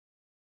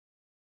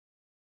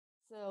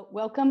So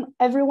welcome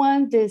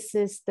everyone. This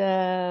is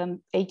the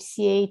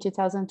HCA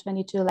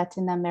 2022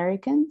 Latin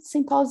American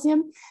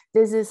Symposium.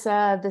 This is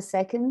the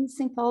second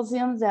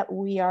symposium that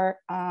we are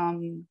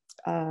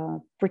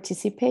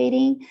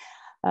participating,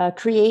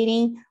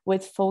 creating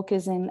with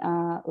focus in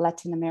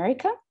Latin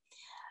America.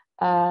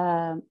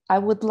 I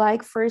would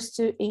like first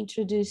to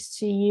introduce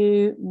to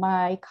you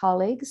my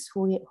colleagues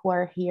who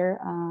are here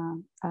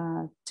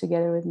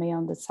together with me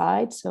on the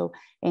side. So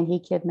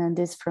Enrique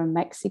Hernandez from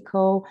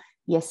Mexico,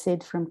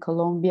 Yesid from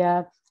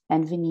Colombia,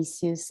 and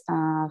Vinicius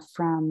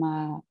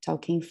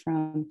talking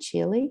from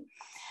Chile.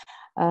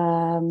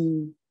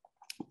 And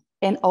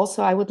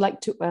also I would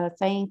like to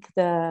thank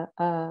the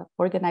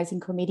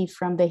organizing committee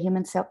from the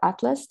Human Cell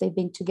Atlas. They've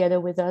been together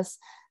with us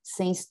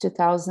since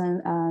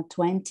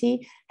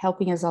 2020,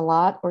 helping us a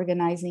lot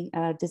organizing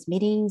this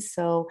meeting.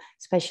 So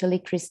especially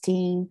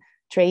Christine,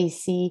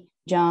 Tracy,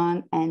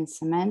 John, and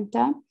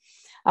Samantha.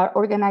 Our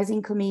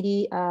organizing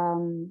committee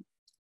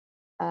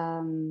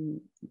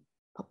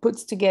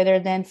puts together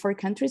then 4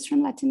 countries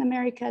from Latin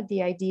America.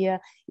 The idea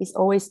is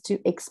always to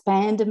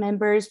expand the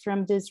members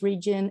from this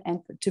region and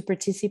to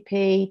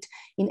participate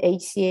in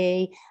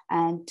HCA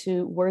and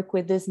to work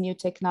with these new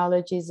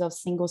technologies of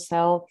single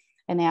cell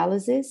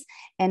analysis.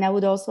 And I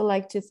would also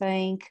like to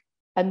thank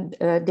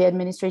the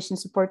administration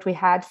support we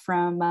had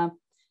from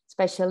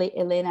especially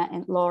Elena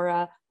and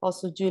Laura,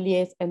 also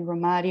Juliet and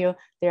Romario.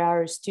 There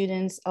are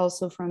students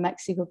also from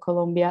Mexico,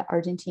 Colombia,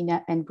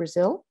 Argentina, and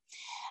Brazil.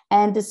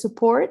 And the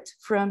support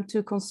from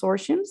 2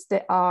 consortiums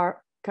that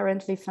are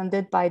currently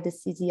funded by the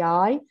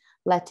CZI,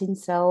 Latin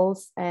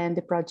Cells, and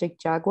the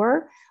Project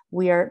Jaguar.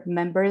 We are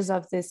members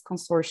of these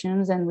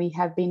consortiums and we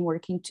have been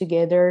working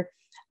together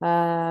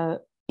in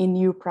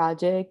new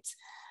projects.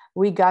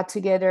 We got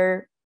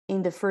together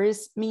in the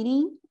first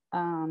meeting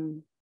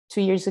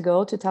 2 years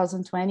ago,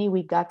 2020.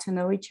 We got to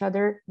know each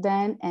other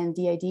then, and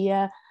the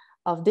idea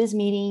of this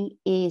meeting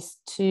is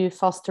to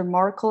foster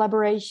more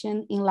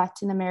collaboration in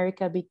Latin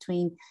America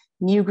between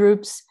new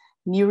groups,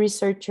 new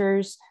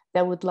researchers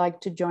that would like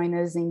to join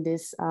us in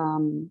this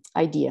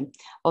idea.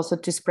 Also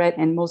to spread,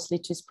 and mostly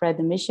to spread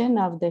the mission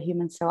of the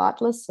Human Cell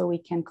Atlas so we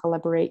can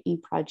collaborate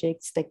in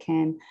projects that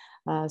can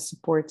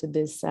support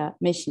this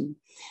mission.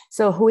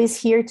 So who is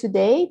here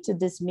today to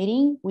this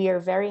meeting? We are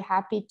very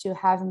happy to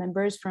have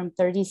members from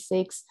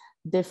 36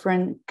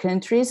 different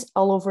countries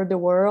all over the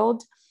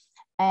world,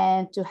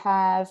 and to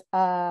have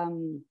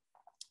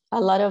a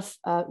lot of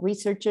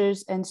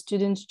researchers and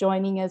students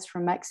joining us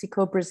from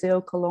Mexico,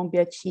 Brazil,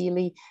 Colombia,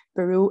 Chile,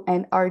 Peru,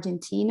 and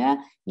Argentina.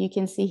 You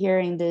can see here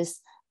in this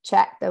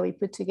chat that we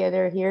put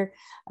together here,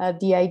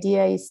 the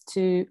idea is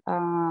to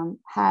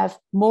have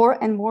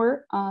more and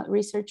more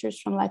researchers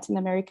from Latin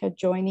America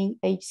joining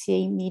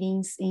HCA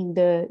meetings in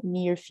the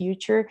near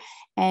future.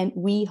 And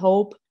we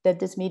hope that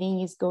this meeting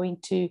is going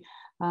to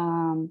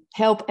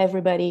help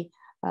everybody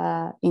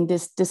in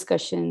these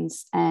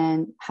discussions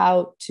and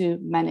how to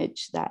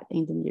manage that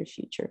in the near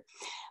future.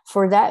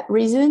 For that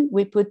reason,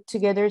 we put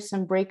together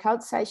some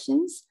breakout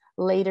sessions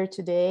later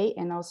today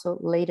and also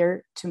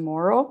later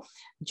tomorrow.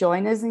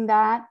 Join us in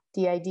that.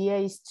 The idea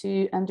is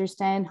to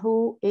understand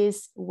who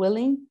is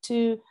willing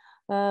to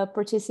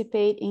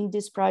participate in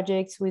these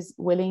projects, who is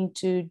willing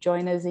to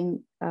join us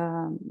in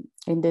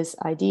these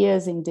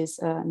ideas, in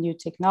these new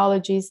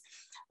technologies.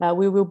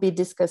 We will be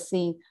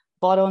discussing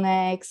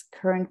bottlenecks,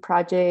 current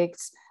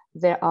projects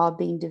that are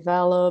being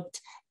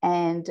developed.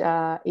 And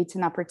it's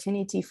an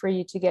opportunity for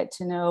you to get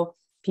to know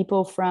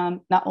people from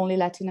not only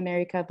Latin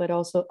America, but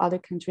also other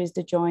countries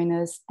that join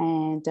us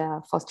and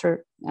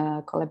foster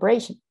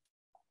collaboration.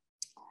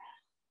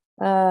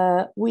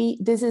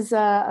 This is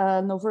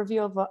an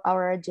overview of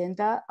our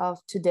agenda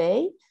of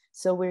today.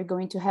 So we're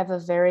going to have a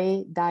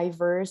very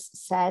diverse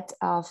set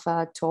of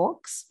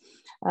talks,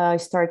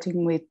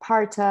 starting with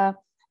Partha,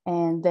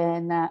 and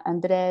then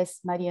Andrés,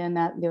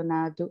 Mariana,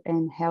 Leonardo,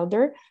 and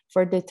Helder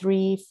for the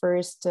 3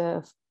 first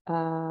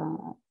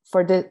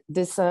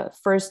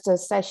first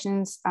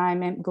sessions.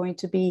 I'm going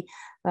to be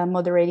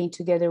moderating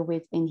together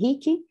with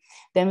Enrique.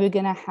 Then we're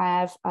gonna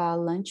have a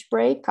lunch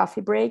break, coffee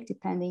break,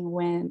 depending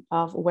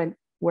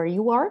where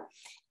you are,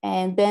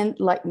 and then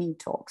lightning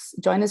talks.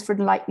 Join us for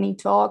the lightning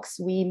talks.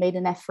 We made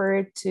an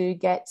effort to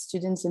get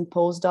students and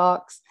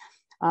postdocs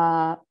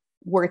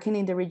working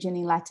in the region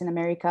in Latin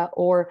America,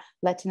 or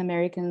Latin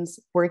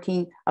Americans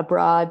working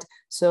abroad,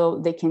 so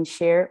they can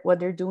share what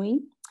they're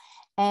doing.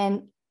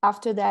 And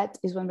after that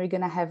is when we're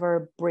gonna have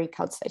our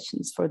breakout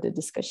sessions for the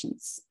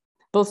discussions,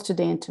 both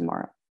today and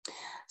tomorrow.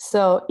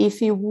 So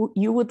if you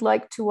would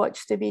like to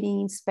watch the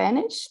meeting in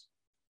Spanish,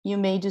 you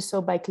may do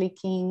so by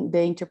clicking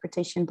the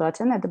interpretation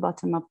button at the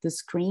bottom of the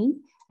screen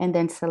and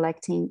then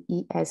selecting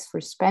ES for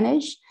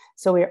Spanish.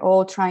 So we're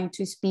all trying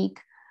to speak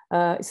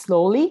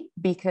slowly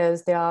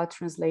because there are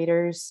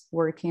translators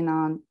working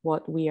on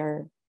what we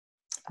are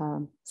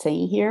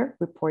saying here,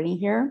 reporting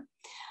here.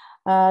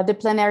 The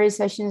plenary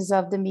sessions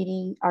of the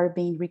meeting are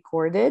being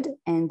recorded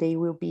and they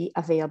will be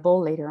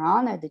available later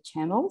on at the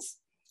channels,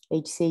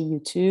 HCA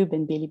YouTube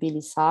and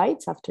Bilibili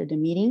sites after the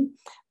meeting,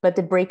 but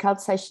the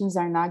breakout sessions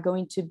are not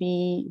going to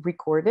be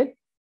recorded.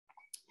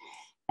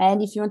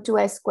 And if you want to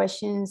ask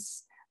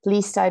questions,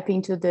 please type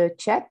into the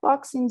chat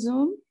box in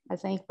Zoom. I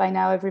think by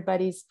now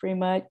everybody's pretty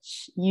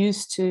much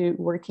used to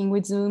working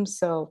with Zoom,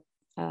 so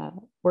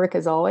work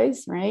as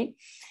always, right?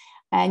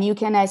 And you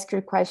can ask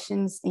your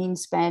questions in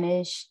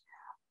Spanish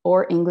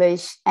or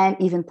English and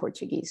even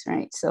Portuguese,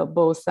 right? So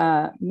both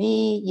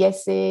me,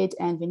 Yesid,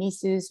 and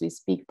Vinicius, we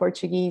speak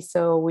Portuguese,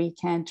 so we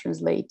can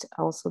translate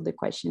also the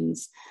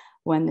questions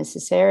when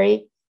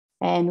necessary.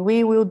 And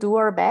we will do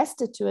our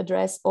best to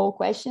address all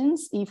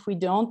questions. If we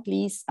don't,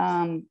 please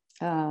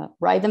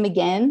write them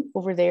again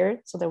over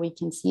there so that we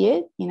can see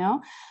it, you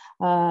know.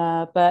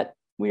 But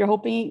we are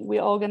hoping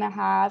we're all gonna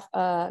have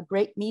a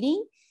great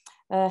meeting.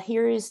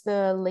 Here is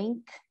the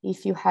link.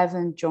 If you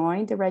haven't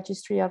joined the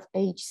registry of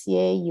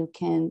HCA, you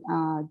can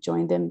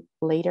join them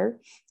later.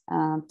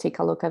 Take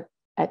a look at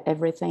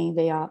everything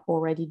they are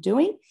already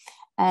doing.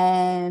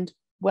 And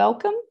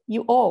welcome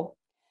you all.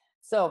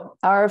 So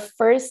our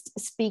first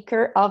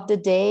speaker of the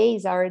day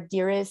is our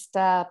dearest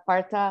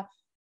Partha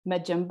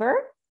Majumder.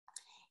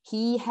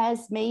 He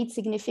has made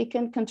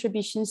significant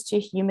contributions to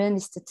human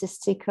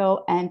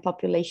statistical and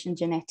population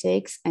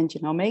genetics and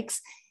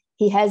genomics.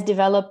 He has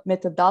developed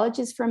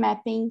methodologies for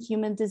mapping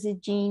human disease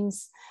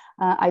genes,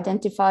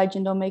 identified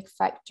genomic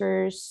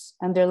factors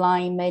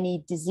underlying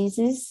many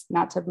diseases,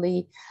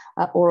 notably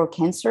oral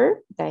cancer,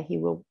 that he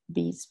will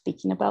be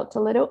speaking about a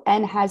little,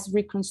 and has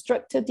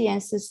reconstructed the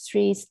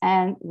ancestries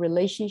and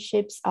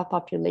relationships of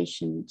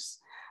populations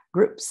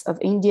groups of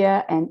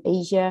India and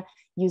Asia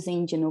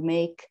using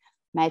genomic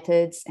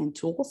methods and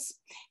tools.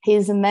 He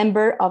is a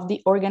member of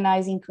the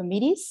organizing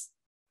committees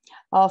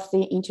of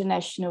the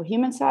International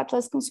Human Cell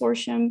Atlas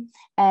Consortium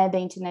and the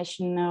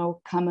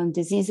International Common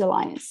Disease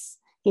Alliance.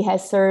 He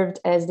has served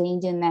as the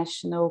Indian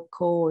National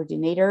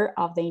Coordinator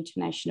of the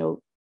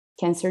International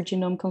Cancer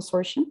Genome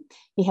Consortium.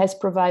 He has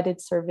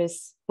provided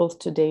service both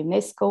to the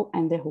UNESCO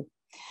and the WHO.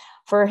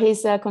 For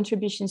his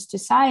contributions to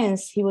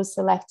science, he was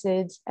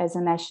selected as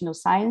a National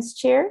Science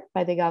Chair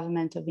by the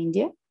Government of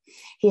India.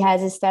 He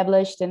has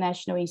established the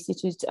National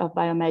Institute of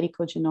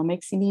Biomedical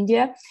Genomics in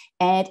India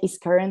and is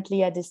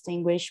currently a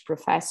distinguished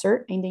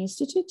professor in the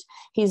institute.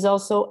 He's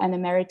also an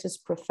emeritus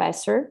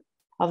professor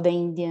of the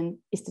Indian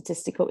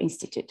Statistical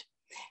Institute.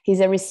 He's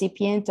a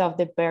recipient of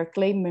the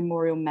Berkeley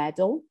Memorial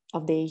Medal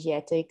of the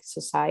Asiatic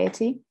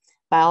Society,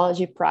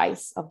 Biology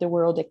Prize of the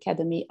World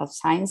Academy of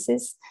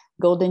Sciences,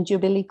 Golden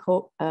Jubilee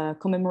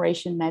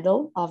Commemoration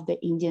Medal of the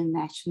Indian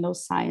National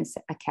Science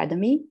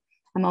Academy,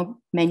 among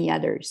many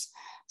others.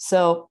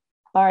 So,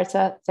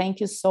 Partha, thank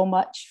you so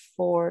much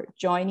for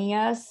joining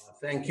us.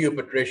 Thank you,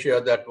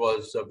 Patricia. That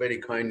was a very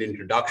kind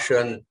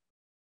introduction.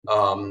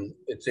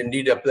 It's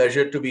indeed a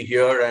pleasure to be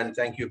here, and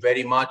thank you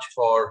very much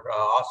for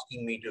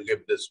asking me to give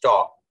this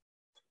talk.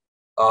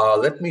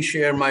 Let me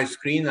share my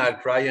screen.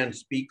 I'll try and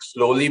speak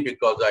slowly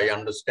because I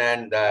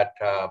understand that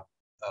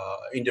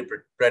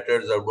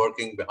interpreters are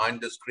working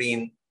behind the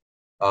screen.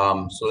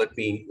 So let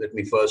me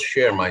first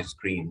share my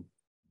screen.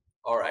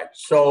 All right,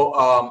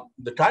 so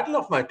the title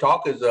of my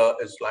talk is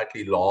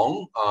slightly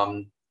long.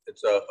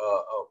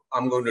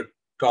 I'm going to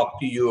talk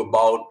to you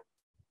about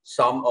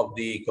some of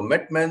the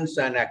commitments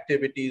and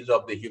activities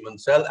of the Human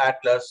Cell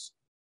Atlas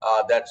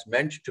that's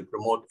meant to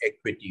promote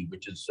equity,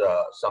 which is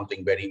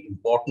something very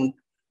important.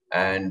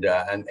 And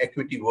an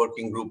equity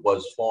working group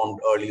was formed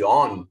early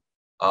on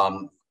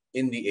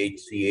in the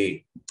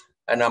HCA.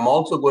 And I'm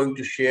also going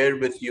to share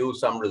with you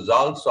some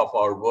results of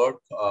our work,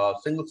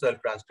 single-cell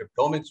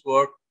transcriptomics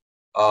work,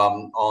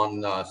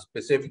 on a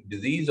specific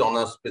disease,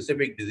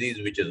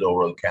 which is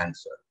oral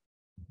cancer.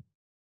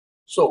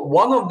 So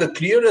one of the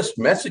clearest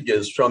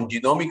messages from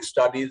genomic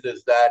studies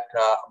is that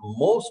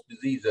most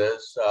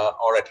diseases,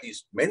 or at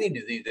least many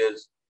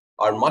diseases,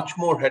 are much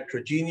more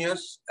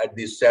heterogeneous at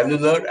the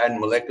cellular and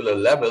molecular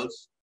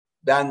levels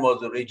than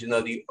was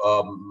originally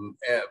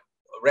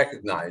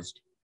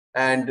recognized.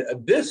 And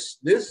this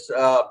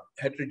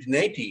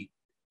heterogeneity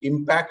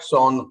impacts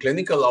on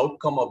clinical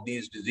outcome of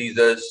these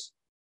diseases.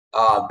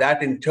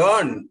 That in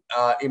turn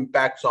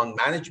impacts on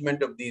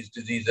management of these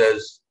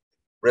diseases,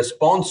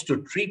 response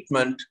to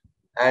treatment,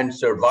 and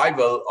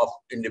survival of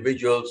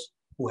individuals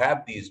who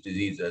have these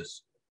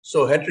diseases.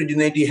 So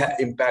heterogeneity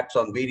impacts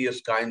on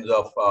various kinds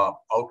of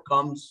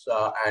outcomes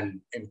and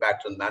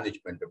impacts on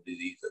management of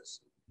diseases.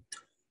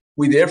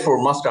 We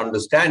therefore must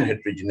understand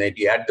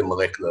heterogeneity at the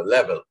molecular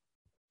level.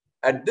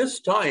 At this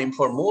time,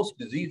 for most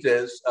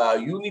diseases,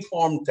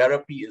 uniform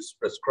therapy is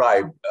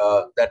prescribed.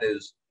 That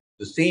is,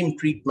 the same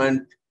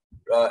treatment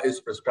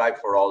is prescribed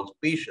for all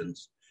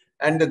patients.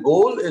 And the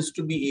goal is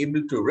to be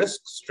able to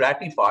risk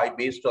stratify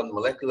based on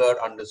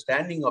molecular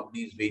understanding of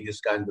these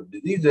various kinds of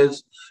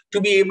diseases, to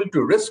be able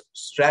to risk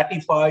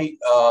stratify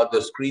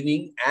the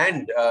screening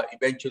and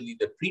eventually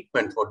the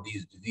treatment for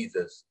these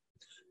diseases.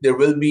 There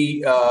will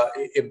be,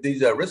 if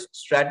these are risk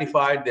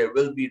stratified, there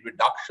will be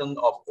reduction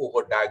of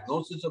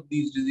overdiagnosis of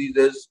these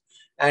diseases.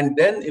 And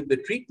then if the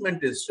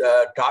treatment is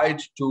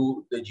tied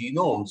to the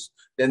genomes,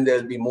 then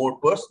there'll be more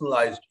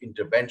personalized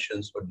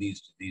interventions for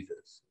these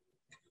diseases.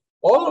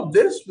 All of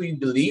this, we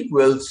believe,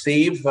 will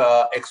save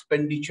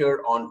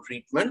expenditure on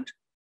treatment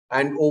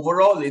and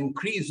overall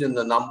increase in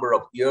the number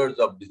of years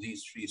of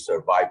disease-free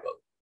survival.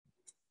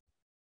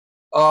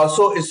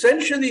 So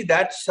essentially,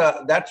 that's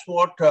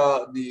what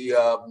the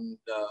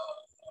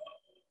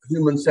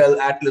Human Cell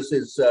Atlas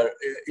is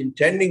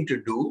intending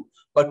to do.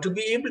 But to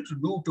be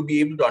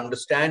able to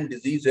understand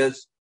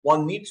diseases,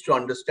 one needs to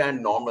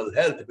understand normal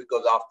health,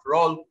 because after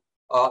all,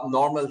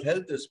 normal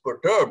health is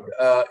perturbed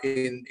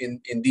in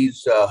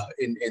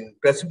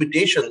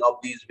precipitation of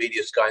these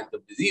various kinds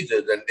of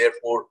diseases, and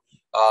therefore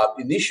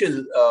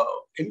initial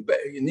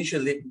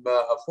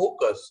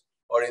focus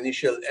or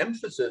initial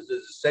emphasis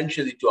is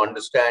essentially to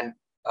understand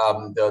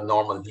the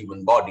normal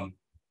human body.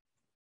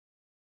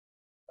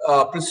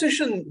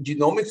 Precision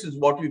genomics is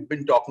what we've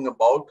been talking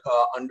about,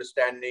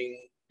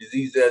 understanding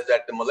diseases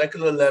at the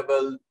molecular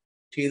level,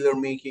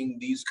 tailor-making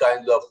these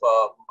kinds of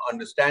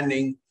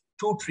understanding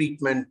to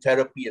treatment,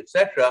 therapy,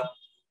 etc.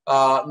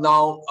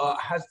 Now,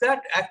 has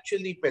that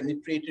actually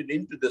penetrated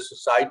into the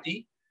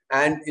society?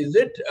 And is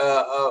it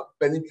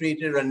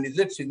penetrated, and is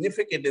it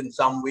significant in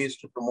some ways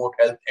to promote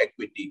health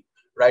equity?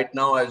 Right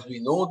now, as we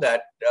know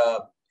that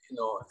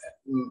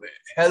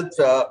health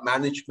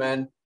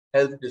management,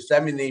 health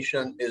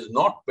dissemination is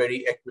not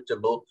very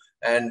equitable.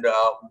 And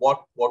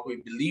what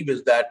we believe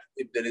is that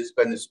if there is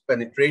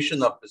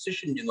penetration of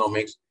precision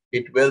genomics,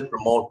 it will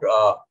promote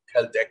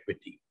health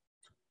equity.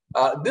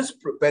 This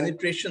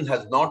penetration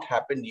has not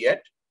happened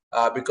yet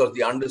because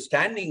the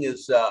understanding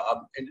is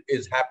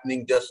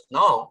happening just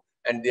now,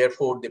 and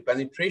therefore the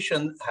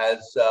penetration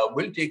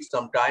will take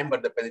some time,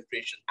 but the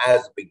penetration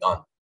has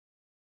begun.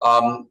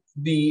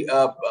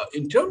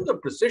 In terms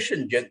of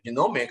precision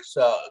genomics,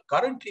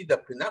 currently the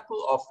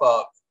pinnacle of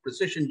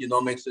precision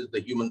genomics is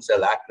the Human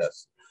Cell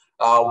Atlas,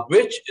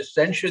 which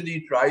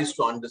essentially tries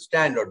to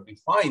understand or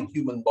define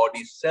human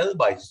body cell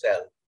by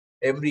cell.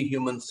 Every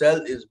human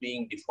cell is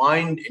being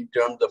defined in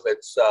terms of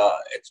its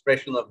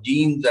expression of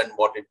genes and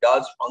what it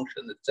does,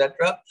 function,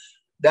 etc.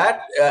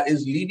 That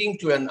is leading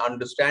to an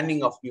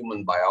understanding of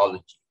human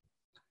biology.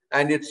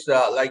 And it's,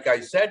 like I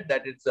said,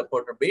 that it's a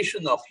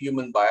perturbation of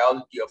human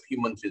biology, of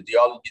human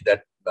physiology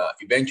that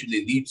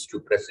eventually leads to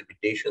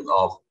precipitation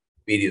of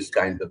various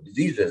kinds of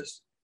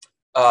diseases.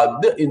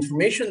 The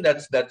information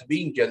that's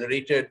being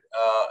generated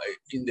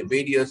in the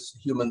various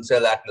Human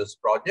Cell Atlas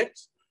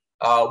projects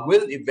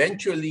will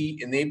eventually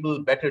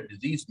enable better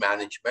disease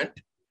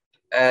management.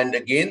 And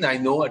again, I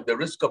know at the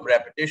risk of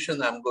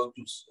repetition, I'm going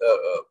to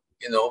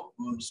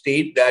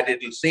state that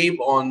it will save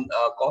on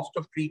cost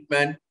of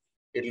treatment.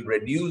 It will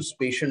reduce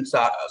patient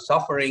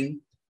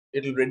suffering.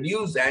 It will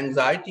reduce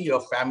anxiety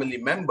of family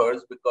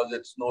members because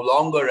it's no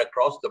longer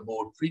across the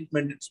board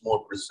treatment. It's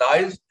more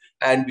precise,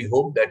 and we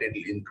hope that it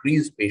will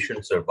increase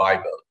patient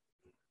survival.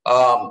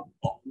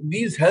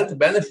 These health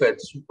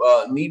benefits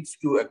needs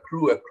to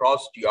accrue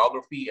across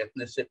geography,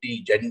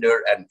 ethnicity,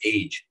 gender, and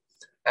age.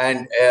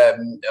 And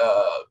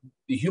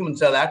the Human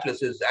Cell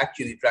Atlas is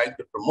actually trying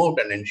to promote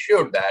and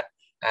ensure that,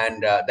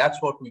 and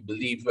that's what we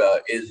believe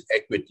is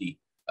equity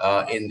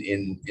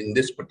in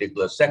this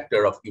particular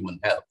sector of human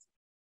health.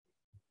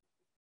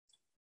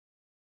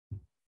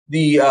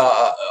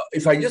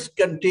 If I just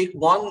can take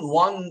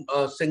one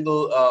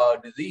single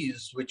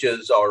disease, which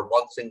is, or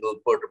one single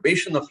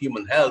perturbation of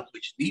human health,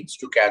 which leads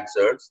to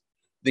cancers,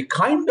 the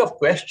kind of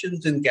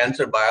questions in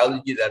cancer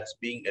biology that's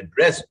being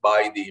addressed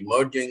by the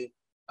emerging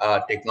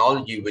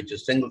technology, which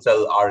is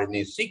single-cell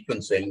RNA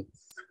sequencing,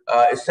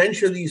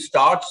 essentially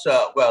starts,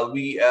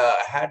 we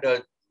had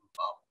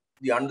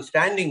the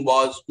understanding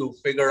was to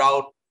figure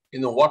out,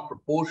 what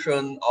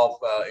proportion of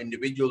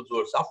individuals who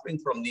are suffering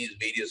from these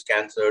various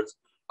cancers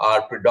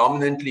are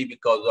predominantly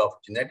because of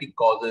genetic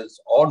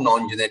causes or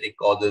non-genetic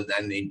causes,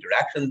 and the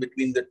interaction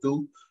between the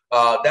two.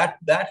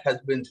 That has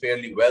been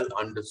fairly well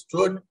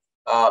understood.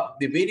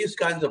 The various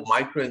kinds of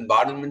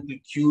microenvironmental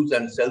cues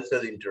and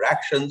cell-cell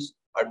interactions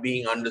are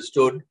being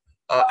understood,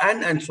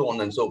 and so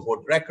on and so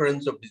forth,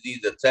 recurrence of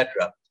disease,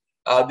 etc.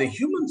 The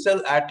Human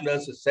Cell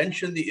Atlas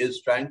essentially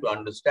is trying to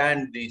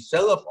understand the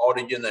cell of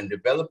origin and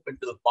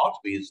developmental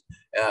pathways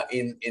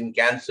in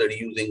cancer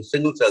using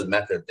single-cell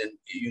methods and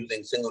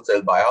using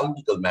single-cell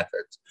biological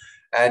methods.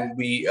 And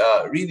we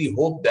really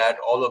hope that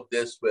all of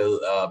this will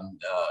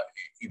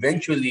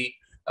eventually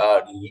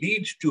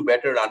lead to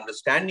better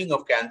understanding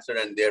of cancer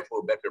and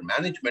therefore better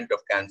management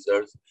of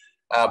cancers.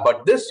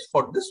 But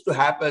for this to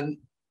happen,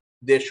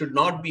 there should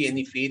not be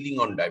any failing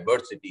on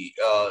diversity.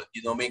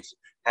 Genomics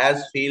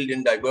has failed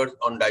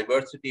on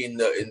diversity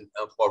during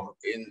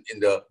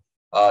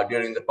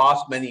the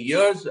past many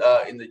years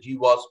in the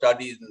GWAS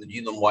studies, in the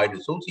genome-wide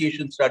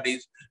association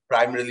studies.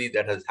 Primarily,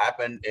 that has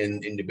happened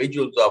in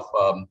individuals of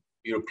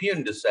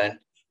European descent.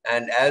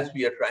 And as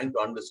we are trying to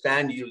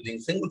understand using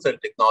single-cell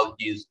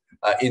technologies,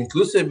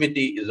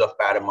 inclusivity is of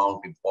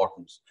paramount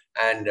importance.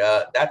 And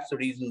that's the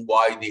reason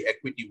why the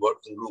equity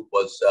working group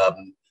was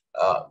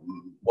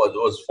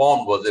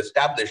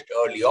established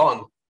early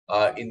on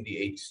in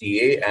the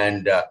HCA,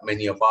 and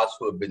many of us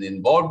who have been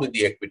involved with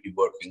the equity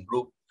working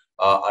group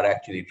are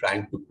actually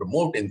trying to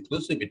promote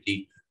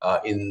inclusivity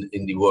in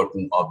the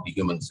working of the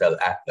Human Cell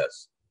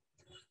Atlas.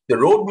 The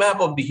roadmap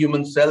of the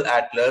Human Cell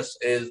Atlas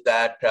is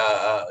that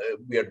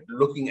we are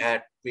looking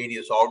at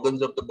various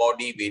organs of the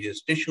body,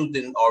 various tissues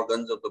in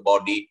organs of the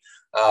body,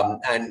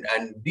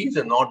 and these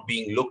are not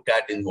being looked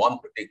at in one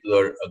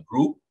particular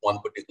group, one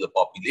particular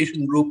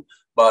population group,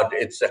 but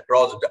it's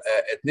across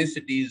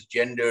ethnicities,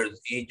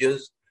 genders,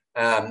 ages,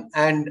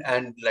 and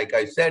like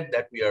I said,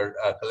 that we are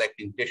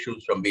collecting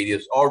tissues from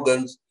various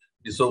organs,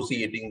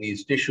 dissociating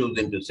these tissues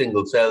into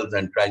single cells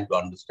and trying to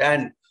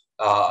understand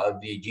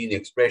the gene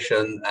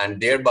expression,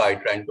 and thereby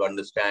trying to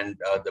understand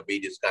the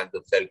various kinds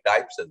of cell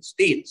types and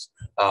states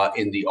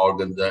in the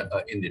organs,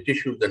 in the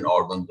tissues and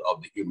organs of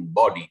the human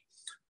body.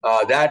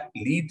 That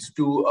leads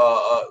to,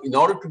 in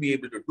order to be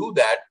able to do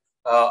that,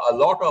 a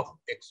lot of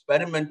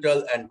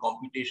experimental and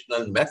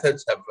computational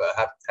methods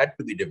have had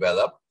to be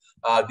developed.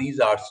 These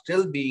are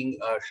still being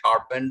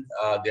sharpened.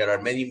 There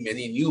are many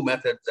new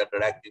methods that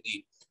are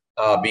actually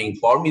being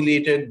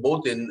formulated,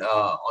 both in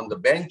on the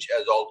bench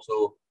as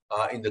also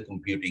in the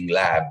computing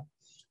lab.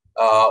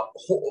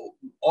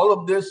 All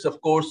of this, of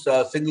course,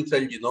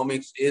 single-cell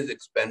genomics is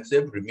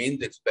expensive,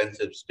 remains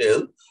expensive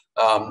still,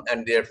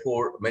 and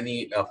therefore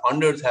many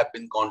funders have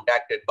been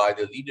contacted by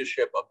the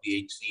leadership of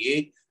the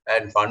HCA,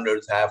 and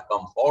funders have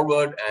come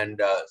forward,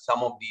 and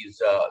some of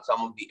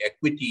the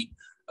equity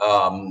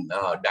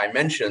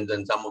dimensions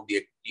and some of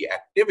the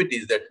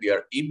activities that we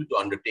are able to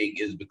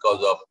undertake is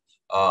because of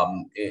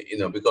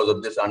because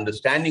of this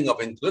understanding of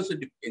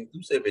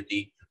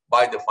inclusivity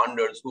by the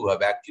funders who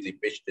have actually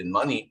pitched in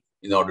money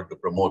in order to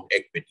promote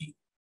equity.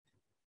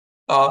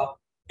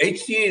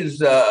 HCA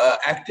is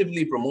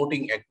actively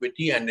promoting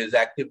equity and is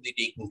actively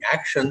taking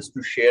actions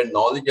to share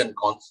knowledge and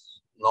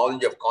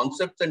knowledge of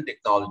concepts and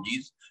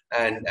technologies.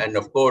 And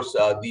of course,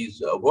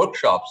 these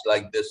workshops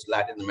like this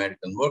Latin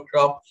American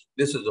workshop,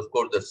 this is of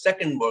course the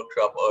second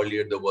workshop.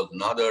 Earlier there was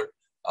another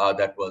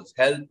that was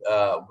held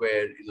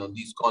where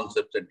these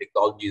concepts and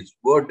technologies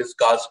were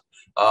discussed.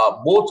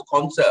 Both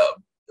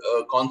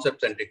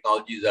concepts and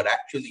technologies are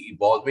actually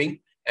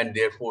evolving, and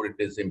therefore it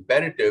is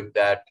imperative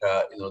that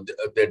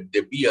that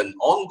there be an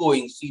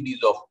ongoing series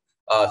of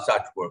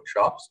such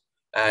workshops,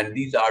 and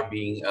these are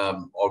being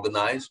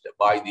organized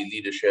by the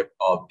leadership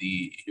of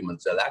the Human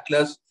Cell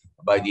Atlas,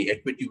 by the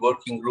Equity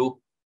Working Group,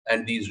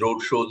 and these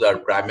roadshows are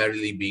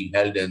primarily being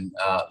held in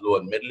low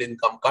and middle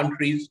income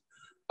countries.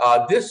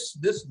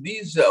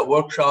 These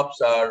workshops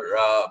are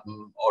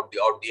or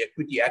the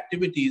equity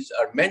activities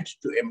are meant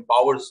to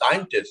empower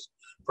scientists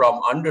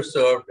from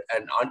underserved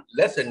and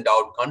less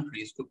endowed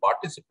countries to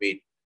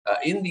participate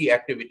in the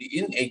activity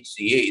in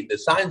HCA, in the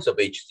science of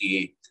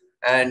HCA.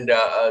 And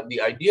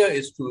the idea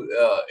is to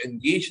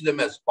engage them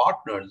as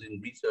partners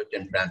in research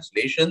and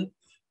translation,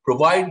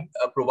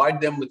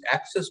 provide them with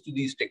access to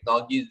these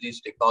technologies.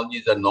 These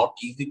technologies are not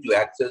easy to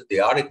access. They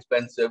are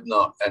expensive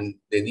now, and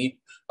they need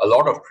a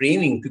lot of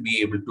training to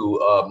be able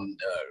to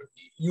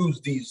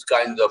use these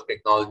kinds of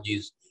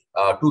technologies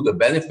to the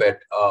benefit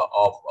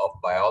of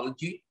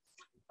biology.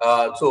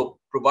 So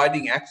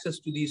providing access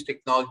to these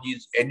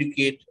technologies,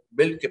 educate,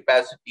 build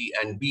capacity,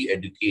 and be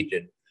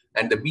educated.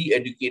 And the be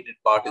educated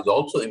part is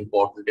also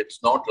important.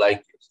 It's not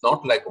like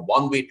a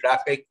one-way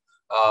traffic.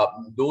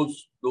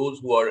 Those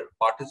who are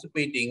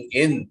participating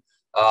in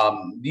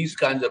these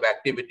kinds of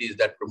activities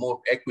that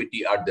promote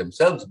equity are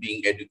themselves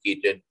being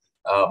educated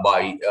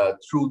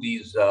through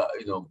these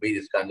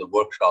various kinds of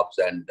workshops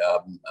and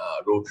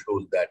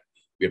roadshows that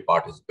we're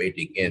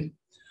participating in.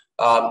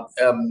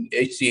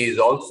 HCA is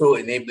also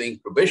enabling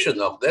provision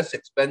of less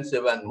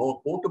expensive and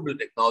more portable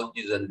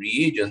technologies and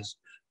reagents,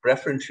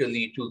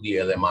 preferentially to the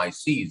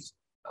LMICs.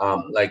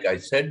 Like I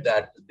said,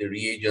 that the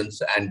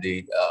reagents and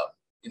the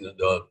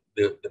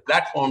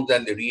platforms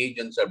and the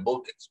reagents are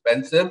both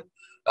expensive.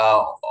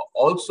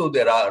 Also,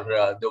 there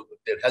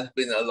has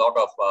been a lot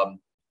of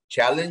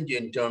challenge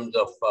in terms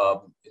of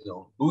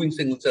doing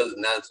single cell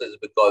analysis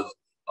because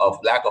of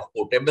lack of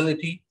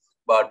portability.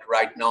 But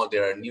right now,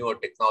 there are newer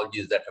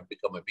technologies that have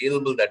become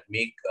available that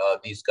make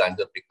these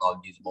kinds of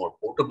technologies more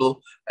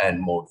portable and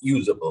more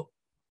usable.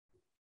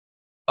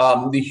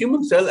 The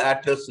Human Cell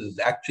Atlas is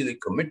actually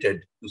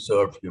committed to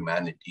serve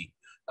humanity.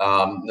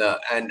 And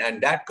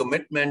that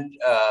commitment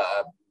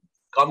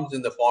comes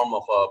in the form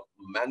of a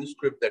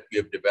manuscript that we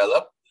have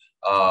developed.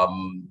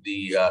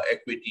 The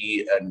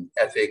equity and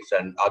ethics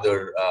and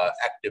other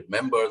active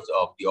members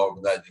of the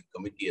organizing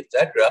committee,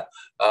 etc.,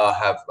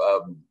 have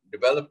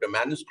developed a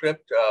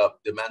manuscript.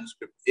 The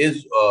manuscript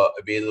is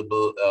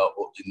available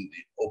in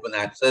open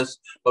access,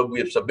 but we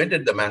have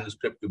submitted the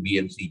manuscript to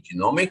BMC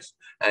Genomics,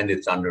 and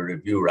it's under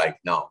review right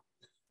now.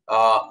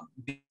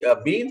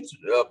 The main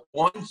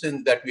points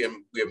that we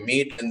have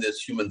made in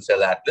this Human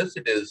Cell Atlas,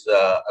 it is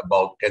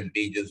about 10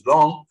 pages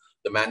long.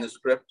 The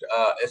manuscript,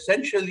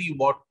 essentially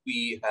what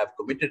we have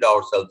committed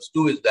ourselves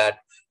to is that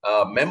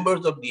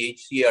members of the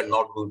HCA are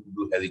not going to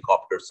do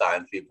helicopter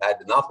science. We've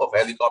had enough of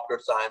helicopter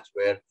science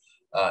where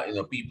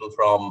people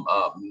from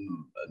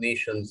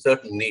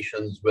certain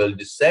nations will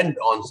descend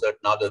on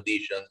certain other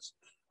nations,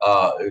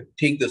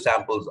 take the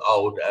samples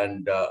out,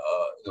 and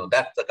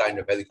that's the kind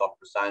of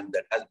helicopter science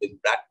that has been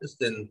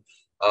practiced in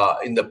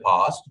in the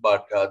past,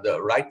 but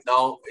right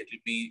now it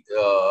will be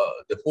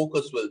the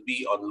focus will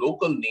be on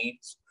local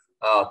needs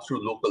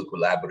through local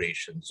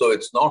collaboration. So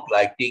it's not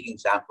like taking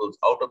samples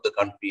out of the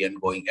country and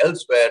going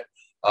elsewhere,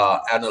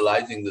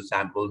 analyzing the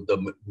samples.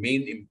 The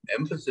main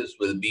emphasis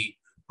will be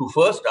to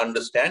first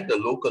understand the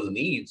local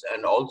needs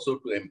and also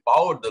to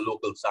empower the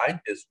local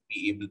scientists to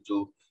be able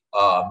to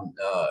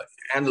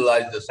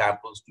analyze the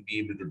samples, to be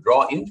able to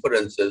draw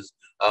inferences,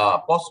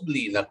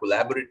 possibly in a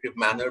collaborative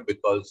manner,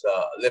 because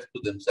left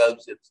to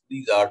themselves,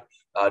 these are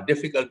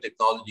difficult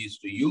technologies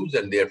to use,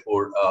 and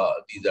therefore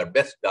these are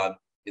best done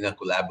in a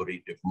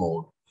collaborative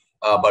mode,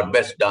 but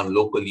best done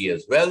locally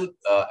as well,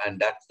 and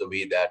that's the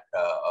way that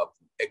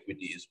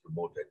equity is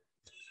promoted.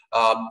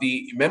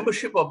 The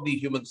membership of the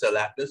Human Cell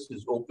Atlas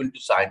is open to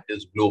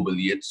scientists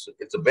globally. It's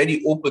a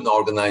very open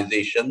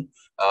organization.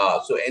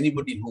 So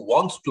anybody who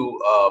wants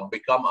to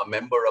become a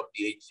member of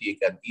the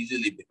HCA can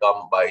easily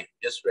become by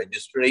just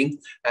registering.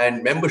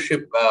 And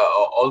membership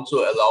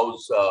also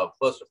allows,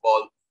 first of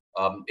all,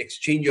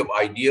 exchange of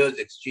ideas,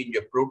 exchange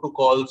of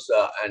protocols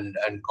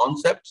and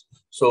concepts.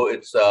 So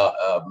it's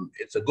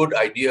a good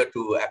idea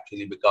to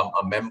actually become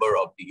a member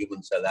of the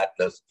Human Cell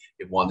Atlas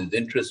if one is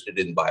interested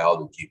in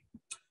biology.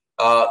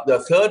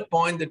 The third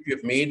point that we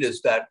have made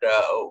is that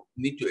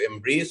we need to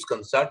embrace,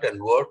 consult,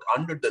 and work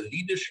under the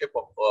leadership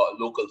of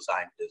local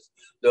scientists.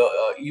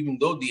 Even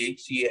though the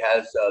HCA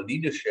has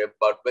leadership,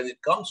 but when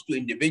it comes to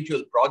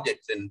individual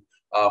projects in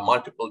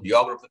multiple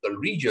geographical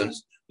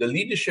regions, the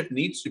leadership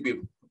needs to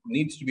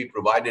be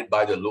provided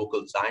by the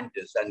local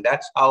scientists, and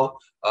that's how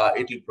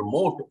it will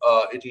promote,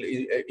 it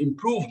will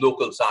improve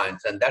local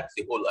science, and that's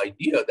the whole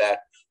idea,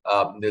 that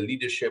the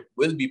leadership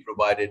will be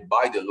provided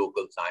by the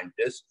local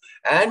scientists,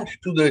 and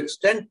to the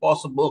extent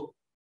possible,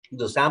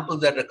 the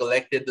samples that are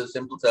collected, the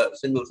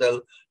single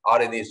cell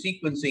RNA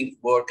sequencing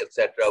work,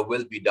 etc.,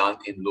 will be done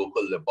in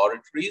local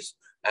laboratories,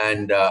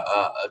 and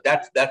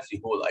that's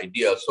the whole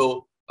idea.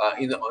 So,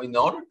 in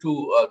order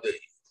to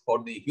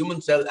for the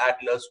Human Cell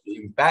Atlas to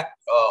impact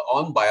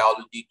on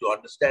biology, to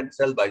understand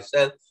cell by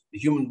cell, the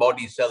human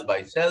body cell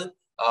by cell,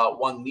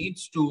 one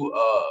needs to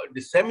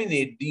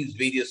disseminate these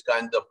various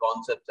kinds of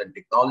concepts and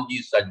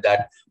technologies such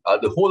that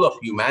the whole of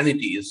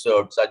humanity is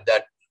served, such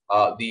that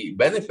the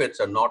benefits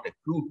are not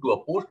accrued to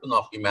a portion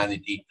of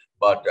humanity,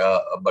 but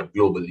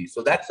globally.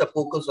 So that's the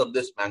focus of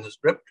this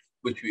manuscript,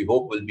 which we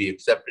hope will be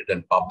accepted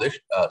and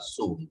published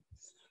soon.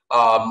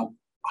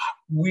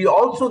 We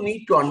also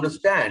need to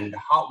understand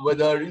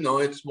whether,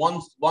 it's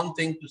one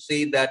thing to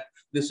say that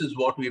this is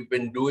what we've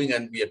been doing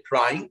and we are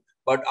trying,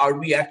 but are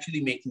we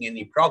actually making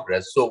any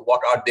progress? So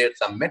are there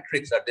some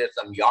metrics? Are there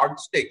some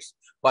yardsticks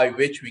by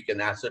which we can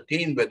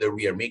ascertain whether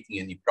we are making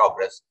any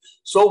progress?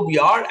 So we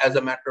are, as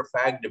a matter of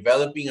fact,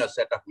 developing a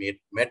set of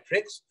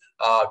metrics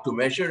to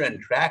measure and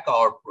track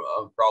our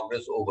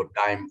progress over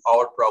time.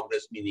 Our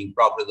progress meaning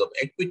progress of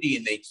equity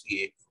in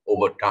HCA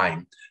over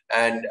time.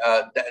 And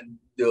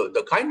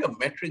the kind of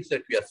metrics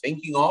that we are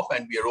thinking of,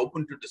 and we are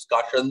open to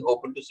discussion,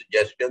 open to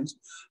suggestions.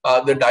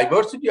 The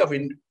diversity of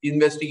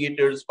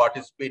investigators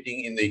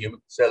participating in the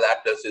Human Cell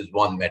Atlas is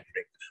one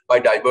metric. By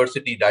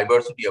diversity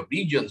of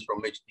regions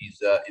from which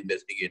these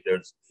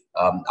investigators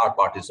are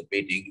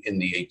participating in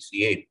the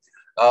HCA.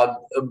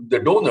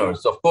 The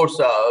donors, of course,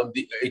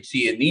 the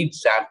HCA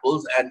needs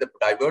samples, and the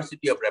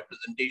diversity of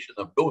representation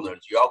of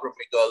donors,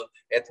 geographical,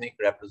 ethnic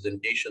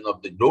representation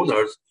of the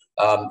donors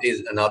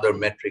is another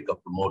metric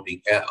of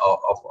promoting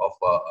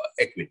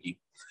equity.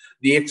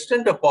 The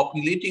extent of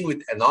populating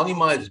with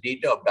anonymized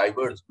data of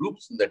diverse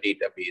groups in the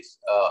database,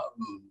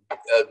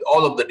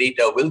 all of the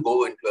data will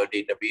go into a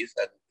database,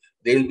 and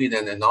they'll be in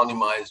an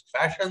anonymized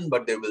fashion,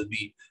 but there will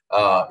be,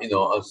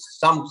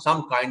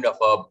 some kind of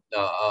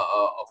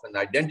an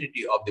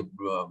identity of the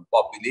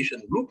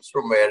population groups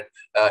from where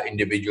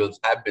individuals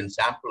have been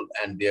sampled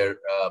and their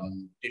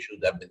tissues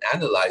have been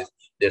analyzed,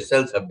 their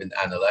cells have been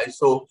analyzed.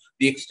 So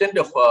the extent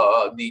of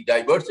the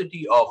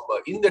diversity of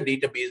in the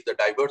database, the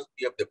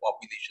diversity of the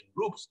population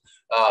groups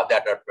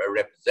that are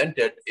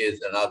represented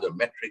is another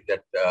metric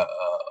that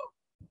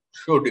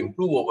should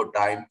improve over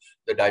time.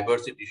 The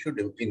diversity should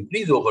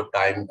increase over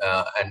time,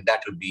 and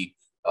that will be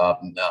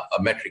a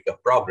metric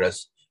of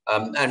progress.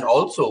 And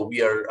also,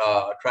 we are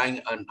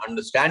trying and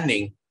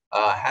understanding,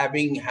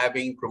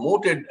 having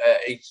promoted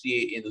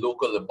HCA in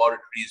local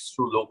laboratories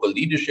through local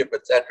leadership,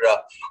 etc.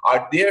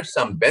 Are there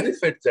some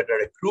benefits that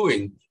are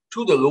accruing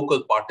to the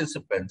local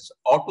participants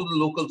or to the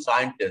local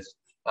scientists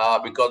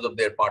because of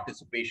their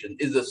participation?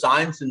 Is the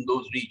science in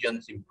those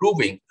regions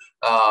improving?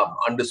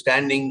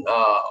 Understanding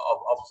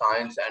of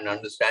science and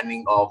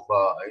understanding of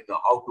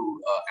how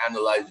to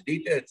analyze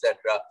data, etc.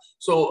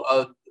 So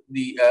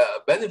the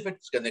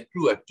benefits can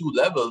accrue at two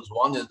levels.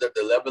 One is at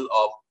the level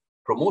of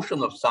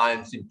promotion of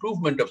science,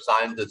 improvement of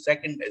science. The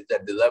second is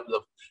at the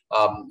level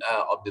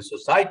of the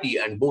society,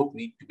 and both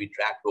need to be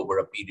tracked over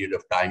a period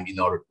of time in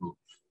order to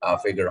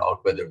figure out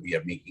whether we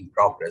are making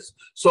progress.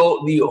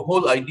 So the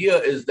whole idea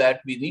is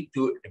that we need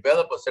to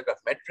develop a set of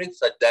metrics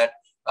such that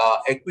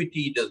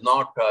equity is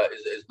not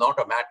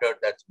a matter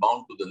that's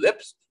bound to the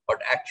lips,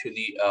 but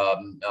actually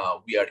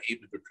we are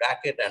able to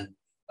track it and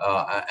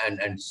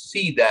and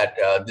see that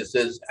this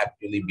is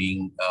actually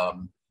being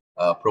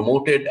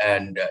promoted,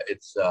 and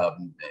it's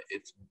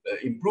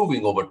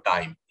improving over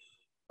time.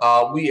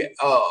 We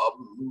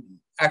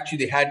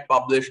actually had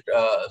published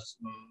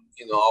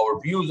our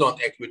views on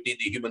equity,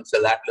 the Human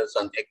Cell Atlas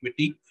on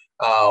equity.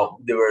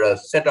 There were a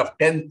set of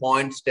 10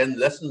 points, 10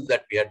 lessons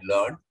that we had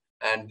learned.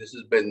 And this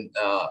has been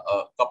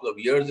a couple of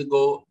years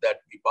ago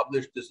that we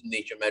published this in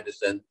Nature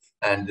Medicine,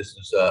 and this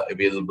is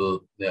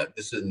available.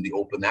 This is in the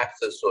open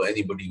access, so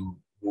anybody who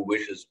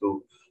wishes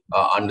to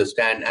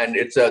understand. And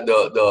it's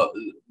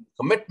the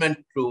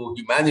commitment to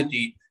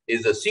humanity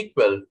is a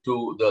sequel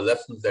to the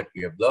lessons that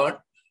we have learned,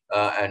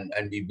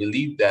 and we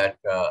believe that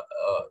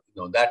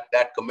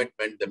that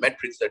commitment, the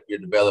metrics that we are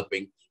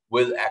developing,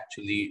 will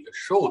actually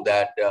show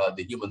that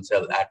the Human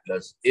Cell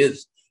Atlas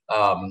is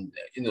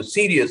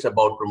serious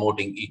about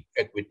promoting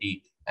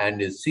equity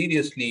and is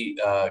seriously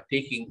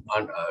taking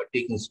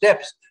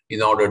steps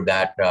in order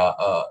that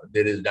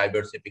there is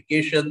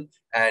diversification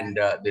and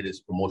there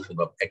is promotion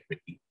of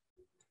equity.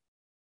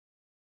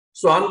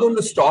 So I'm going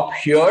to stop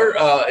here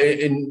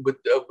with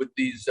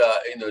these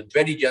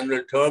very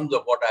general terms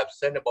of what I've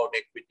said about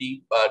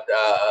equity. But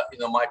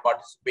my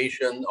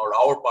participation or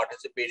our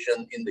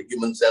participation in the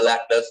Human Cell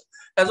Atlas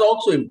has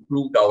also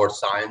improved our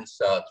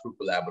science through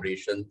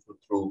collaboration,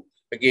 through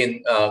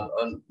again,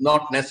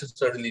 not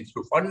necessarily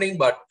through funding,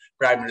 but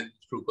primarily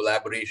through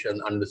collaboration,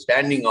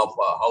 understanding of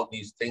how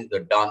these things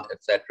are done,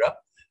 etc.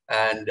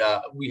 And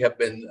we have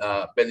been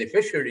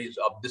beneficiaries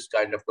of this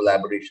kind of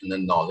collaboration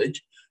and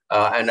knowledge.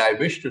 And I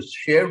wish to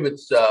share with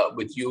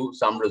you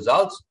some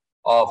results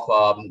of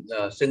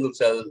single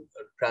cell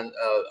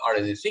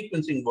RNA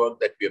sequencing work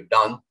that we have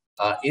done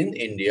in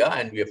India,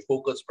 and we have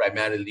focused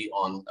primarily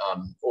on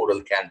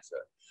oral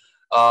cancer.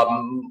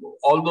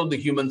 Although the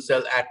Human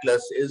Cell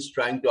Atlas is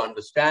trying to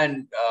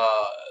understand,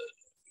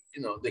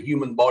 the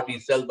human body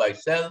cell by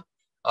cell,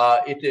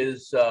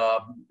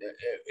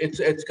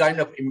 it's kind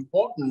of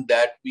important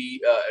that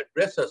we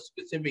address a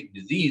specific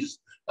disease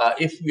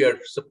if we are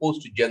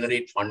supposed to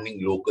generate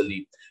funding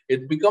locally.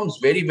 It becomes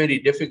very, very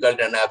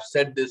difficult, and I've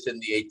said this in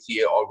the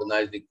HCA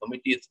organizing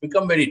committee. It's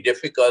become very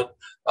difficult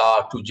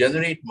to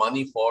generate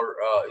money for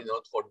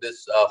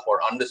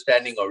for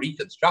understanding or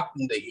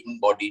reconstructing the human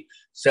body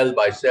cell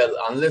by cell,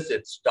 unless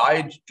it's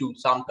tied to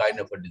some kind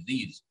of a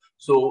disease.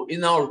 So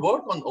in our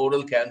work on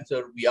oral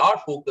cancer, we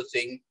are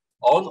focusing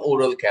on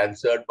oral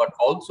cancer, but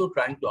also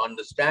trying to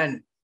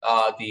understand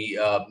the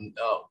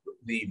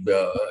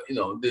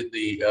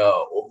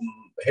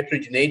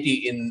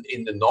heterogeneity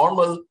in the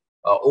normal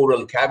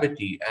oral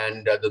cavity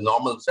and the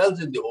normal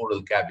cells in the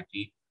oral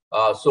cavity.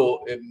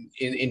 So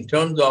in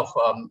terms of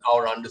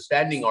our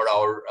understanding or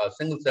our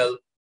single cell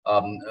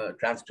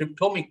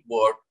transcriptomic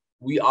work,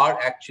 we are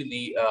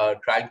actually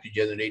trying to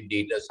generate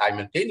data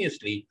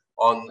simultaneously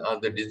on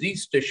the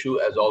disease tissue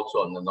as also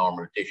on the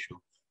normal tissue.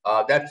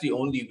 That's the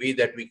only way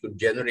that we could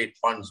generate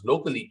funds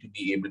locally to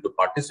be able to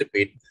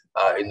participate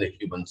in the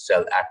Human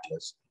Cell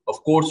Atlas.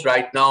 Of course,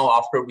 right now,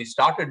 after we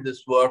started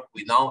this work,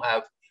 we now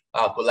have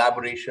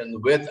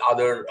collaboration with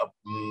other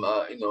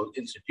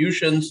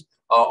institutions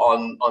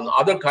on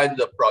other kinds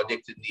of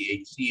projects in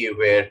the HCA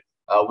where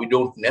we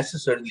don't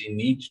necessarily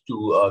need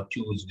to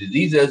choose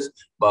diseases,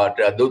 but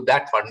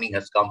that funding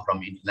has come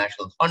from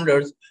international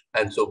funders,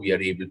 and so we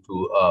are able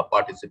to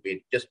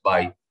participate just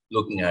by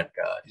looking at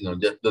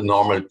the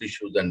normal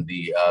tissues and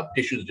the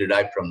tissues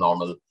derived from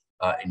normal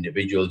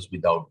individuals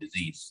without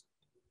disease.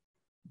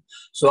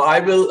 So I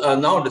will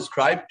now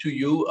describe to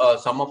you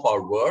some of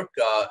our work.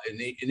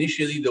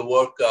 Initially, the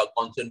work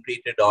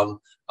concentrated on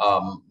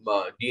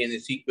DNA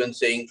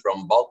sequencing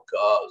from bulk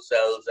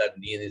cells and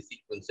DNA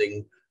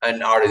sequencing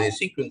and RNA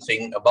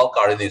sequencing, bulk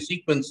RNA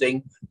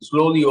sequencing.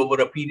 Slowly over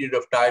a period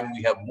of time,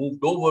 we have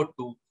moved over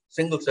to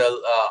single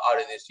cell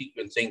RNA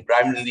sequencing,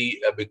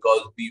 primarily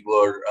because we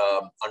were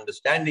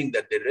understanding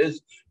that there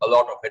is a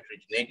lot of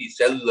heterogeneity,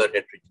 cellular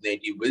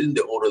heterogeneity within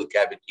the oral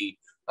cavity,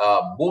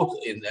 both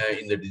in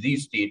the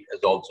disease state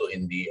as also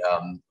in the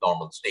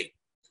normal state.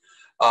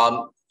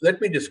 Let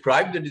me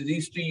describe the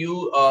disease to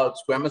you.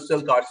 Squamous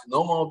cell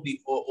carcinoma of the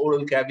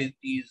oral cavity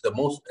is the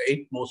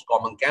eighth most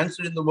common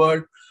cancer in the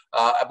world.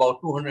 About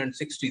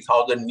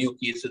 260,000 new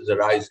cases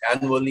arise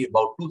annually.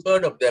 About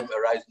 2/3 of them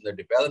arise in the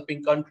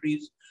developing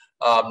countries.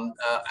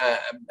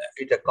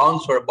 It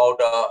accounts for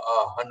about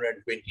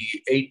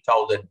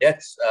 128,000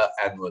 deaths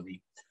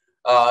annually.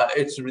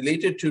 It's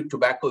related to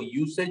tobacco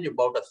usage.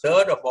 About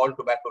 1/3 of all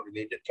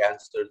tobacco-related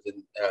cancers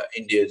in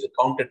India is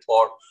accounted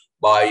for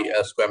by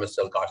squamous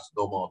cell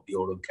carcinoma of the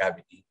oral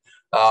cavity.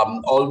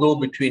 Although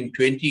between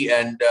 20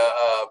 and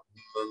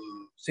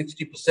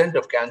 60%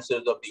 of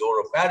cancers of the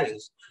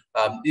oropharynx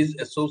is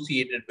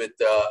associated with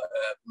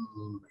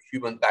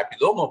human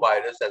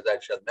papillomavirus, as I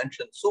shall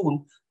mention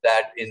soon,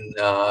 that in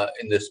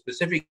the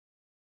specific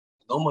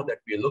carcinoma that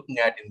we are looking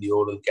at in the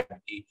oral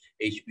cavity,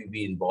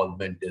 HPV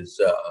involvement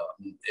is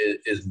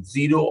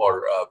zero or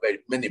very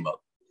minimal.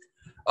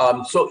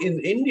 So in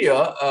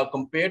India,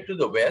 compared to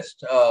the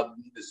West,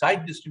 the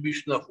site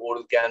distribution of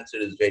oral cancer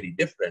is very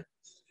different.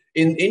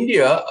 In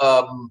India,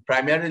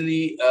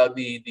 primarily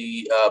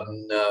the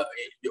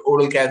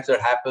oral cancer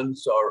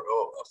happens or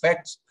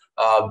affects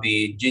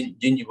the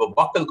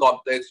gingival-buccal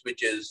complex,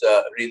 which is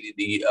really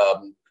the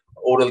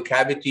oral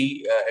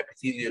cavity,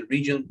 epithelial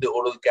region of the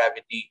oral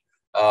cavity,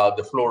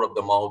 the floor of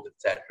the mouth,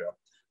 etc.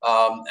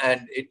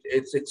 And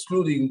it's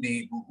excluding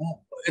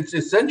it's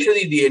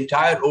essentially the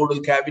entire oral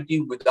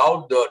cavity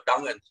without the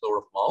tongue and floor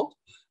of mouth.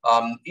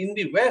 In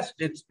the West,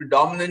 it's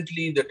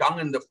predominantly the tongue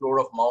and the floor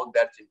of mouth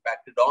that's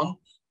impacted on.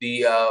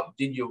 The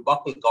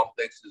gingival-buccal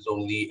complex is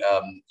only,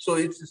 so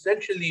it's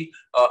essentially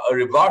a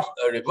reverse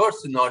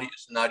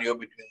scenario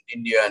between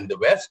India and the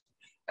West.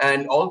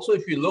 And also,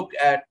 if you look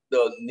at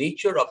the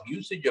nature of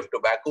usage of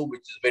tobacco,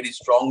 which is very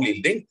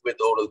strongly linked with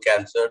oral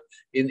cancer,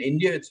 in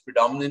India, it's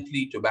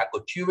predominantly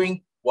tobacco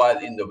chewing, while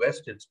in the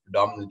West, it's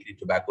predominantly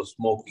tobacco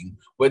smoking.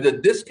 Whether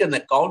this can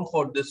account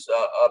for this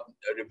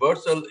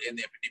reversal in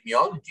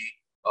epidemiology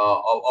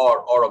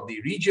or of the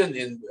region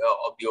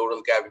of the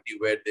oral cavity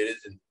where there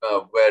is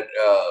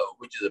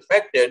which is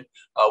affected,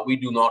 we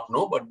do not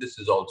know. But this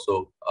is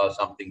also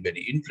something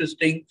very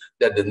interesting,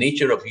 that the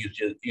nature of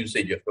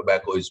usage of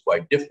tobacco is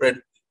quite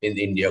different in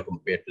India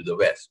compared to the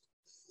West.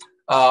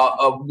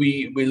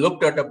 We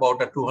looked at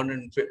about a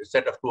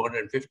set of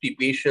 250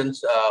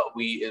 patients.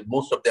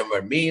 Most of them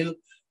were male.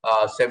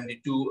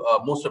 72.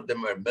 Most of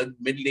them were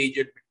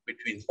middle-aged,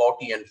 between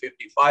 40 and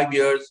 55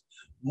 years.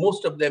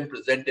 Most of them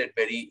presented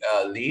very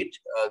late.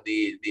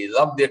 They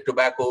love their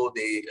tobacco.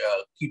 They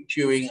keep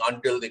chewing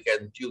until they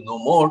can chew no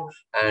more.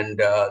 And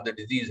the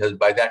disease has,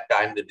 by that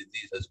time, the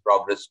disease has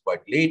progressed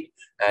quite late.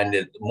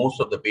 And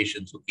most of the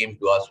patients who came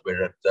to us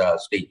were at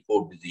stage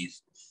 4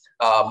 disease.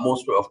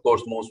 Most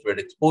were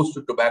exposed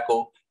to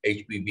tobacco.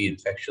 HPV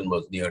infection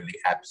was nearly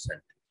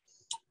absent.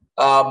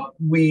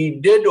 We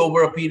did,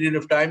 over a period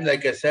of time,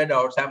 like I said,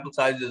 our sample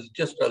size is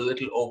just a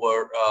little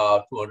over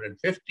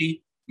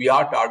 250. We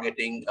are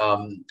targeting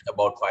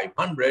about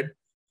 500.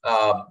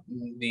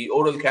 The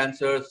oral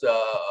cancers,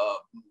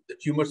 the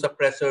tumor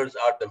suppressors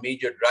are the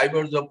major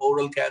drivers of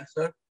oral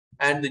cancer,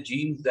 and the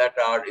genes that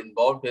are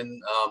involved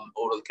in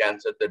oral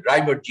cancer. The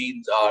driver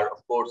genes are,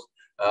 of course,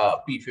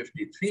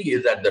 P53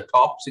 is at the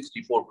top.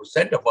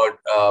 64% of our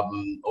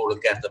oral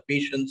cancer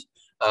patients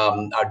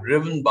are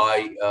driven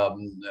by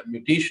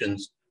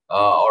mutations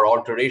or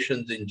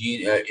alterations in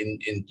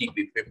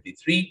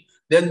TP53.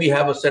 Then we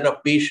have a set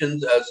of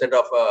patients, a set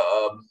of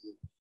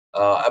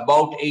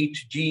about 8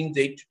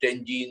 to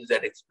 10 genes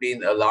that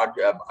explain a large,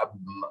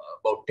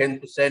 about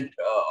 10%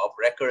 of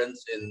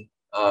recurrence in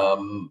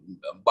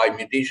by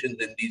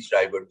mutations in these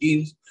driver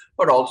genes,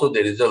 but also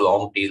there is a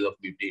long tail of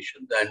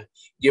mutations. And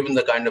given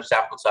the kind of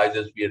sample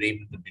sizes, we are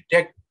able to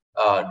detect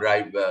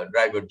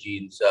driver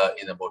genes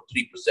in about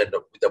 3%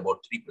 with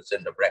about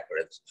 3% of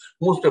recurrence.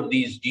 Most of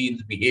these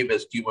genes behave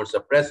as tumor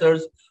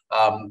suppressors.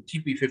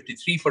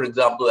 TP53, for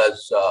example,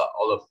 as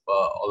all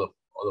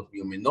of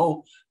you may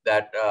know,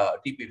 that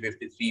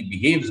TP53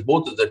 behaves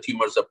both as a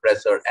tumor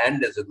suppressor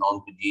and as an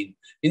oncogene.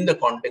 In the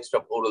context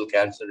of oral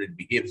cancer, it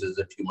behaves as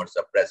a tumor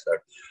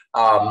suppressor.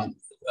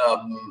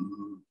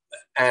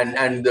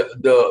 And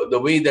the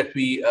way that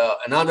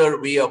another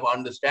way of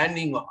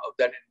understanding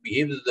that it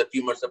behaves as a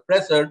tumor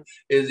suppressor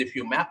is if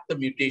you map the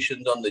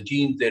mutations on the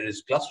genes, there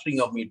is clustering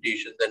of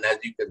mutations. And as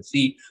you can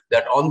see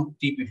that on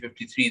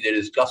TP53, there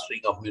is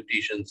clustering of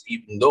mutations,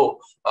 even though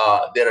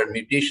there are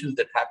mutations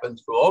that happen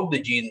throughout the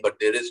gene, but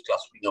there is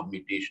clustering of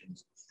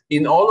mutations.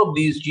 In all of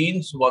these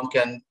genes, one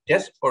can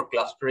test for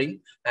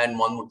clustering, and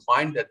one would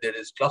find that there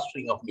is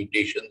clustering of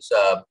mutations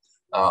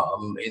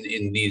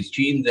in these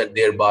genes, and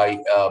thereby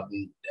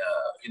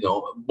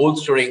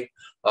bolstering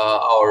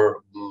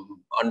our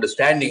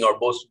understanding or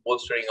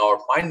bolstering our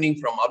finding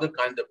from other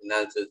kinds of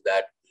analysis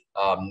that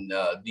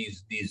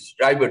these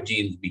driver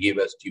genes behave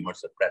as tumor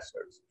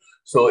suppressors.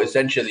 So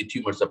essentially,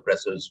 tumor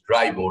suppressors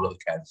drive oral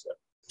cancer.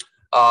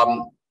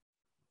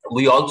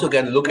 We also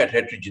can look at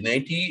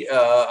heterogeneity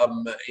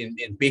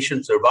in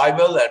patient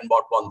survival, and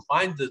what one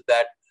finds is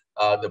that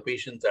the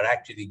patients are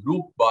actually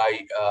grouped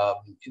by,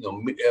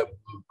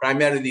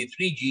 primarily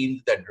 3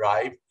 genes that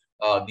drive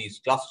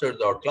these clusters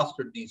or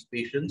clustered these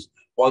patients.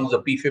 One's a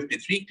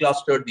P53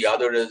 cluster, the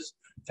other is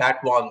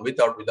FAT1 with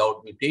or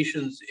without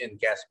mutations in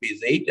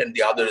caspase 8, and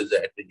the other is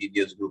a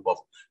heterogeneous group of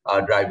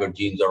driver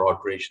genes or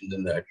alterations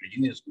in the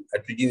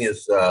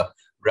heterogeneous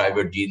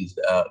driver genes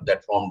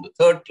that form the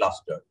 3rd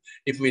cluster.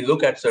 If we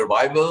look at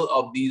survival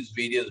of these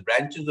various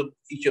branches of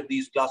each of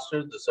these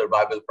clusters, the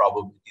survival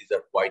probabilities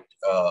are quite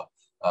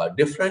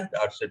different,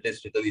 are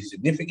statistically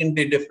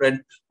significantly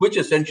different, which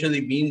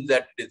essentially means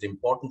that it is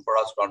important for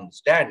us to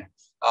understand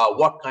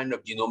what kind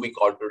of genomic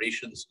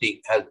alterations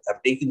have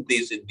taken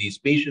place in these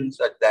patients,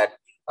 such that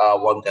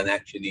one can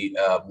actually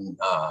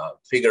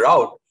figure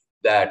out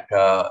that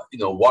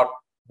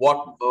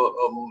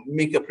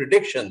make a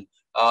prediction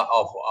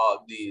of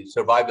the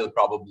survival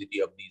probability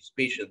of these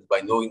patients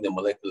by knowing the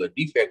molecular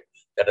defect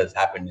that has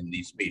happened in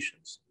these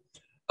patients.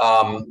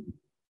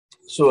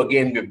 So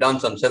again, we've done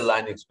some cell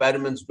line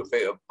experiments to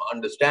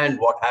understand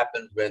what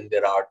happens when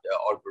there are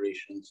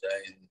alterations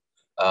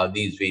in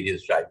these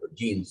various driver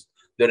genes.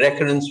 The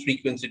recurrence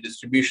frequency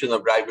distribution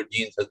of driver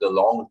genes has a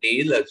long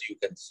tail, as you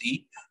can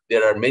see.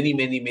 There are many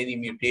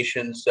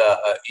mutations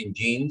in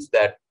genes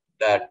that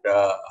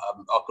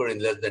occur in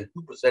less than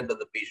 2% of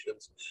the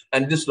patients.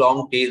 And this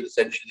long tail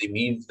essentially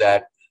means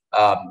that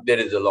there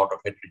is a lot of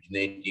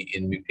heterogeneity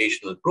in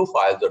mutational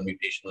profiles or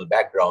mutational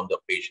background of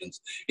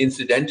patients.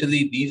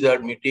 Incidentally, these are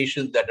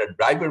mutations that are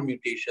driver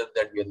mutations,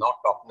 and we are not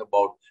talking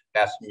about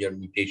passenger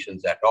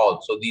mutations at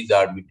all. So these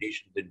are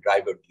mutations in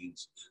driver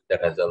genes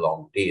that has a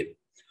long tail.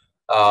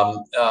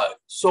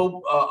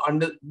 So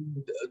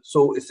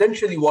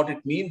essentially what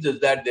it means is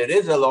that there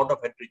is a lot of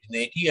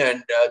heterogeneity,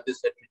 and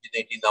this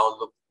heterogeneity now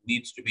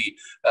needs to be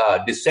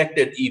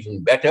dissected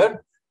even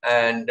better.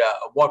 And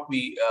what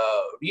we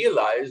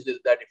realized is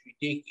that if we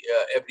take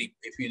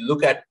if we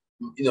look at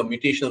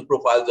mutational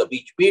profiles of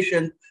each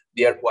patient,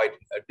 they are quite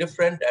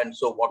different. And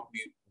so what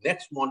we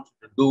next want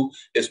to do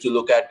is to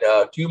look at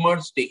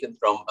tumors taken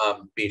from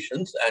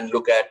patients and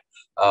look at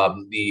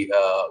the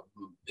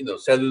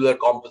cellular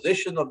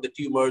composition of the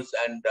tumors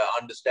and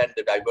understand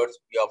the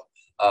diversity of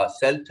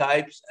cell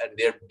types, and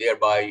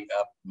thereby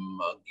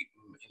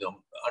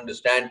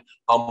understand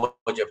how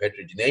much of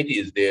heterogeneity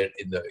is there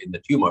in the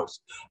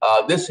tumors.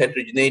 This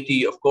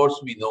heterogeneity, of course,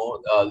 we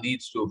know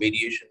leads to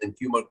variation in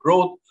tumor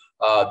growth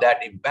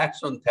that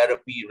impacts on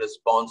therapy,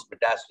 response,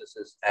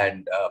 metastasis,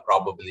 and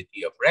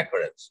probability of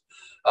recurrence.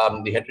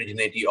 The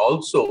heterogeneity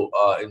also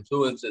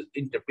influences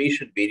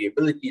interpatient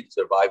variability in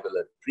survival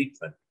and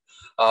treatment.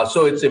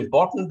 So it's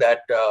important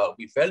that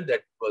we felt that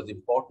it was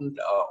important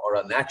or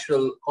a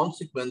natural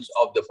consequence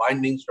of the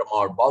findings from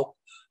our bulk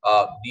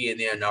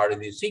DNA and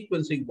RNA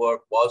sequencing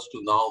work was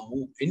to now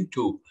move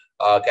into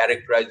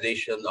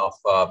characterization of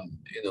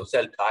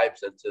cell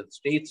types and cell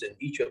states in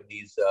each of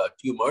these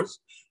tumors.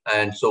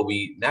 And so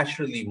we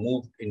naturally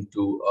moved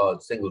into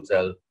single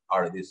cell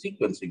RNA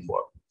sequencing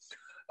work.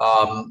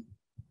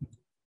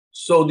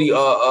 So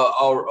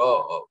our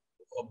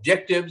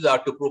objectives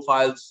are to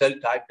profile cell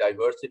type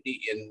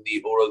diversity in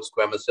the oral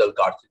squamous cell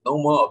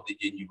carcinoma of the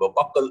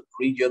gingival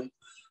region,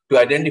 to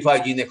identify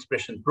gene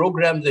expression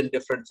programs in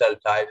different cell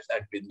types,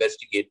 and to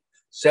investigate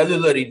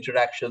cellular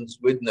interactions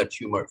within the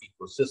tumor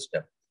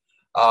ecosystem.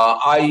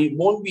 I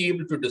won't be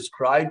able to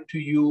describe to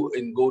you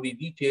in gory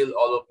detail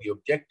all of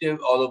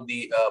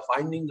the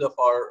findings of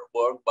our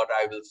work, but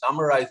I will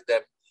summarize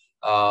them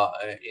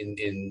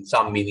in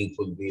some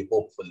meaningful way,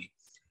 hopefully.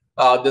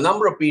 The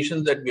number of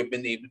patients that we've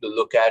been able to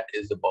look at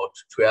is about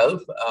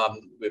 12.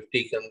 We've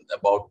taken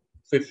about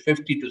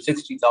 50 to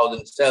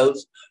 60,000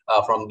 cells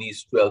from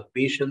these 12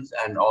 patients,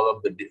 and all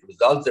of the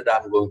results that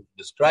I'm going to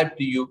describe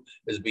to you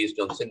is based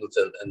on single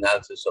cell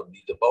analysis of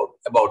these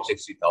about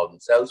 60,000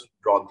 cells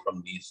drawn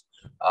from these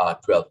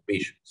 12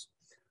 patients.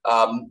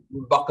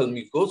 Buccal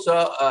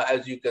mucosa,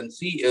 as you can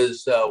see,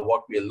 is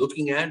what we are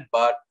looking at,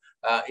 but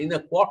in a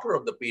quarter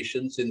of the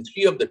patients, in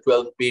 3 of the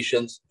 12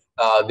 patients,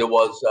 there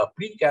was a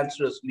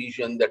precancerous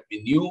lesion that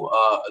we knew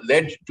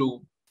led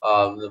to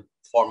the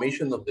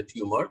formation of the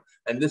tumor,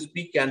 and this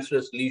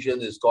precancerous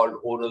lesion is called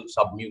oral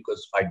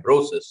submucous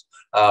fibrosis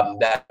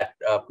that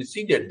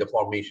preceded the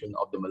formation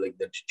of the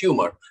malignant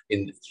tumor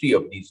in 3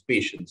 of these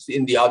patients.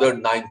 In the other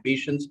 9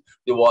 patients,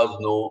 there was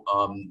no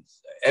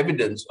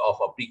evidence of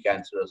a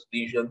precancerous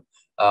lesion,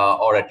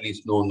 or at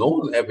least no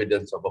known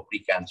evidence of a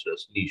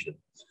precancerous lesion.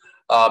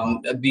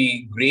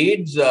 The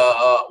grades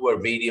were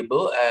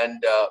variable,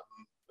 and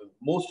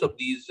most of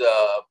these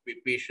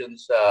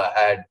patients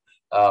had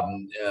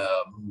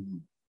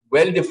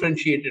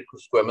well-differentiated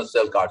squamous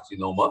cell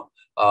carcinoma,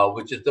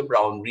 which is the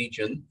brown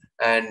region,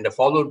 and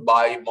followed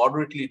by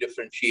moderately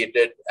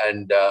differentiated,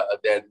 and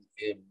then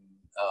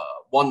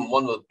one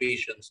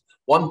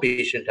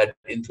patient had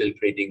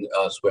infiltrating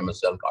squamous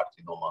cell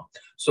carcinoma.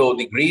 So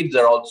the grades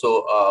are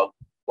also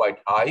quite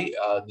high.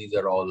 These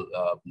are all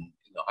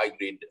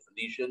high-grade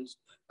lesions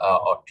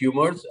or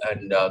tumors,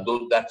 and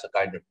those are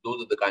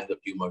the kinds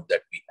of tumors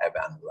that we have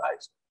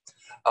analyzed.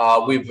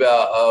 We've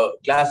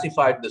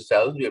classified the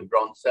cells. We have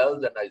drawn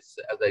cells, and as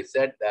I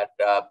said, that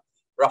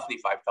roughly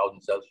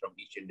 5,000 cells from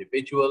each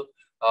individual.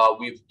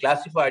 We've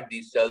classified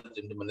these cells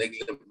into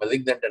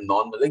malignant and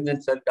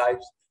non-malignant cell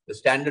types. The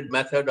standard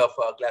method of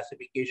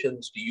classification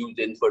is to use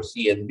infer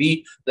C and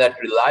B that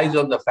relies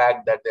on the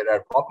fact that there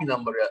are copy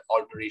number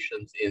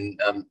alterations in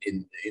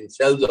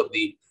cells of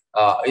the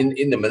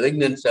in the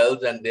malignant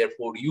cells, and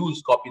therefore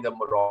use copy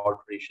number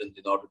alterations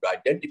in order to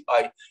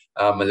identify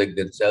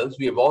malignant cells.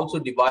 We have also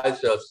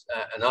devised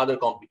another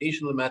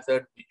computational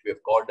method, which we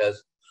have called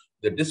as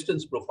the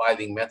distance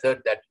profiling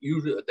method, that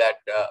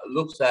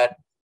looks at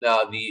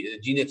the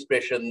gene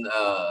expression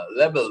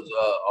levels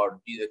or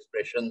gene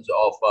expressions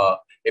of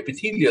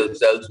epithelial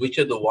cells, which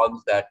are the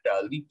ones that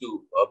lead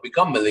to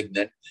become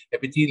malignant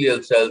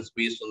epithelial cells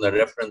based on the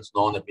reference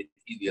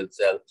non-epithelial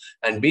cell.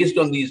 And based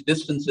on these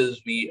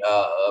distances,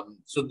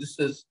 so this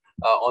is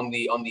on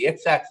the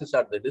x-axis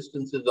are the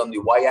distances, on the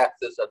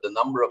y-axis are the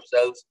number of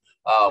cells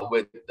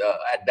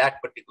at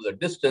that particular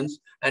distance.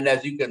 And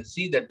as you can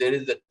see that there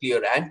is a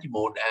clear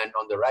antimode, and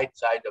on the right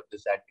side of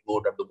this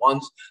antimode are the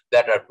ones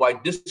that are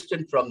quite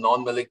distant from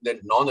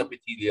non-malignant,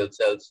 non-epithelial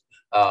cells,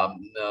 those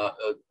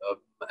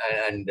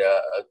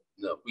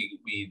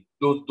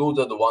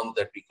are the ones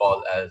that we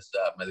call as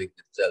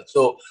malignant cells.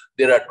 So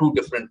there are two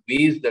different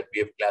ways that we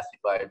have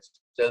classified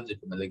cells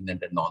into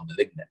malignant and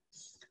non-malignant.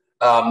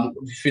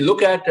 If you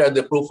look at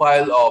the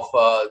profile of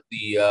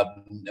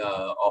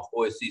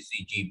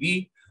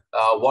OSCCGB,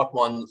 what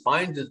one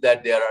finds is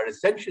that there are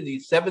essentially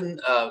 7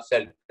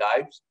 cell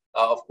types.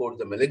 Of course,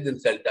 the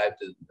malignant cell type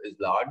is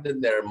large, and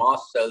there are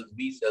mast cells,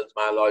 B cells,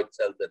 myeloid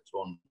cells, and so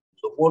on and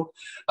so forth.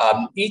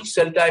 Each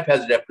cell type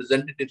has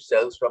representative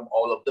cells from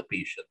all of the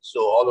patients. So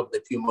all of the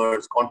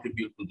tumors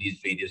contribute to these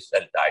various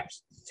cell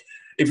types.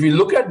 If you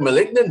look at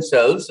malignant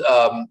cells,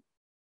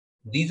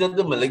 these are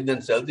the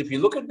malignant cells. If you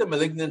look at the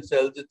malignant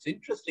cells, it's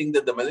interesting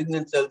that the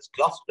malignant cells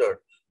cluster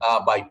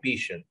by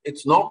patient.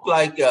 It's not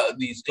like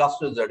these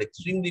clusters are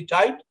extremely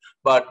tight,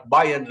 but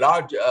by and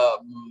large,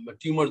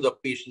 tumors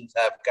of patients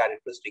have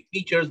characteristic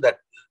features that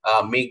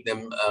make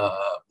them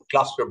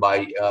cluster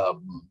by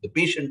the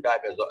patient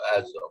type as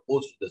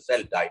opposed to the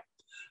cell type.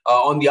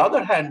 On the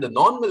other hand, the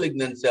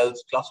non-malignant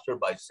cells cluster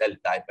by cell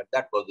type, and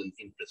that was an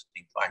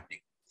interesting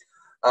finding.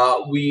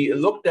 We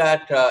looked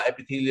at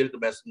epithelial to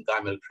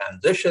mesenchymal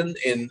transition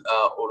in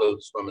oral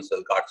squamous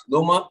cell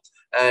carcinoma,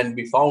 and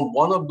we found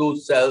one of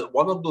those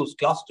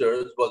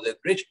clusters was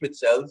enriched with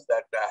cells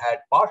that had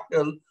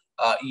partial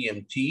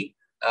EMT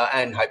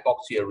and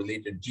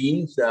hypoxia-related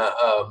genes.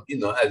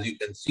 As you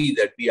can see,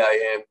 that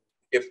BIM,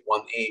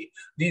 HIF1A,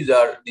 these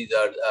are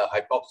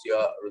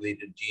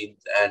hypoxia-related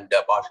genes and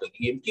partial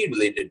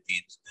EMT-related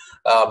genes.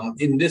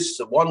 In this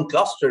one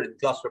cluster, in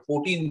cluster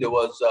 14, there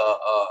was a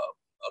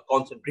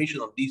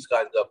concentration of these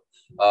kinds of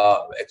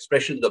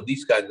expressions of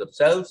these kinds of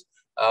cells.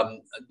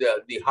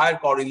 The higher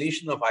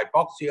correlation of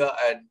hypoxia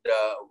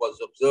was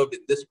observed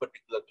in this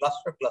particular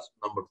cluster, cluster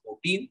number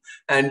 14,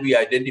 and we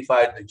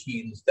identified the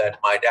genes that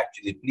might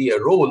actually play a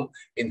role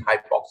in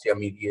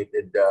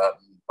hypoxia-mediated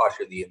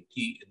partial EMT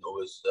in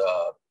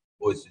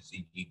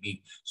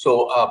OSCCGB.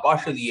 So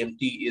partial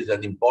EMT is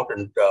an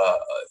important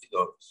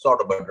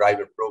sort of a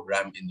driver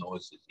program in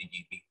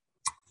OSCCGB.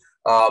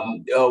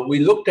 We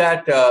looked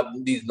at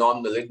these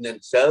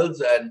non-malignant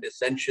cells, and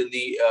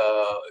essentially,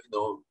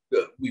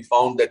 we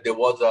found that there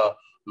was a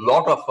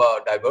lot of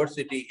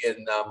diversity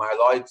in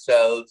myeloid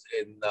cells,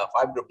 in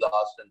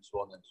fibroblasts, and so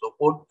on and so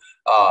forth.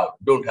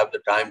 Don't have the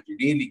time to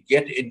really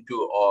get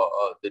into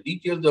the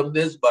details of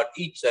this, but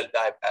each cell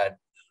type had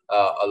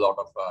a lot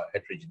of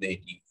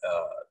heterogeneity.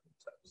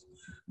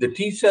 The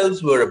T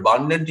cells were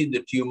abundant in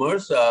the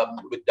tumors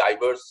with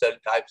diverse cell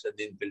types and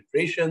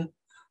infiltration.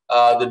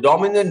 The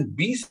dominant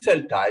B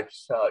cell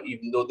types,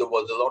 even though there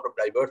was a lot of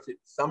diversity,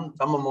 some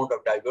amount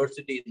of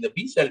diversity in the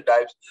B cell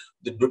types,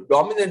 the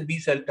dominant B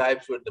cell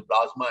types were the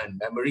plasma and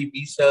memory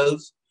B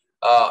cells.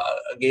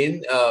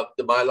 Again,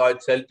 the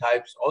myeloid cell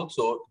types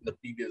also in the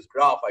previous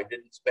graph. I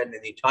didn't spend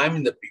any time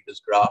in the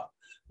previous graph,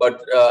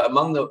 but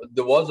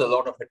there was a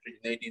lot of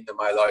heterogeneity in the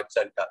myeloid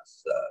cell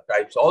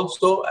types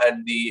also,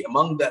 and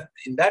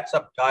in that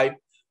subtype,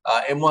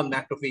 M1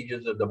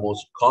 macrophages are the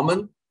most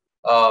common.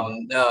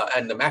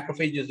 And the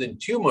macrophages in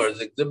tumors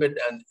exhibit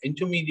an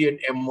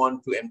intermediate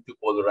M1 to M2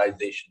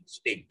 polarization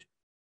state.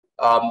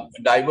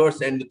 Diverse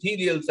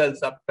endothelial cell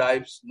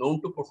subtypes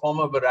known to perform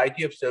a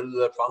variety of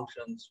cellular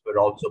functions were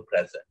also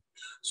present.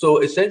 So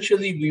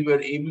essentially, we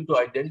were able to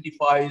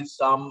identify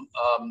some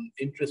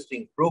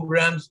interesting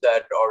programs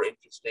or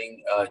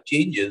interesting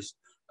changes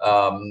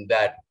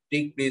that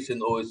take place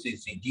in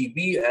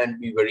OSCCGB, and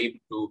we were able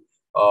to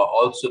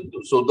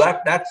so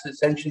that's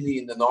essentially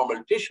in the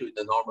normal tissue, in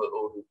the normal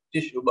oral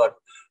tissue. But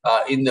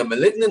in the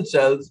malignant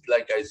cells,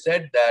 like I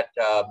said, that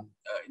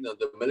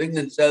the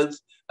malignant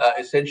cells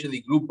essentially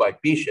group by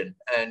patient,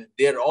 and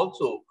there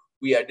also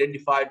we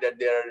identified that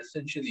there are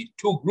essentially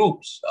 2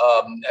 groups,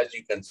 as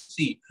you can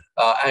see,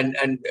 and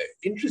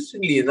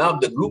interestingly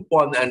enough, the group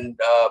 1 and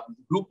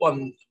group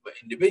 1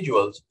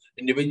 individuals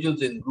in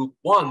group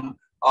 1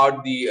 are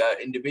the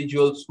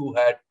individuals who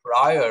had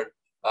prior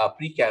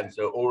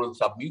precancer, oral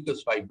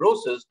submucous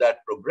fibrosis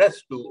that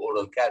progressed to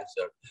oral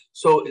cancer.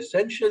 So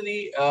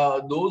essentially,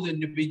 those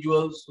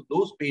individuals,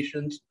 those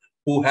patients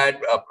who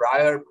had a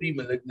prior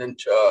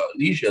pre-malignant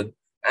lesion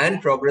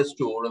and progressed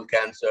to oral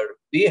cancer,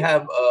 they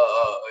have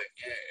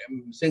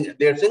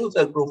their single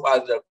cell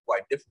profiles are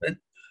quite different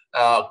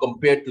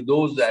compared to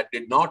those that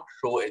did not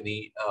show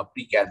any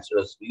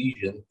precancerous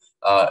lesion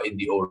in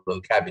the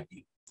oral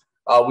cavity.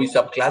 We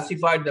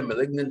subclassified the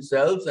malignant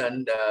cells,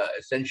 and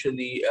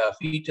essentially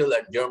fetal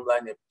and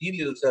germline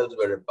epithelial cells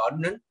were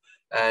abundant,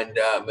 and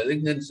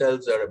malignant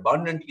cells are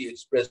abundantly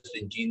expressed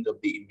in genes of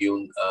the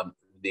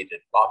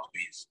immune-related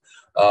pathways.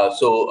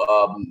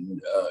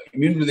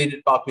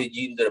 Immune-related pathway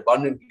genes are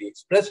abundantly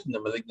expressed in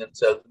the malignant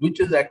cells, which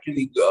is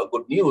actually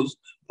good news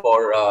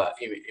for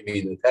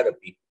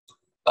immunotherapy.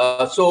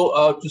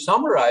 To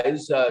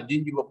summarize,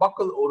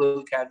 gingivobuccal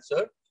oral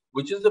cancer,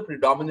 which is the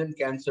predominant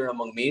cancer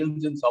among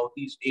males in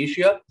Southeast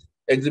Asia,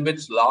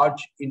 exhibits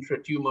large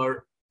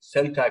intratumor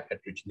cell type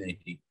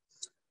heterogeneity.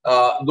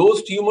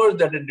 Those tumors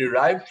that are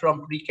derived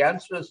from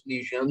precancerous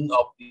lesion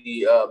of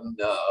the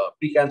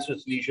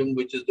precancerous lesion,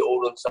 which is the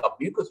oral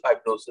submucous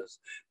fibrosis,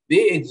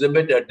 they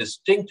exhibit a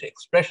distinct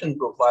expression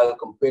profile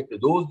compared to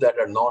those that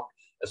are not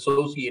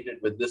associated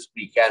with this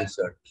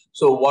precancer.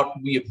 So what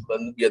we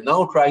are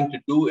now trying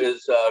to do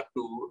is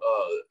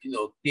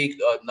take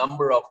a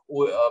number of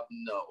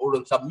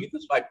oral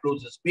submucous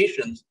fibrosis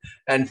patients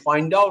and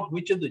find out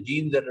which of the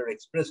genes that are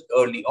expressed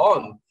early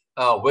on,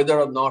 whether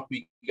or not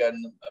we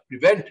can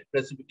prevent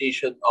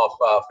precipitation of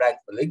frank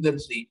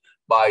malignancy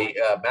by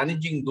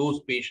managing those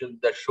patients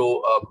that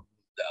show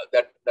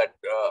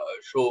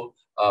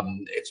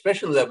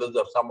expression levels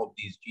of some of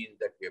these genes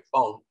that we have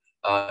found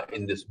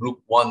in this group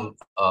 1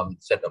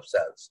 set of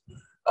cells.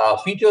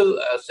 Fetal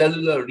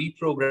cellular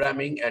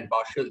reprogramming and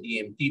partial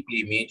EMT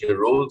play major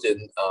roles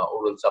in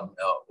oral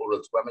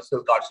squamous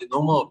cell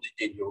carcinoma of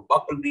the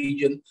gingival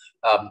region,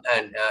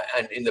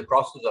 and in the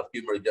process of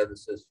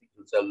tumorigenesis,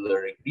 fetal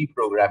cellular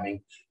reprogramming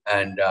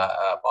and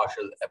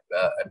partial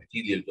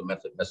epithelial to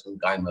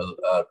mesenchymal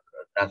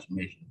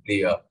transformation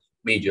play a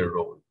major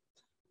role.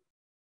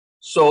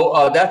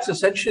 So that's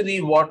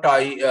essentially what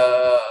I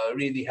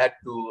really had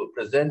to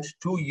present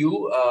to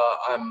you.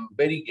 I'm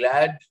very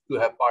glad to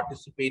have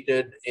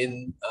participated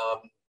in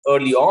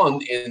early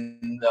on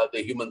in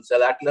the Human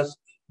Cell Atlas,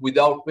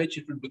 without which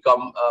it would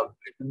become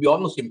it would be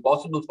almost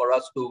impossible for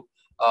us to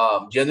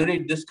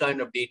generate this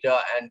kind of data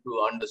and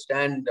to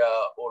understand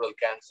oral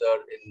cancer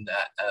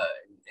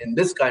in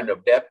this kind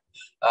of depth,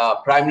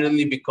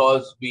 primarily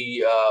because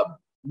we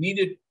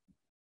needed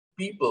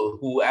people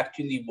who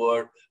actually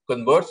were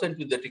conversant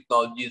with the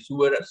technologies, who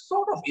were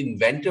sort of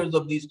inventors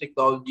of these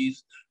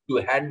technologies, to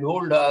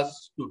handhold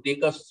us, to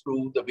take us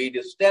through the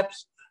various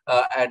steps.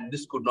 And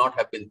this could not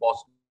have been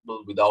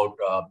possible without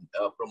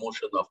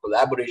promotion of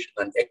collaboration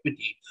and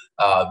equity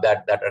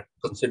that are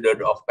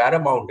considered of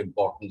paramount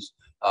importance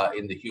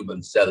in the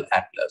Human Cell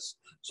Atlas.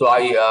 So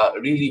I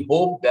really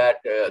hope that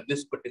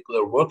this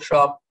particular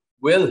workshop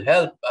will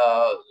help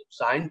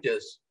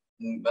scientists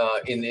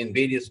in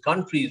various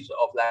countries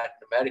of Latin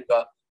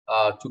America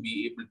to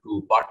be able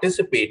to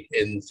participate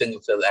in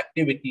single cell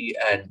activity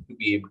and to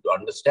be able to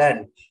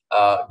understand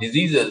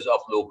diseases of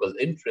local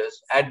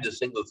interest at the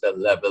single cell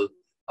level,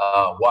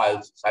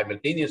 while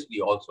simultaneously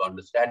also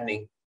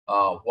understanding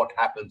what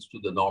happens to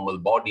the normal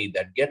body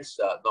that gets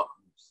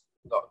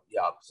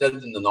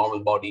cells in the normal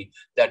body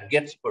that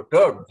gets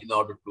perturbed in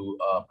order to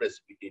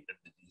precipitate a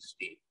disease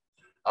state.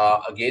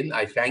 Again,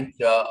 I thank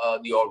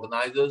the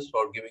organizers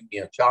for giving me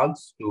a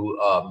chance to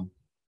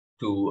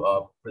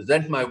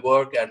present my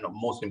work, and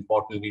most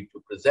importantly, to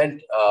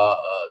present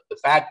the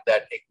fact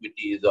that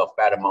equity is of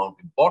paramount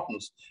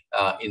importance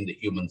in the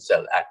Human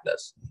Cell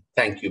Atlas.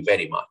 Thank you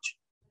very much.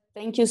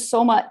 Thank you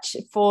so much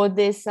for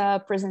this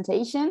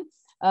presentation,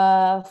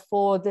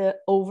 for the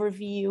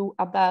overview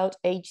about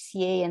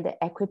HCA and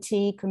the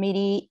Equity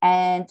Committee,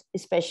 and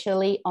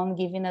especially on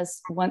giving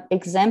us one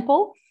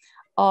example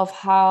of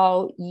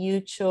how you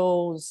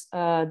chose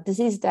a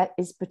disease that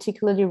is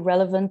particularly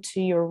relevant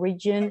to your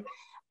region,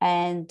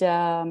 and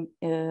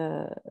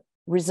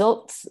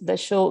results that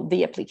show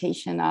the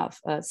application of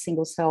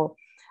single cell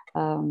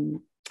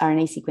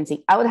RNA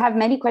sequencing. I would have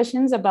many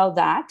questions about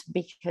that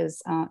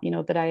because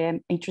that I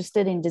am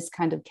interested in this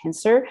kind of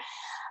cancer.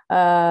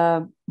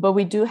 But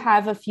we do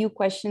have a few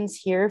questions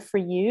here for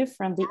you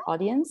from the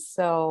audience.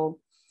 So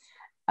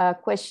a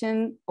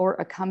question or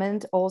a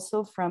comment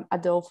also from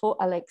Adolfo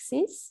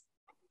Alexis.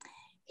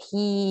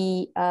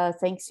 He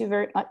thanks you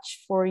very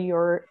much for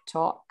your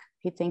talk.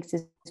 He thinks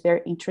it's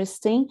very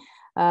interesting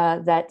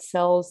that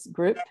cells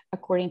group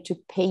according to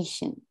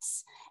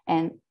patients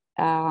and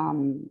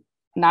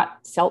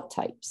not cell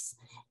types.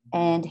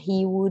 And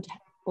he would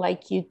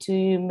like you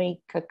to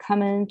make a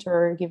comment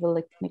or give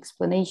an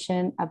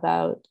explanation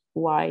about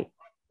why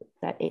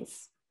that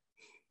is.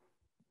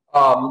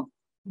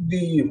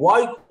 The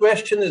why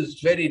question is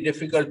very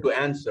difficult to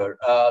answer.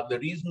 The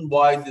reason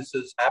why this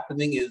is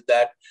happening is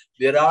that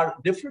there are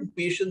different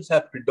patients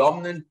have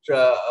predominant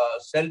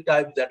cell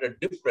types that are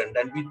different,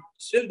 and we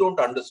still don't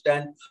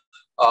understand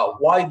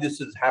why this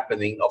is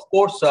happening. Of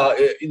course,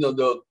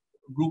 the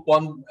group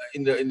 1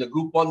 in the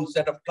group 1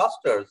 set of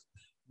clusters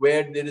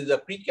where there is a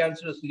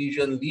precancerous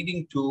lesion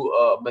leading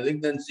to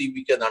malignancy,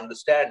 we can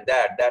understand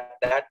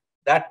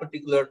that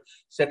particular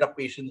set of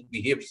patients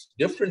behaves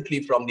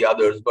differently from the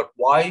others. But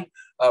why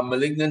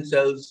malignant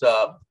cells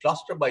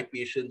cluster by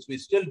patients, we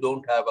still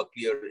don't have a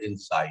clear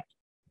insight.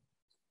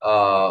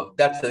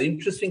 That's an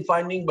interesting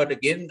finding, but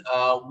again,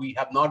 we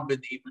have not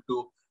been able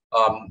to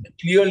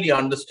clearly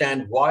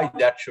understand why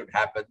that should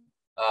happen.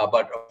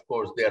 But of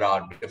course, there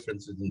are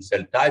differences in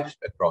cell types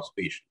across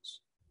patients.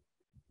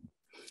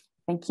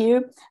 Thank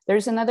you.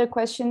 There's another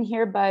question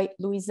here by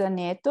Luisa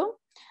Neto.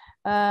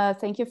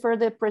 Thank you for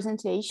the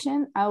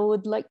presentation. I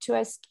would like to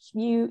ask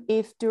you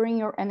if during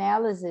your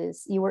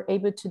analysis, you were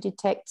able to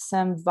detect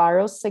some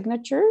viral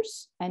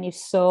signatures, and if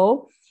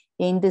so,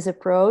 in this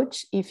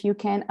approach if you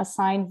can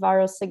assign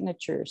viral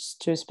signatures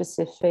to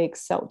specific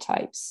cell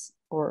types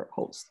or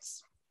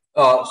hosts?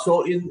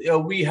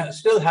 We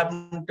still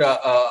haven't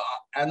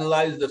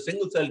analyzed the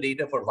single cell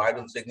data for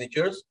viral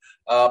signatures,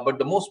 but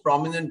the most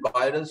prominent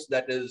virus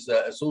that is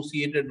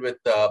associated with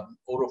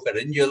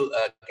oropharyngeal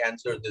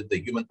cancers is the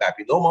human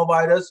papilloma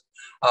virus.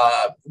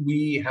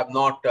 We have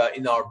not,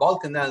 in our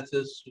bulk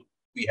analysis,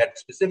 we had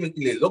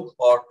specifically looked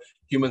for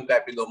human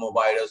papilloma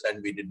virus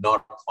and we did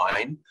not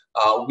find.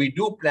 We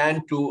do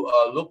plan to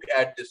look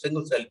at the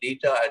single cell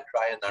data and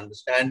try and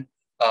understand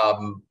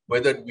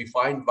whether we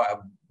find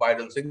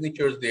viral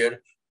signatures there.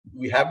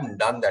 We haven't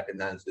done that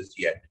analysis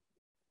yet.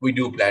 We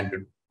do plan to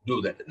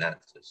do that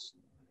analysis.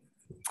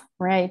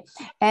 Right.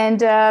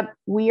 And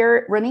we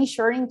are running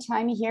short in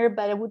time here,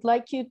 but I would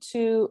like you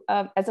to,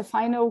 as a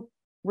final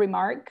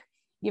remark,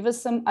 give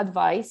us some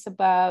advice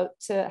about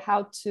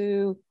how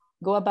to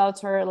go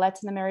about our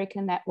Latin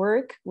American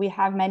network. We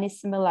have many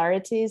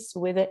similarities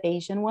with the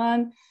Asian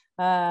one.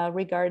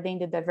 Regarding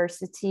the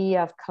diversity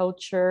of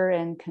culture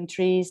and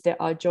countries that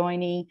are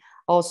joining,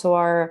 also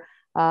our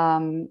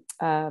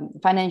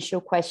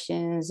financial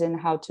questions and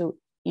how to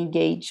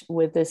engage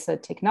with this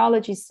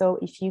technology. So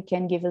if you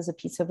can give us a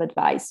piece of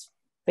advice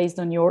based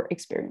on your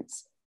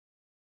experience.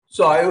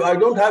 So I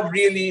don't have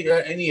really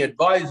any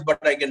advice, but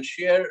I can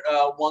share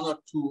one or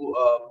two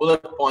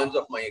bullet points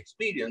of my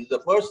experience.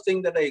 The first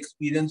thing that I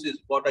experienced is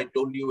what I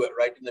told you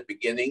right in the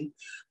beginning,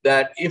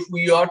 that if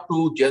we are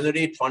to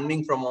generate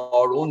funding from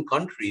our own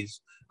countries,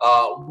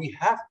 we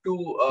have to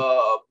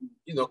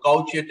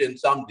couch it in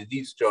some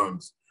disease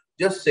terms.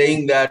 Just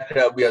saying that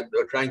we are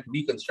trying to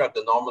reconstruct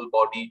the normal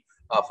body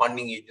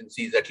funding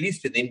agencies, at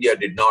least in India,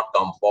 did not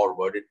come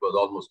forward. It was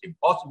almost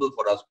impossible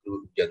for us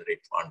to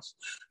generate funds.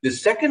 The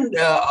second,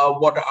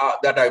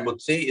 that I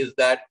would say is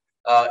that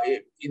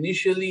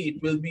initially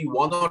it will be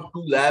 1 or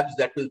 2 labs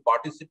that will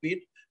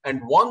participate.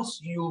 And once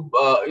you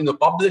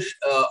publish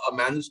a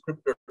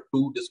manuscript or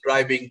 2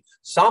 describing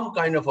some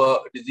kind of a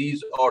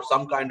disease or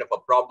some kind of a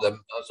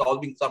problem,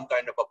 solving some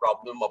kind of a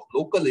problem of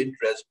local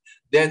interest,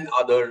 then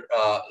other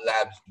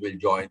labs will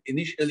join.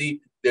 Initially,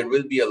 there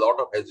will be a lot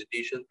of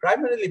hesitation,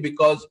 primarily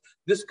because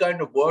this kind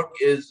of work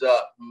is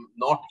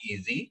not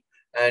easy,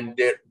 and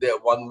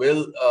one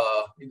will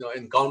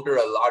encounter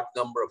a large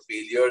number of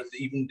failures.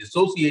 Even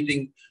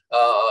dissociating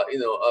a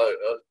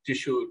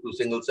tissue to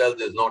single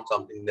cells is not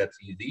something that's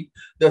easy.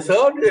 The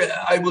third,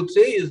 I would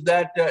say, is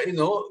that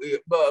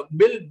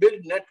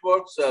build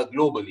networks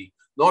globally,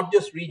 not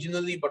just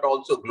regionally but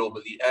also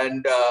globally.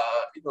 And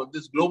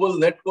this global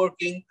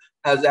networking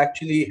has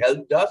actually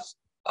helped us.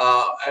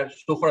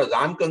 So far as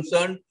I'm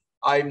concerned,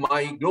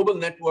 my global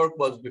network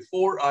was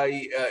before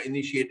I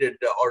initiated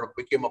or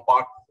became a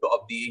part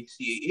of the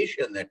HCA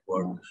Asia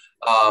network.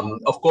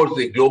 Of course,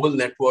 the global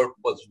network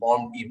was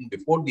formed even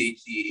before the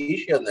HCA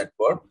Asia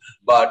network,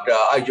 but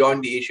I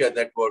joined the Asia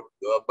network.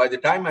 By the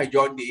time I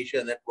joined the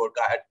Asia network,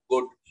 I had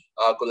good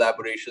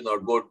collaboration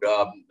or good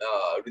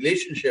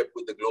relationship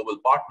with the global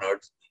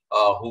partners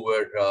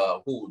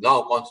who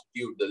now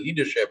constitute the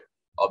leadership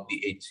of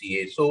the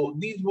HCA. So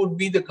these would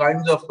be the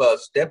kinds of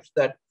steps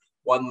that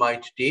one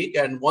might take.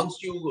 And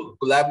once you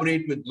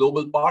collaborate with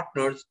global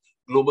partners,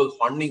 global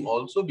funding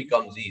also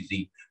becomes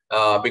easy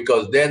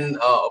because then,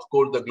 of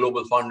course, the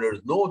global funders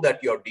know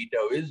that your data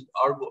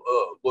are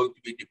going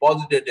to be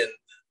deposited in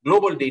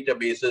global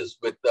databases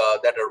with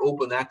that are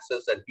open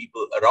access and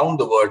people around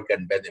the world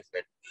can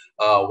benefit.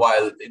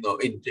 While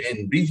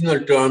in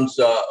regional terms,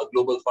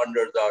 global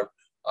funders are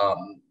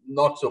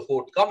not so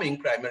forthcoming,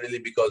 primarily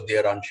because they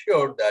are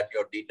unsure that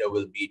your data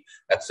will be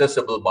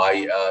accessible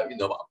by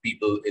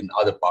people in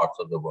other parts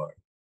of the world.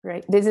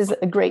 Right. This is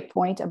a great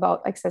point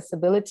about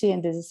accessibility,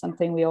 and this is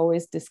something we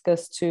always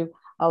discuss too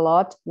a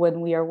lot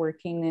when we are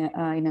working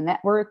in a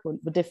network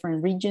with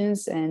different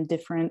regions and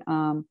different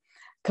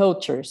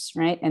cultures,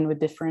 right? And with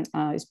different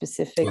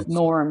specific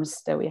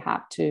norms that we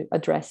have to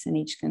address in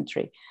each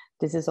country.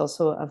 This is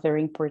also a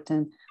very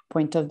important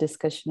point of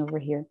discussion over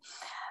here.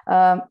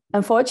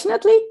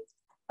 Unfortunately,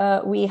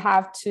 we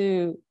have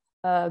to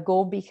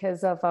go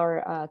because of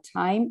our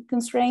time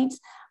constraints.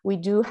 We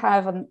do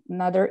have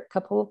another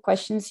couple of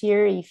questions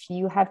here. If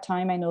you have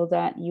time, I know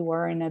that you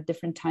are in a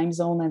different time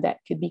zone and that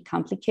could be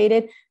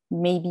complicated.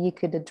 Maybe you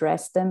could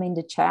address them in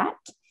the chat.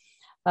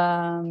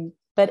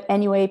 But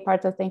anyway,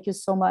 Partha, thank you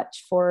so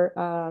much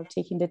for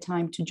taking the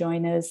time to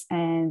join us,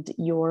 and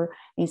your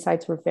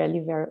insights were very,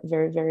 very,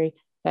 very, very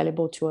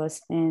valuable to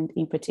us, and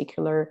in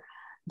particular,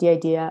 the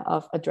idea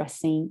of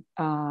addressing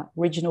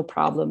regional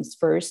problems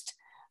first,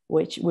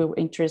 which will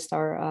interest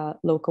our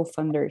local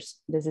funders.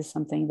 This is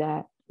something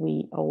that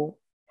we all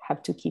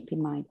have to keep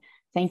in mind.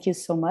 Thank you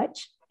so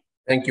much.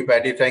 Thank you,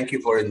 Patty. Thank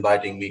you for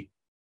inviting me.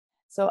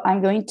 So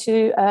I'm going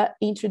to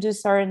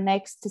introduce our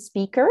next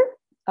speaker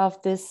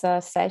of this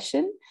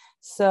session.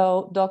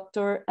 So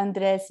Dr.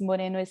 Andrés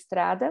Moreno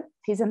Estrada,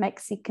 he's a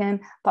Mexican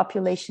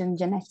population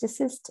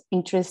geneticist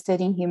interested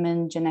in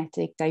human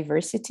genetic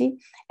diversity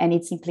and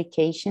its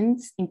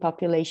implications in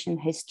population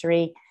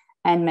history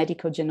and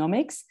medical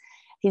genomics.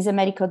 He's a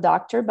medical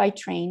doctor by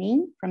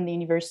training from the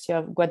University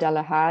of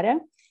Guadalajara.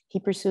 He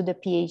pursued a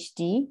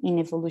PhD in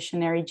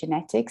evolutionary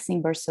genetics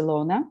in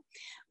Barcelona,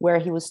 where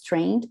he was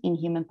trained in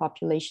human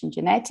population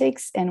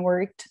genetics and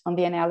worked on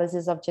the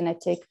analysis of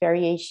genetic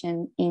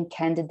variation in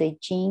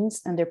candidate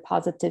genes under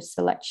positive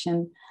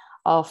selection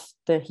of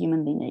the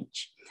human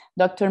lineage.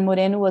 Dr.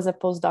 Moreno was a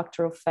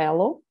postdoctoral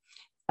fellow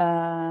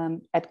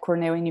at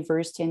Cornell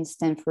University and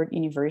Stanford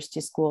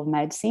University School of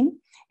Medicine,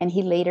 and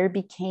he later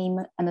became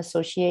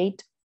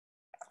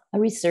a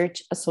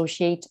research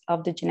associate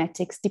of the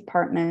genetics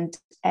department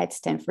at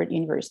Stanford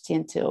University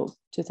until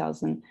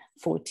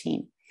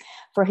 2014.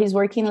 For his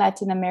work in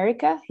Latin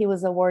America, he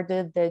was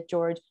awarded the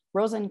George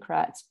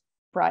Rosenkranz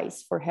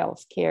Prize for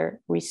Healthcare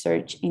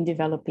Research in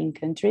Developing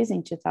Countries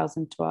in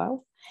 2012.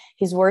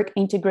 His work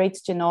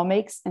integrates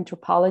genomics,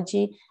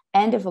 anthropology,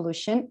 and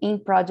evolution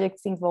in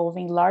projects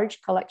involving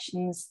large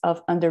collections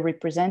of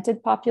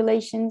underrepresented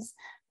populations,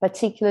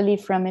 particularly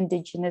from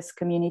indigenous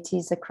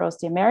communities across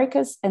the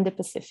Americas and the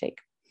Pacific.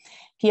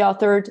 He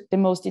authored the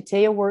most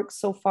detailed work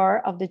so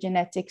far of the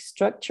genetic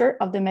structure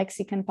of the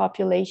Mexican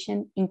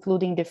population,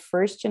 including the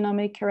first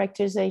genomic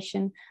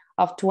characterization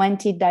of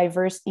 20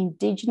 diverse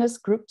indigenous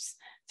groups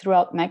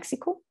throughout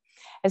Mexico,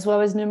 as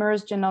well as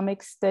numerous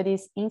genomic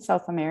studies in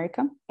South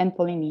America and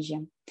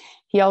Polynesia.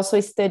 He also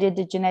studied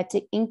the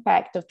genetic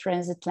impact of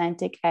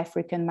transatlantic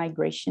African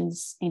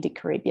migrations in the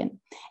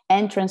Caribbean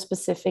and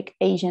transpacific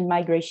Asian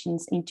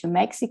migrations into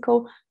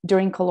Mexico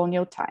during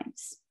colonial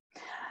times.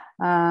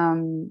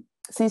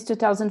 Since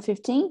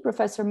 2015,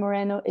 Professor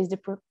Moreno is the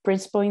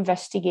principal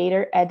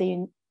investigator at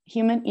the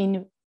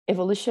Human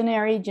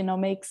Evolutionary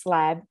Genomics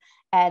Lab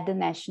at the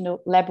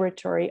National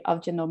Laboratory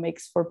of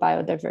Genomics for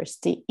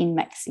Biodiversity in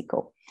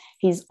Mexico.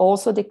 He's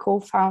also the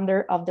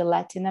co-founder of the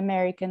Latin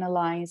American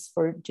Alliance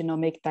for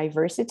Genomic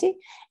Diversity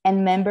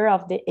and member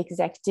of the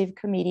Executive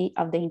Committee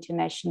of the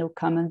International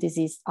Common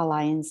Disease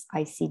Alliance,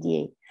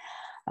 ICDA.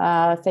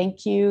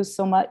 Thank you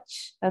so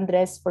much,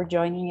 Andrés, for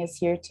joining us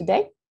here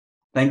today.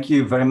 Thank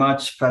you very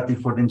much, Patty,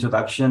 for the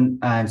introduction,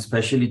 and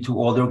especially to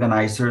all the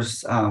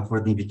organizers for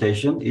the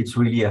invitation. It's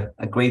really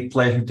a great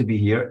pleasure to be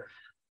here.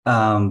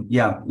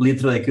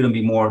 Literally, I couldn't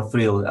be more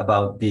thrilled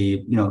about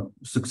the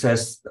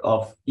success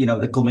of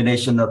the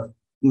culmination of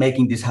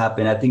making this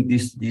happen. I think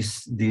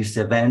this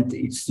event,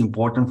 it's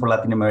important for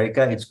Latin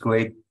America. It's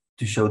great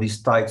to show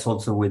these ties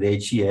also with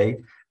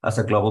HCA as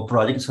a global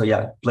project. So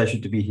yeah,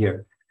 pleasure to be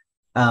here.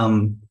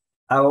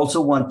 I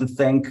also want to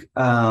thank,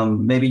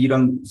 maybe you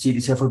don't see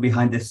this effort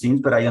behind the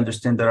scenes, but I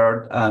understand there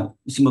are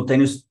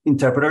simultaneous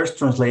interpreters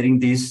translating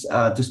this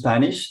to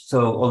Spanish.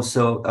 So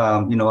also,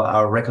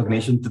 our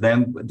recognition to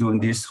them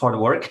doing this hard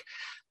work.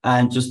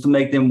 And just to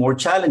make them more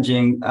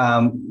challenging,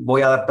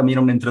 voy a dar también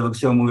una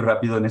introducción muy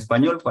rápido en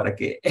español para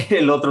que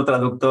el otro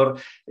traductor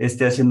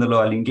esté haciéndolo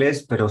al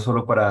inglés, pero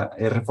solo para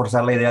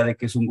reforzar la idea de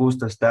que es un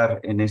gusto estar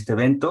en este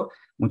evento.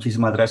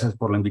 Muchísimas gracias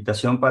por la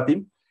invitación,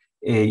 Patty.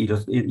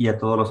 Y a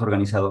todos los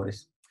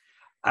organizadores.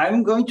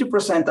 I'm going to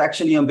present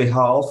actually on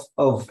behalf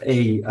of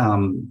a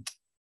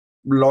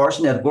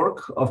large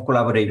network of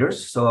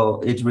collaborators.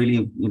 So it's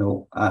really,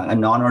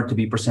 an honor to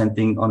be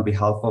presenting on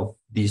behalf of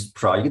this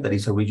project that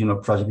is a regional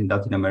project in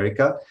Latin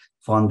America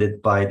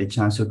funded by the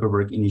Chan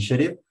Zuckerberg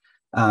Initiative.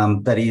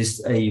 That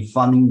is a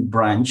funding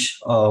branch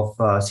of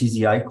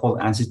CZI called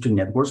Ancestry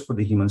Networks for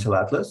the Human Cell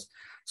Atlas.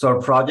 So our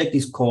project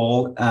is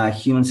called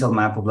Human Cell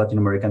Map of Latin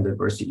American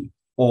Diversity,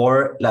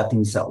 or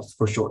Latin Cells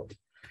for short.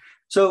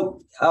 So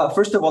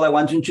first of all, I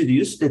want to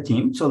introduce the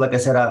team. So like I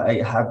said,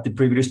 I have the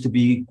privilege to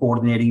be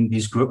coordinating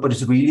this group, but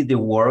it's really the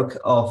work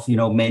of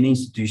many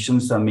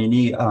institutions and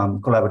many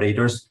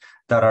collaborators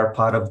that are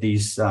part of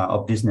this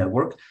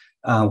network.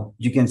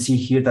 You can see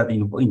here that it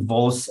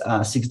involves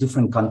 6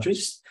 different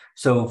countries.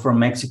 So from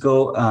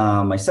Mexico,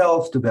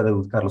 myself, together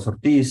with Carlos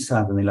Ortiz,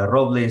 Daniela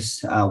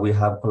Robles, we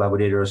have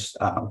collaborators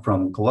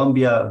from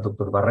Colombia,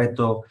 Dr.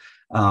 Barreto,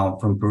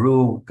 from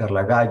Peru,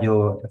 Carla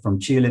Gallo, from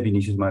Chile,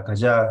 Vinicius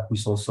Maracaya, who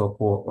is also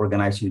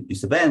co-organizing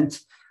this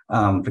event,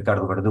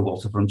 Ricardo Verdugo,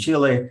 also from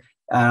Chile,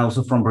 and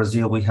also from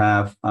Brazil, we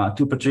have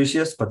 2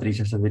 Patricias,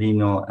 Patricia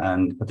Severino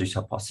and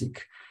Patricia Severino,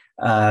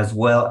 as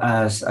well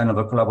as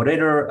another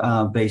collaborator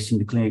based in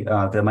the clinic,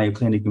 the Mayo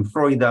Clinic in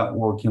Florida,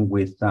 working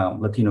with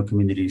Latino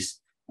communities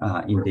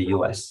in the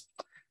US.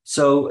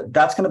 So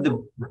that's kind of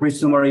the brief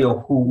summary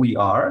of who we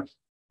are.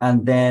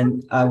 And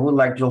then I would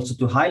like also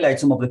to highlight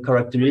some of the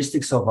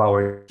characteristics of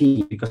our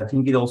team, because I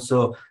think it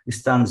also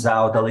stands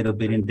out a little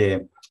bit in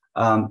the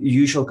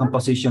usual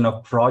composition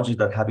of projects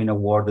that have been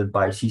awarded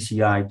by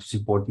CCI to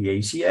support the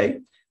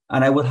HCA.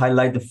 And I would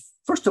highlight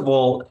first of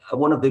all,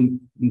 one of the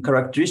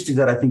characteristics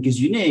that I think is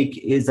unique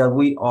is that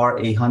we are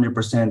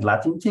 100%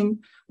 Latin team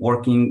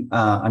working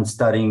and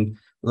studying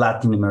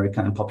Latin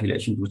American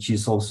population, which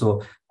is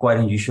also quite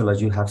unusual,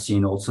 as you have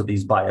seen also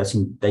this bias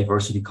in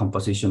diversity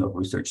composition of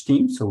research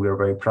teams. So we are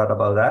very proud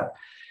about that.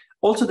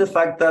 Also, the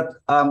fact that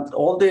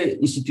all the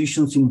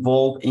institutions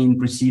involved in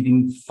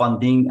receiving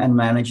funding and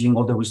managing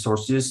all the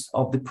resources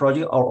of the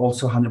project are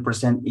also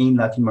 100% in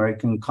Latin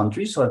American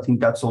countries. So I think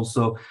that's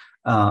also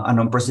an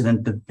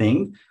unprecedented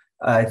thing.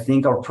 I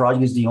think our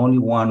project is the only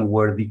one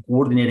where the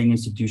coordinating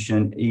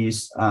institution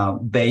is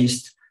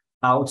based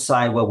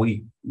outside what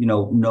we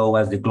know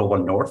as the global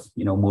north,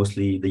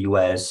 mostly the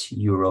US,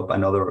 Europe,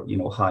 and other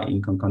high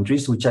income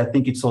countries, which I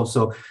think it's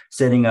also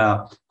setting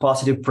a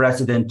positive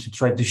precedent to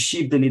try to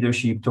shift the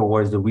leadership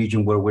towards the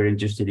region where we're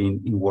interested in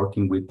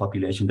working with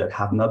populations that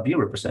have not been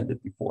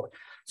represented before.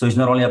 So it's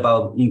not only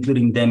about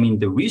including them in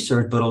the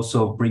research, but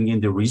also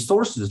bringing the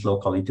resources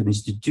locally to the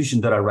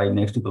institutions that are right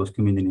next to those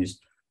communities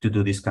to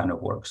do this kind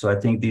of work. So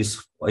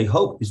I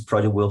hope this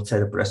project will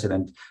set a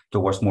precedent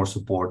towards more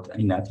support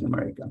in Latin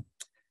America.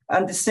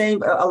 And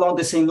along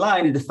the same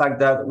line is the fact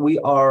that we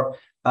are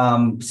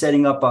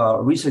setting up a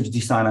research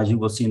design, as you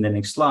will see in the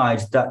next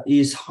slides, that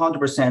is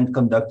 100%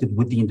 conducted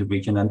within the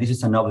region. And this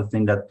is another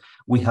thing that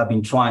we have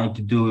been trying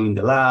to do in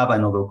the lab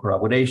and other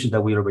collaborations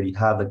that we already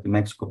have, like the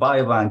Mexico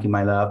Biobank in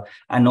my lab,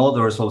 and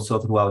others also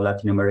throughout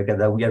Latin America,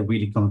 that we are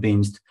really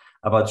convinced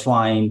about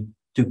trying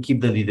to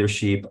keep the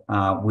leadership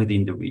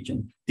within the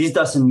region. This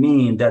doesn't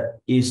mean that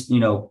is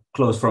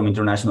closed from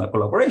international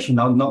collaboration.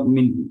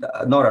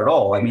 Not at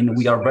all. I mean,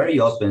 we are very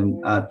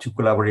open to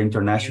collaborate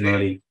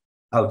internationally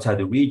outside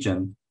the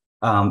region.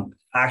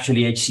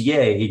 Actually,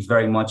 HCA is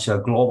very much a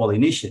global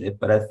initiative,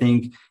 but I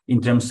think in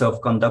terms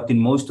of conducting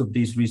most of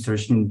this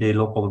research in the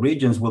local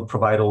regions will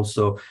provide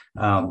also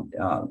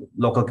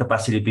local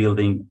capacity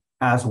building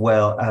as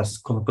well as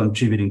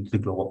contributing to the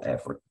global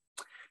effort.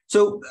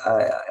 So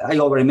I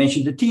already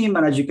mentioned the team,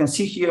 and as you can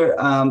see here,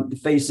 the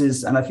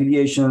faces and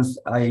affiliations,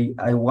 I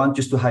want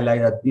just to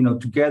highlight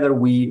that, together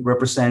we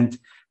represent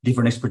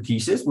different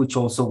expertises, which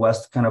also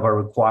was kind of a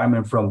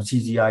requirement from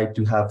CZI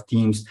to have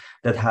teams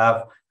that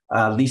have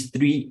at least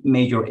 3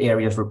 major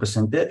areas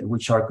represented,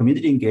 which are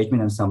community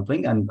engagement and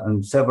sampling.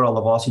 And several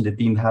of us in the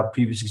team have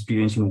previous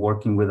experience in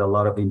working with a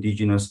lot of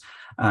indigenous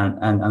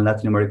and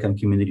Latin American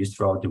communities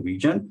throughout the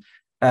region.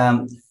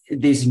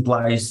 This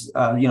implies,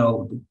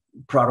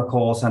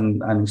 protocols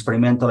and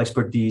experimental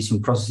expertise in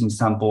processing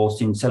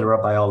samples in cellular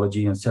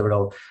biology and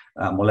several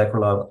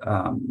molecular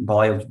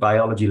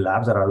biology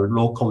labs that are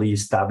locally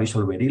established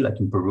already, like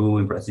in Peru,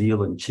 in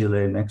Brazil, in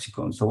Chile,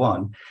 Mexico, and so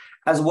on,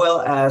 as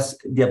well as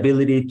the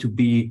ability to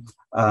be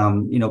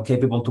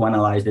capable to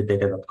analyze the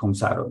data that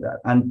comes out of that.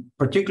 And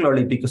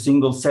particularly because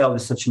single cell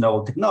is such a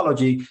novel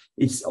technology,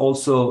 it's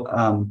also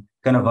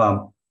kind of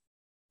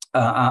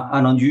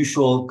an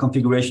unusual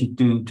configuration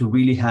to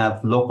really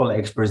have local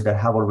experts that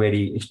have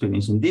already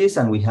experience in this.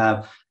 And we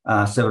have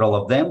several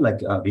of them, like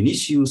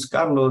Vinicius,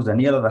 Carlos,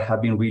 Daniela, that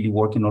have been really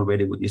working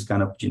already with this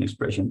kind of gene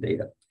expression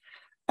data.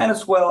 And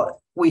as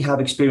well, we have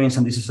experience,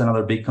 and this is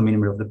another big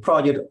commitment of the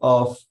project,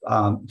 of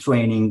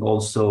training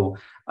also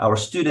our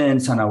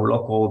students and our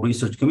local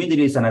research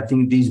communities. And I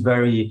think this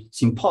very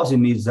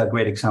symposium is a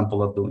great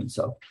example of doing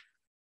so.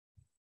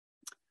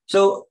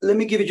 So let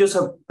me give you just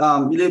a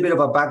little bit of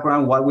a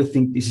background why we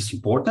think this is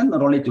important,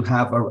 not only to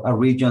have a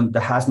region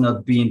that has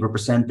not been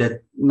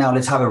represented. Now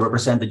let's have it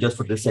represented just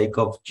for the sake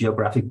of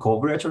geographic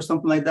coverage or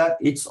something like that.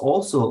 It's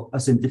also a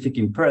scientific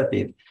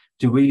imperative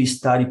to really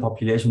study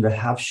populations that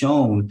have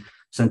shown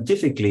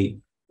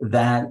scientifically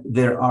that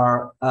there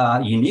are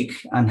unique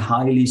and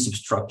highly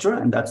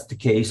substructured, and that's the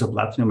case of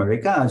Latin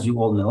America. As you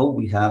all know,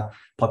 we have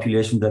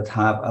populations that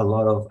have a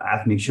lot of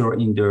admixture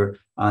in their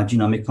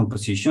genomic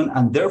composition,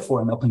 and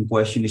therefore an open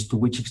question is to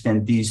which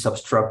extent this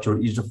substructure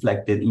is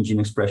reflected in gene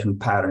expression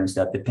patterns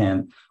that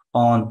depend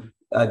on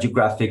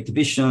geographic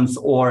divisions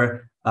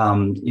or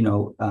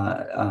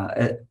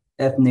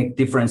ethnic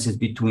differences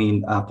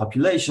between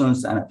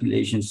populations and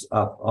affiliations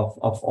of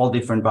all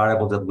different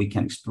variables that we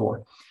can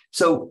explore.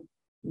 So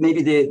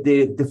maybe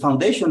the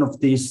foundation of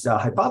this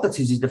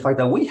hypothesis is the fact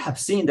that we have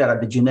seen that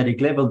at the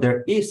genetic level,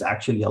 there is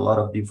actually a lot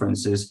of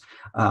differences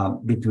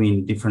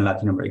between different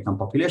Latin American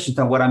populations.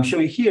 And what I'm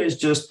showing here is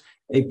just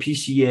a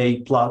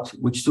PCA plot,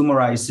 which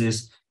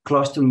summarizes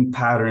clustering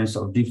patterns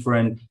of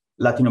different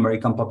Latin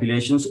American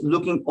populations,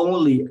 looking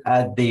only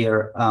at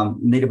their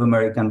Native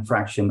American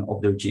fraction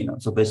of their genome.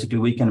 So basically,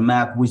 we can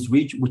map which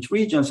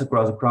regions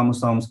across the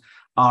chromosomes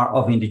are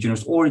of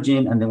indigenous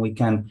origin, and then we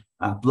can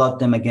plot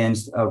them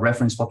against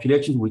reference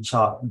populations, which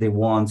are the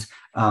ones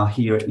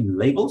here in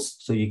labels.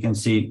 So you can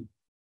see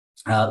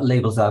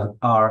labels that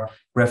are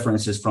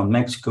references from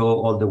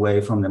Mexico all the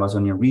way from the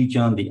Amazonian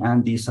region, the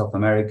Andes, South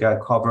America,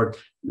 covered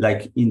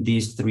like in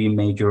these 3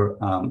 major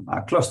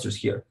clusters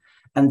here.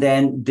 And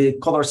then the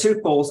color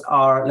circles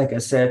are, like I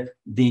said,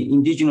 the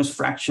indigenous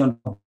fraction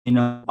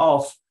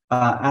of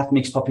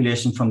admixed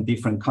population from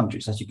different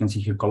countries. As you can see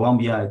here,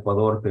 Colombia,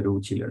 Ecuador,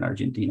 Peru, Chile, and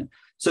Argentina.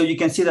 So you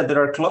can see that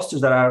there are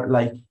clusters that are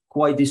like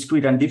quite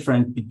discrete and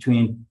different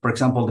between, for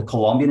example, the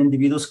Colombian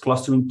individuals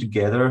clustering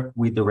together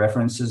with the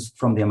references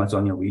from the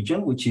Amazonian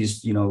region, which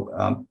is,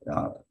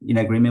 in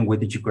agreement with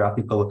the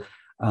geographical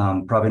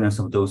provenance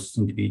of those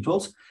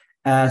individuals.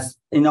 As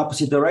in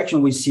opposite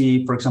direction, we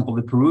see, for example,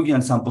 the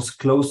Peruvian samples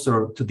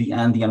closer to the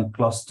Andean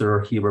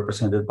cluster here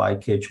represented by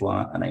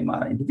Quechua and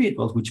Aymara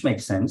individuals, which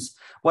makes sense.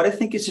 What I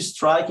think is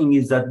striking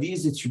is that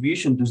this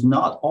distribution does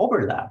not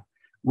overlap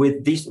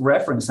with this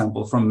reference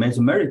sample from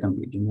Mesoamerican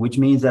region, which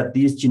means that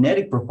this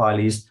genetic profile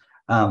is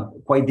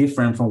quite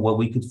different from what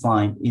we could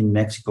find in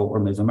Mexico or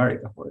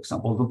Mesoamerica, for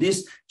example. So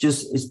this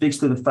just speaks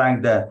to the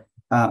fact that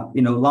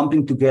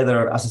lumping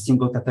together as a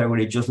single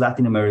category just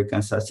Latin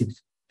Americans, as it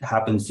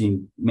happens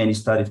in many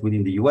studies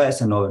within the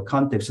US and other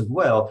contexts as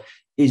well,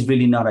 is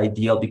really not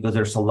ideal because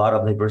there's a lot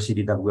of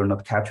diversity that we're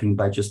not capturing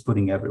by just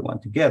putting everyone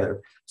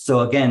together. So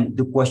again,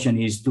 the question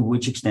is to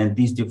which extent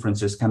these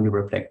differences can be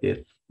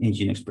reflected in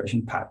gene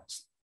expression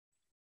patterns.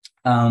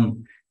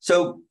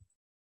 So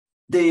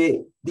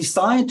the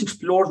design to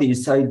explore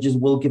this, I just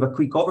will give a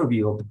quick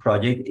overview of the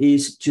project,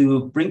 is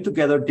to bring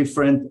together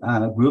different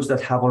groups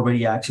that have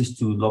already access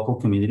to local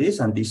communities.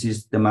 And this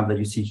is the map that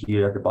you see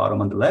here at the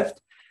bottom on the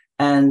left.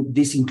 And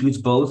this includes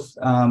both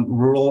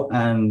rural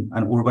and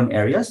urban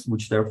areas,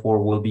 which therefore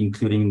will be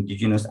including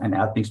indigenous and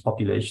ethnic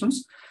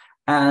populations.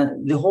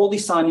 And the whole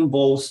design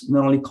involves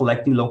not only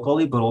collecting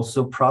locally, but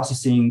also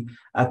processing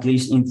at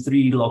least in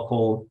 3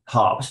 local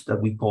hubs that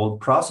we call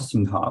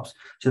processing hubs,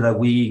 so that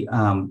we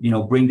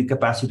bring the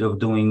capacity of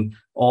doing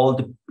all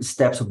the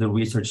steps of the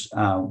research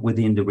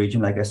within the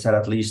region. Like I said,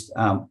 at least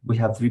we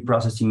have 3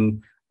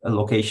 processing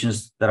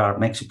locations that are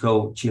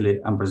Mexico, Chile,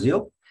 and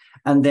Brazil.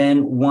 And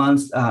then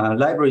once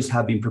libraries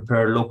have been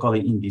prepared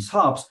locally in these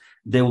hubs,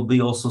 they will be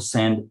also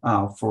sent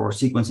for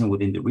sequencing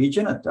within the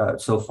region.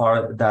 So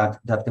far,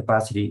 that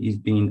capacity is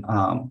being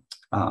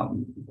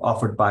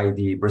offered by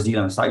the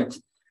Brazilian site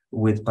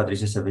with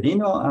Patricia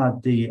Severino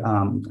at the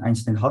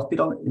Einstein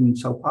Hospital in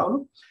Sao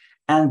Paulo.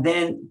 And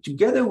then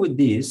together with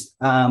this,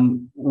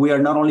 we are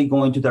not only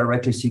going to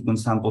directly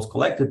sequence samples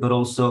collected, but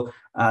also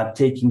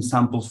taking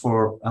samples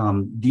for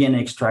DNA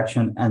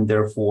extraction and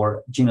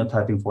therefore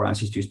genotyping for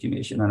ancestry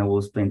estimation. And I will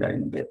explain that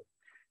in a bit.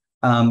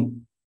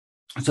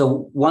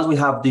 So once we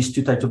have these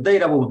 2 types of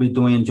data, we will be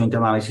doing joint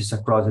analysis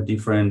across the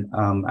different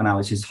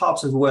analysis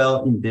hubs as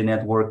well in the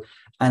network.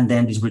 And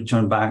then this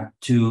return back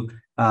to,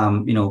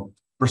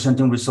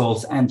 presenting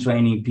results and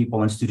training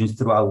people and students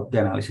throughout the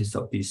analysis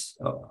of this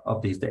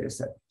data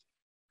set.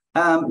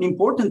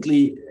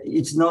 Importantly,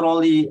 it's not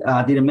only,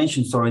 didn't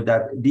mention, sorry,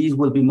 that these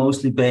will be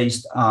mostly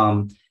based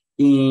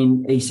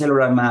in a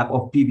cellular map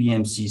of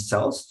PBMC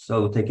cells,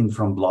 so taken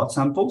from blood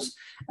samples.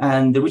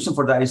 And the reason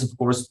for that is, of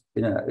course,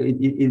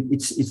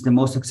 it's the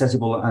most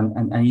accessible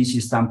and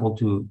easiest sample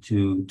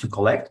to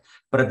collect,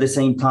 but at the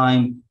same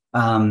time,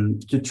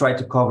 to try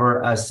to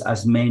cover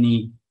as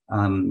many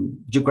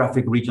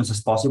geographic regions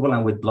as possible,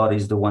 and with blood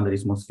is the one that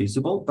is most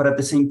feasible. But at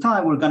the same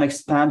time, we're going to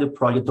expand the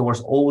project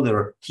towards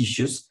other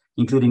tissues,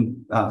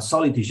 including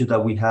solid tissue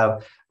that we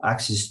have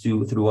access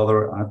to through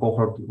other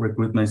cohort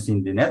recruitments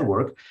in the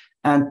network.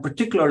 And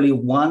particularly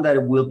one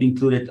that will be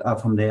included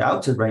from the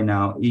outset right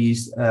now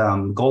is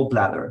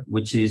gallbladder,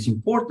 which is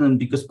important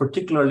because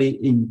particularly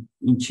in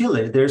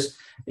Chile, there's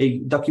a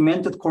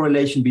documented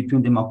correlation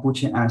between the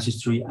Mapuche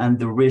ancestry and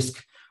the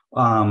risk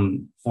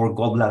for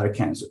gallbladder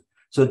cancer.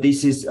 So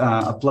this is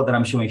a plot that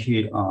I'm showing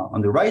here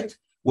on the right,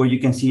 where you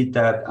can see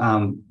that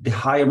the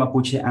higher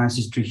Mapuche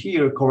ancestry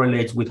here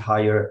correlates with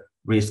higher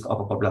risk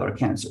of gallbladder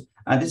cancer.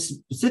 And this is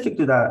specific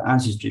to that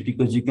ancestry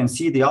because you can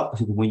see the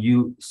opposite when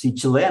you see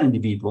Chilean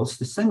individuals,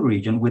 the same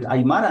region with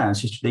Aymara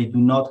ancestry, they do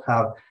not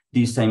have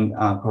the same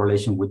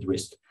correlation with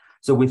risk.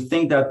 So we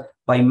think that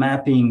by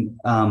mapping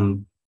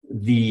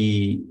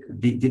the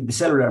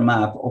cellular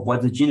map of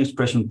what the gene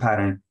expression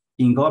pattern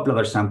in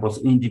gallbladder samples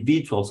in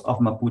individuals of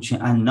Mapuche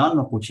and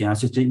non-Mapuche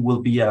ancestry will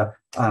be a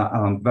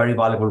very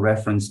valuable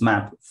reference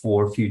map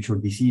for future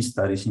disease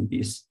studies in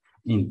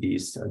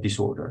this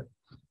disorder.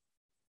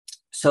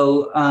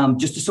 So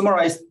just to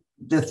summarize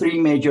the 3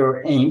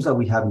 major aims that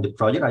we have in the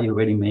project, I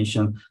already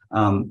mentioned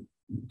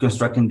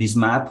constructing this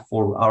map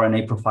for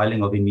RNA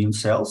profiling of immune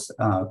cells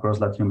across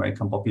Latin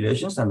American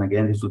populations. And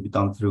again, this will be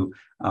done through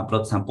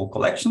blood sample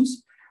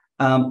collections.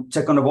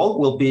 Second of all,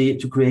 will be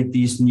to create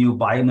these new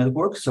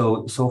bionetworks.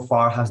 So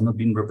far has not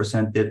been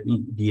represented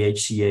in the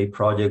HCA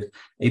project,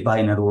 a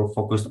bionetwork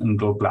focused on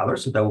gallbladder.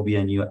 So that will be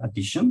a new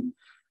addition.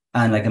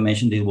 And like I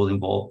mentioned, it will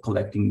involve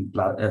collecting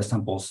blood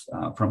samples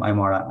from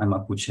Aymara and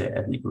Mapuche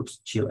ethnic groups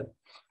in Chile.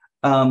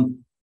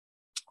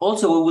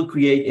 Also, we will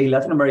create a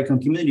Latin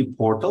American community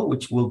portal,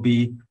 which will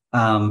be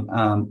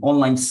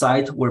online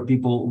site where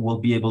people will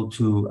be able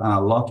to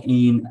log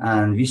in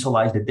and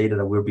visualize the data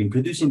that we've been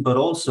producing, but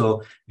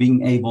also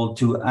being able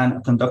to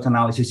conduct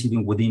analysis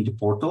even within the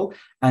portal,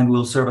 and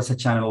will serve as a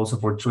channel also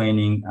for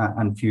training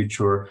and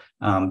future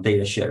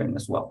data sharing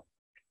as well.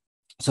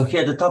 So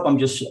here at the top, I'm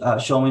just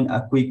showing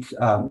a quick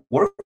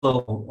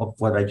workflow of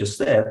what I just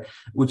said,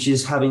 which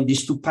is having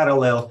these 2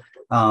 parallel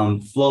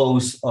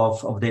flows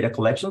of data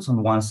collections.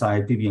 On one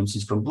side,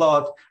 PBMCs from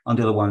blood, on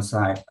the other one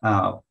side,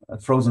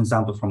 frozen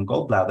samples from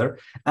gallbladder.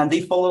 And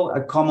they follow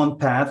a common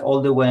path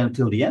all the way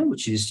until the end,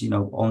 which is,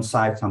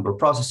 on-site sample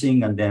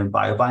processing and then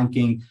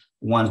biobanking.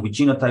 Once we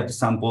genotype the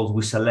samples,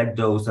 we select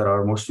those that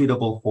are more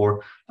suitable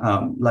for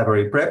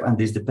library prep. And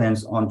this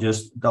depends on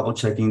just double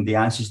checking the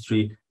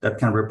ancestry that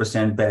can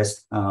represent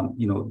best,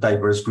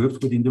 diverse groups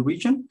within the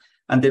region.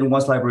 And then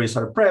once libraries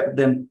are prepped,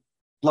 then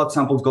blood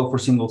samples go for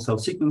single cell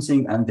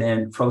sequencing, and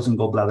then frozen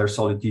gallbladder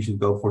solid tissue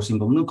go for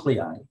single nuclei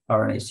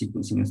RNA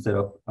sequencing instead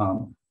of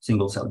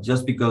single cell,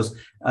 just because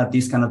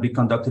these cannot be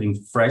conducted in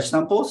fresh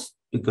samples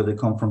because they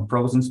come from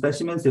frozen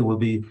specimens. They will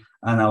be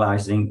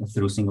analyzing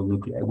through single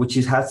nuclei, which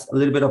has a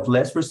little bit of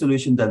less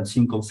resolution than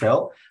single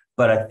cell,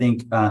 but I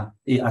think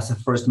as a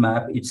first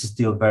map, it's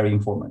still very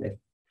informative.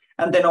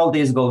 And then all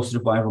this goes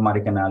through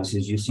bioinformatic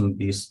analysis using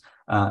this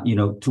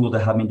tool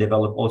that have been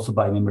developed also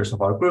by members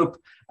of our group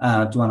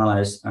to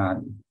analyze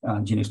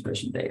gene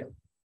expression data.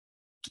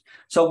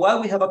 So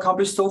what we have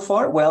accomplished so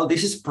far, well,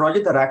 this is a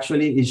project that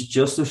actually is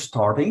just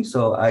starting.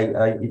 So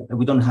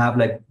we don't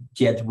have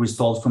yet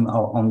results from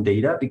our own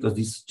data because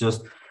this is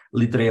just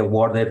literally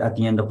awarded at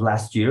the end of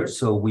last year.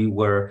 So we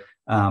were,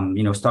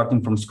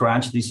 starting from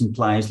scratch. This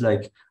implies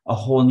a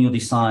whole new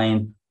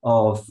design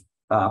of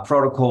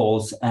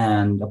protocols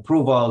and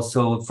approvals.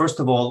 So first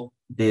of all,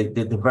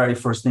 the very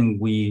first thing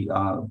we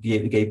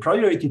gave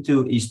priority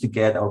to is to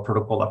get our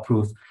protocol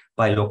approved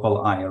by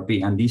local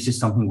IRB. And this is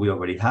something we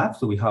already have.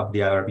 So we have the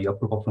IRB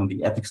approval from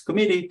the ethics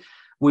committee.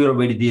 We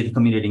already did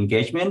community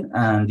engagement.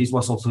 And this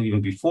was also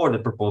even before the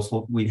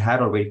proposal. We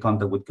had already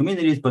contact with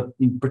communities, but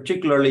in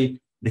particularly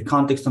the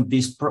context of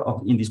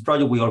in this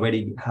project, we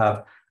already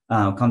have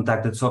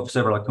contacted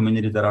several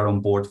communities that are on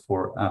board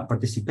for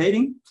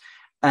participating.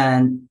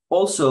 And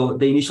also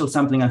the initial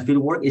sampling and field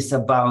work is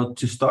about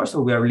to start.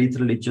 So we are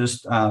literally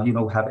just,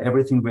 have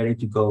everything ready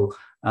to go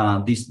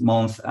this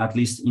month, at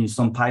least in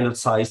some pilot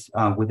sites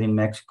within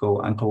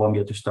Mexico and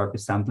Colombia to start the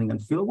sampling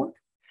and field work.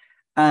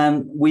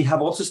 And we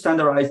have also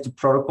standardized the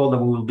protocol that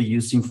we will be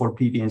using for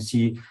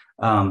PBNC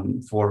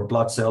for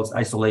blood cells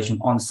isolation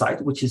on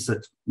site, which is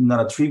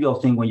not a trivial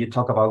thing when you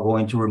talk about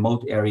going to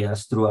remote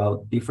areas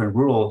throughout different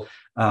rural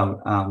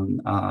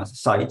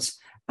sites.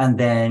 And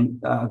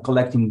then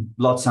collecting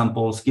blood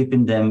samples,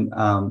 keeping them,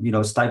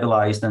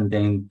 stabilized, and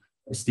then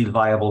still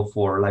viable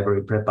for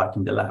library prep back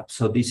in the lab.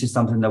 So this is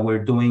something that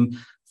we're doing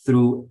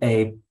through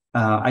a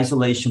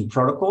isolation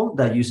protocol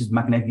that uses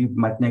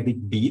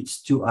magnetic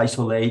beads to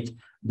isolate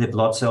the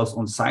blood cells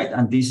on site.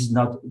 And this is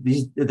not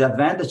the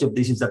advantage of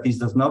this is that this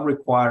does not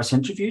require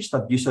centrifuge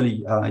that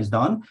usually is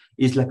done.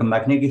 It's like a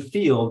magnetic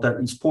field that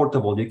is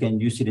portable. You can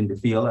use it in the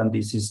field, and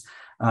this is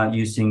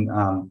using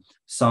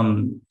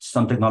some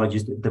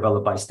technologies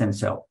developed by Stem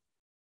Cell.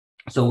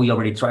 So we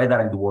already tried that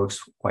and it works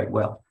quite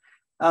well.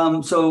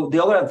 So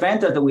the other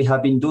advantage that we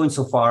have been doing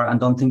so far, and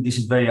don't think this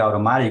is very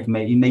automatic,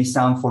 it may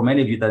sound for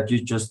many of you that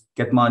you just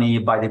get money,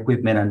 buy the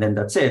equipment, and then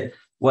that's it.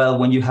 Well,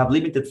 when you have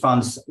limited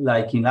funds,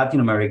 like in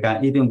Latin America,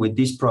 even with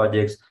these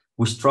projects,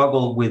 we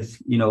struggle with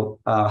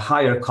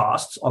higher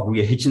costs of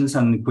reagents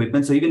and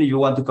equipment. So even if you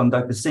want to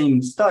conduct the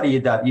same study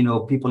that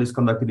people is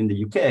conducted in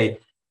the UK,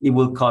 it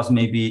will cost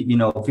maybe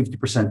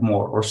 50%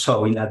 more or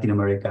so in Latin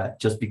America,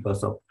 just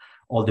because of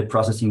all the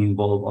processing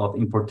involved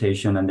of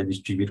importation and the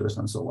distributors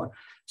and so on.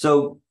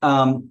 So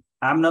I'm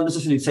not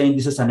necessarily saying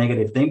this is a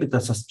negative thing, but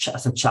that's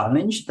a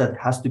challenge that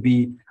has to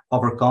be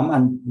overcome.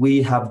 And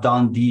we have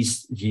done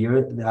this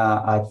year,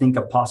 I think,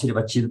 a positive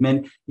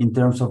achievement in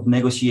terms of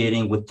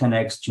negotiating with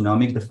 10x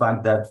Genomics, the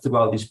fact that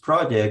throughout this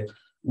project,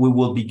 we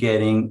will be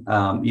getting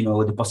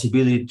the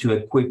possibility to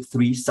equip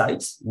 3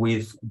 sites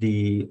with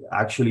the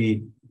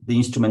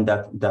instrument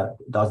that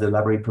does the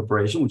library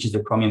preparation, which is the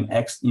Chromium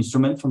X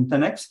instrument from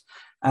 10x.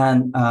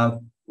 And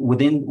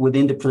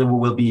within the project, we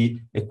will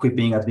be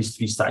equipping at least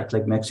 3 sites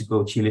like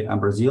Mexico, Chile,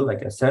 and Brazil,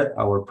 like I said,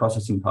 our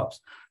processing hubs.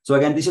 So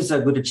again, this is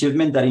a good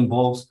achievement that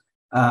involves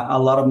a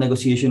lot of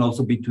negotiation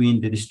also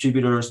between the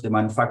distributors, the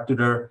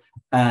manufacturer.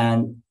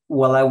 And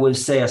what I will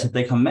say as a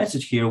take-home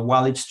message here,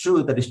 while it's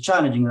true that it's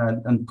challenging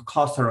and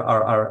costs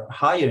are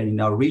higher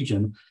in our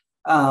region,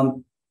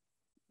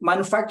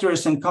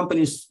 manufacturers and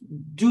companies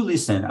do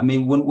listen. I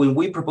mean, when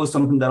we propose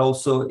something that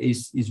also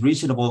is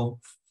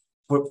reasonable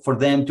for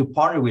them to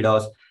partner with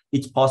us,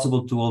 it's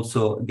possible to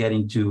also get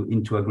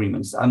into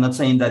agreements. I'm not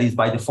saying that is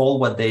by default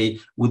what they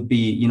would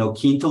be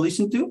keen to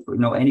listen to.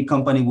 Any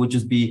company would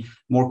just be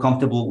more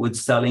comfortable with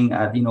selling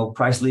at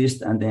price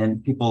list, and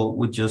then people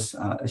would just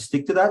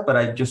stick to that. But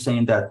I'm just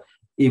saying that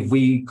if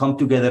we come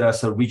together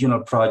as a regional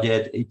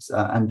project,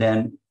 and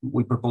then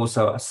we propose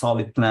a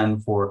solid plan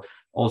for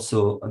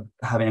also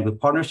having a good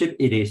partnership,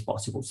 it is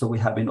possible. So we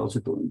have been also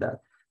doing that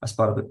as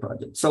part of the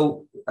project.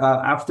 So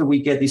after we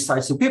get these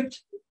sites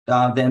equipped,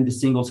 then the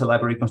single cell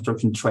library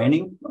construction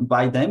training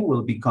by them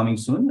will be coming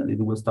soon, and it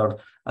will start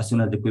as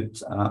soon as the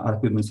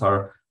equipments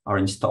are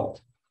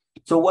installed.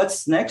 So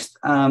what's next?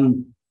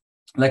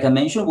 Like I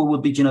mentioned, we will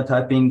be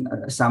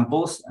genotyping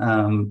samples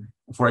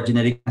for a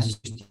genetic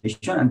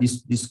association, and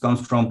this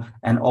comes from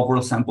an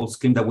overall sample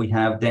scheme that we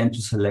have then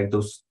to select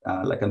those,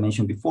 like I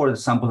mentioned before, the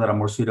samples that are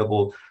more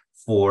suitable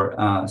for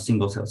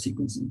single cell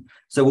sequencing.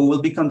 So we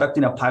will be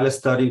conducting a pilot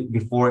study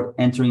before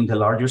entering the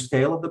larger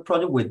scale of the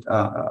project with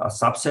a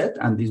subset,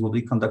 and this will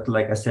be conducted,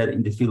 like I said,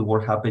 in the field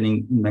work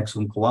happening in Mexico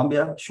and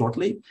Colombia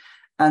shortly,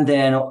 and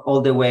then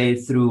all the way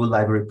through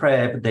library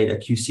prep, data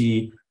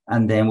QC,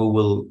 and then we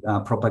will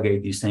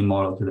propagate the same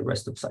model to the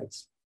rest of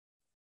sites.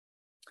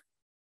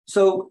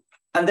 So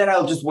And then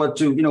I'll just want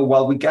to,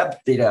 while we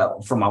get data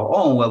from our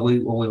own, while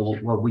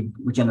we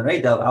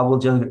generate that, I will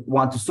just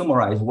want to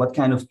summarize what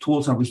kind of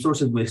tools and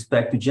resources we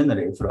expect to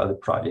generate throughout the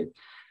project.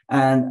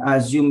 And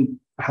as you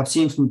have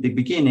seen from the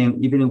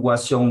beginning, even it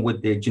was shown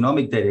with the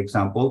genomic data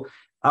example,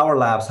 our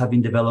labs have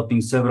been developing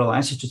several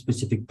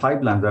ancestor-specific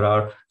pipelines that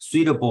are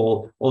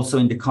suitable also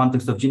in the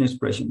context of gene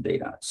expression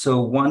data.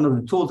 So one of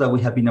the tools that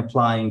we have been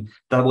applying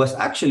that was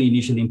actually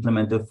initially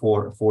implemented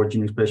for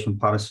gene expression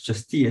patterns such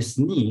as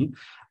TSNE,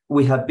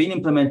 we have been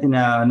implementing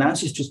an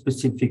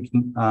ancestor-specific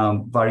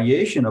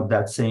variation of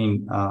that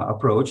same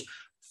approach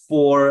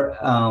for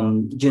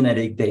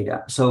genetic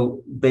data.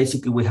 So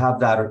basically, we have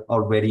that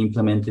already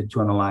implemented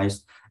to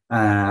analyze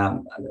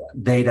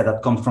data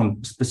that comes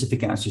from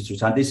specific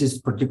ancestors. And this is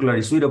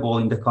particularly suitable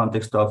in the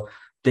context of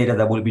data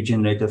that will be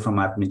generated from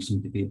admixed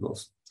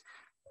individuals.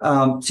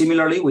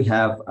 Similarly, we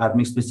have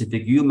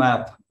admixed-specific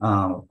UMAP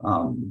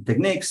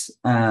techniques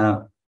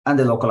and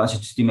the local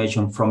ancestor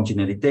estimation from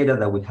genetic data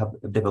that we have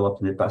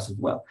developed in the past as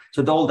well.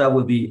 So all that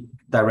will be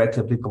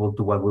directly applicable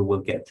to what we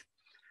will get.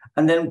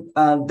 And then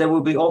there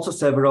will be also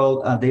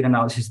several data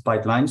analysis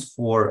pipelines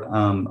for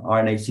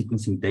RNA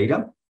sequencing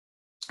data.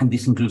 And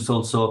this includes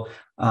also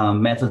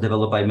methods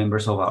developed by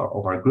members of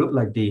our group,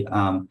 like the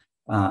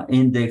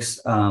index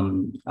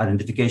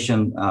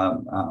identification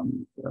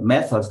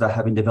methods that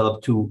have been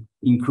developed to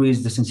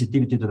increase the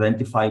sensitivity to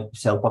identify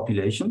cell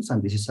populations.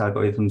 And this is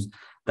algorithms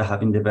that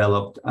have been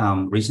developed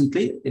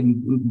recently,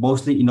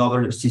 mostly in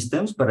other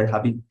systems, but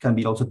can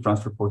be also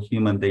transferred for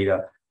human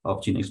data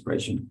of gene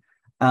expression.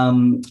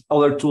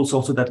 Other tools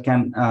also that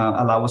can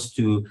allow us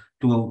to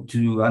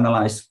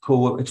analyze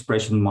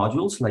co-expression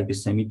modules, like the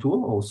SEMI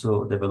tool,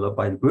 also developed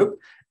by the group.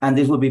 And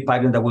this will be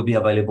pipeline that will be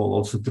available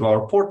also through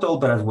our portal,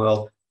 but as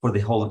well for the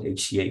whole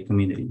HCA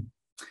community.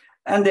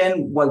 And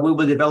then what we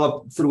will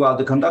develop throughout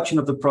the conduction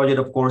of the project,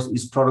 of course,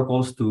 is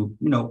protocols to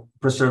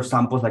preserve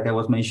samples, like I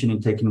was mentioning,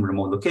 taking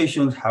remote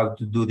locations, how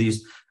to do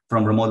this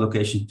from remote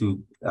locations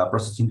to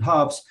processing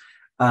hubs,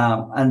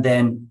 and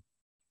then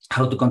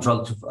how to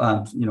control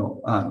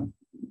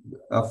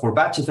for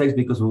batch effects,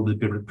 because we will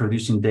be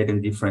producing data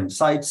in different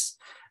sites.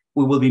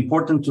 It will be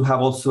important to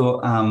have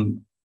also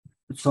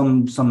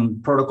some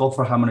protocol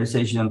for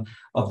harmonization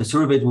of the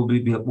surveys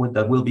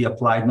that will be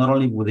applied not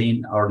only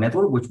within our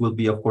network, which will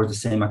be, of course, the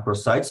same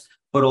across sites,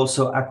 but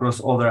also across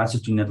other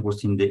ancestry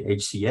networks in the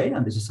HCA.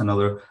 And this is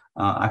another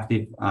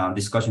active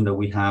discussion that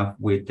we have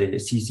with the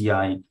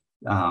CCI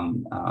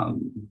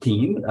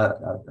team,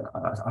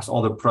 as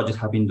other projects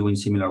have been doing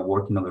similar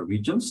work in other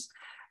regions.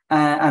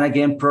 And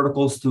again,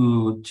 protocols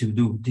to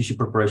do tissue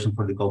preparation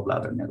for the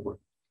gallbladder network.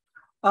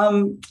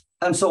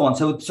 And so on.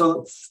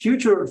 So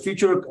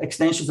future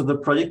extensions of the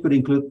project could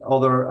include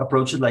other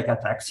approaches like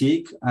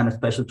ATAC-seq and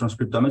Spatial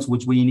transcriptomics,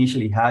 which we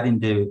initially had in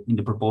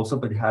the proposal,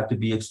 but it had to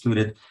be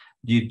excluded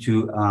due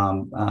to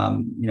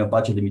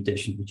budget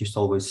limitations, which is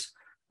always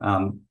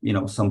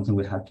something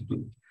we had to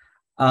do.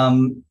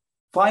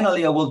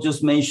 Finally, I will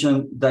just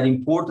mention that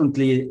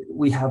importantly,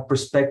 we have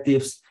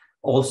perspectives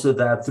also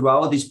that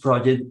throughout this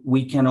project,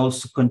 we can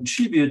also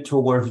contribute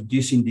towards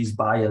reducing these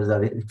bias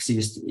that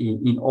exist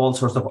in all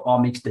sorts of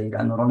omics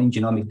data, not only in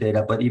genomic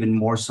data, but even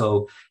more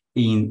so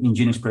in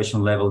gene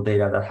expression level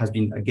data that has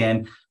been,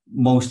 again,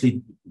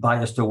 mostly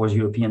biased towards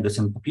European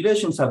descent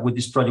populations. And with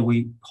this project,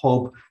 we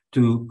hope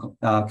to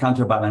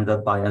counterbalance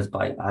that bias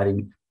by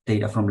adding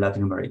data from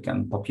Latin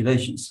American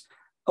populations.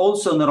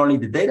 Also, not only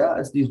the data,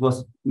 as this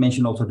was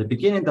mentioned also at the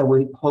beginning, that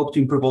we hope to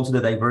improve also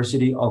the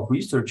diversity of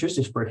researchers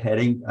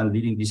spearheading and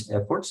leading these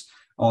efforts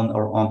on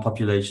our own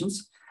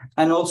populations.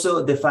 And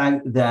also the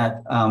fact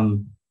that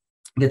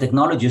the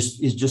technology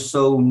is just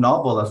so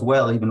novel as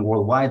well, even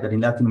worldwide, that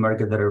in Latin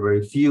America, there are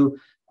very few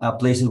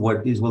places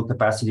where this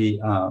capacity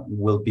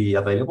will be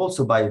available.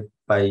 So by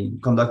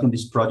conducting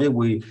this project,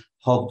 we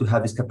hope to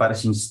have this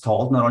capacity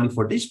installed, not only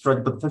for this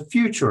project, but for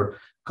future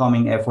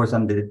coming efforts,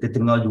 and the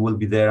technology will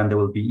be there, and they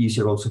will be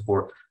easier also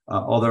for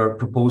other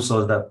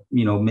proposals that,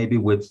 maybe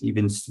with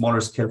even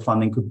smaller scale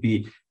funding could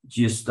be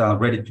just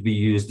ready to be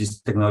used, this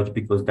technology,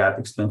 because that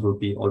expense will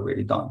be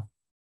already done.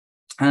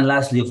 And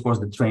lastly, of course,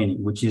 the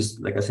training, which is,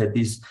 like I said,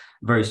 this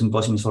very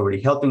symposium is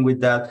already helping with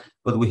that,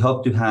 but we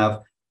hope to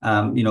have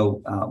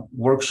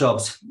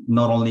workshops,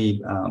 not only,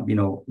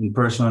 in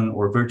person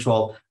or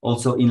virtual,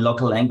 also in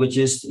local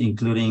languages,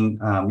 including,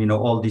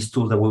 all these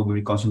tools that we'll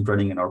be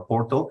concentrating in our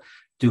portal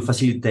to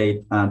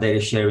facilitate data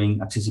sharing,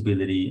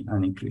 accessibility,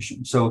 and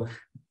inclusion. So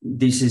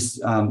this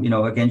is,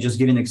 again, just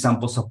giving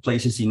examples of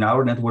places in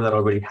our network that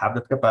already have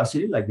that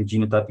capacity, like the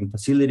genotyping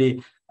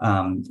facility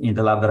in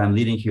the lab that I'm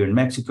leading here in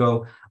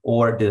Mexico,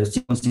 or the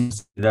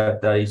sequencing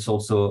that is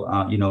also,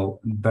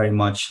 very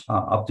much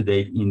up to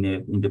date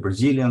in the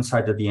Brazilian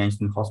site at the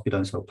Einstein Hospital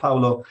in Sao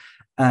Paulo,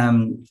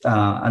 and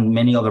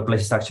many other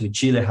places. Actually,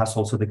 Chile has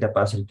also the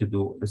capacity to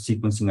do the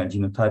sequencing and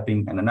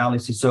genotyping and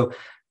analysis. So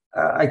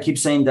I keep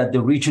saying that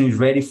the region is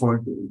ready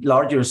for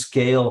larger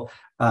scale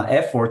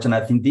efforts, and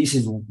I think this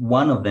is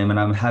one of them, and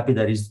I'm happy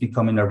that it's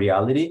becoming a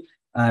reality.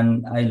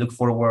 And I look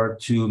forward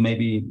to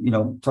maybe,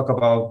 talk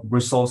about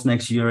results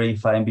next year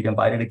if I'm being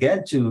invited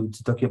again to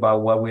talk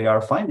about what we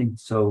are finding.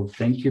 So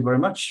thank you very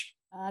much.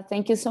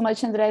 Thank you so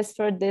much, Andrés,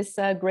 for this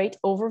great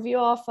overview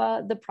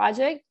of the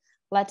project,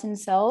 Latin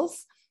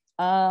Cells.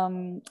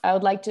 I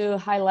would like to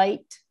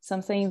highlight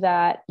something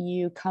that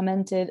you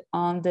commented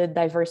on the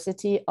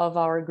diversity of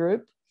our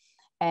group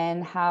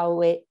and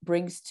how it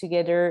brings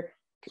together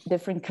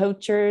different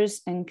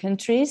cultures and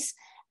countries,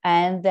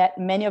 and that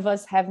many of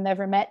us have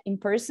never met in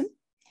person.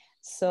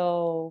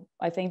 So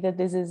I think that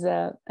this is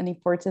an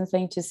important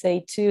thing to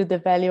say too, the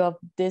value of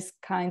these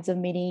kinds of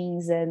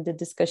meetings and the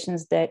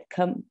discussions that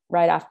come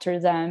right after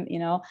them,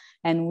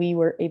 and we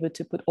were able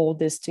to put all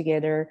this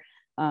together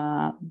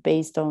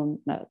based on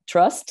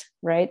trust,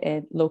 right,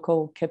 and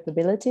local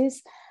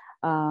capabilities.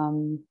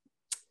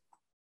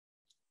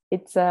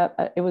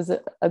 It was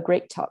a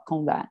great talk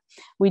on that.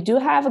 We do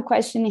have a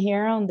question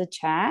here on the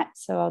chat,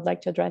 so I'd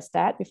like to address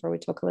that before we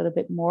talk a little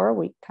bit more.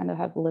 We kind of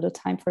have a little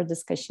time for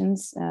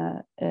discussions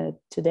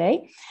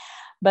today.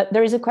 But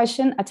there is a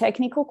question, a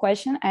technical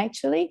question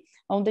actually,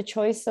 on the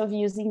choice of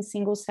using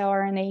single-cell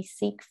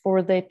RNA-seq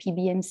for the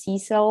PBMC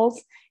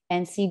cells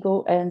and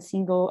single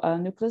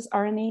nucleus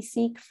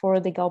RNA-seq for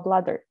the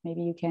gallbladder.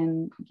 Maybe you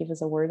can give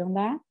us a word on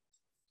that.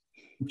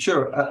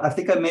 Sure. I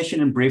think I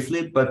mentioned it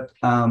briefly, but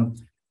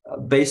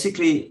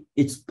basically,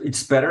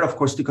 it's better, of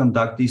course, to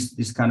conduct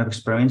this kind of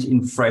experiments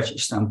in fresh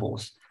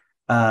samples.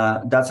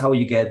 That's how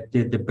you get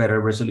the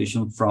better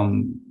resolution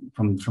from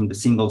the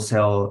single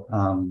cell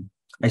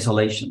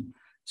isolation.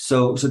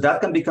 So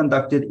that can be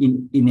conducted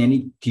in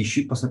any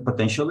tissue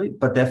potentially,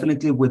 but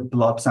definitely with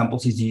blood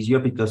samples is easier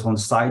because on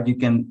site you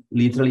can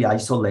literally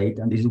isolate,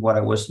 and this is what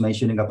I was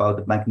mentioning about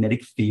the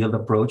magnetic field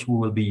approach we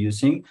will be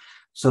using,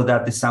 so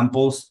that the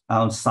samples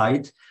on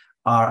site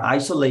are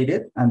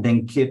isolated and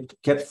then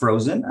kept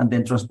frozen and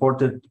then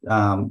transported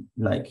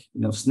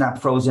snap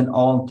frozen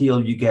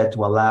until you get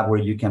to a lab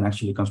where you can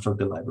actually construct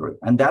the library.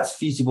 And that's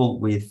feasible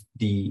with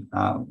the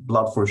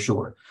blood for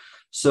sure.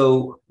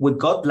 So with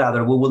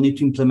gallbladder, we will need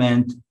to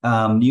implement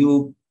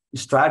new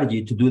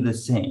strategy to do the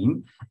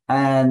same.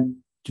 And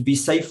to be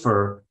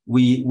safer,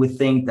 we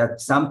think that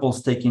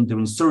samples taken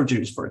during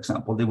surgeries, for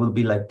example, they will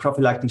be like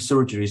prophylactic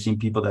surgeries in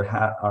people that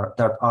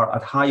are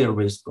at higher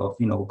risk of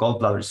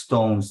gallbladder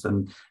stones,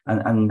 and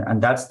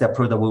that's the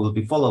approach that we will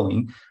be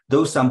following.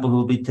 Those samples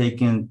will be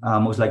taken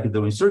most likely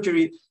during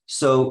surgery,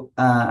 so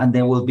and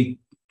they will be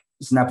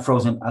snap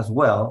frozen as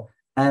well.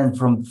 And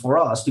for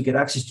us to get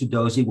access to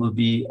those, it will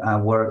be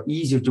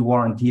easier to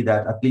guarantee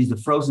that at least the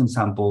frozen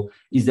sample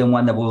is the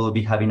one that we will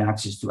be having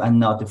access to, and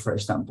not the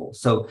fresh sample.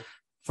 So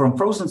from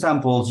frozen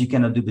samples, you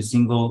cannot do the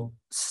single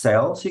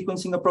cell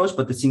sequencing approach,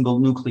 but the single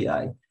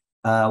nuclei,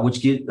 which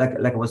gives,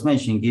 like I was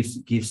mentioning,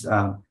 gives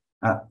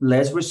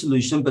less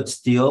resolution, but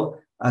still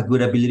a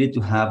good ability to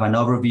have an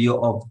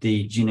overview of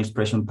the gene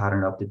expression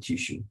pattern of the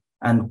tissue.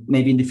 And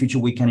maybe in the future,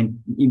 we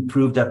can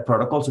improve that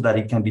protocol so that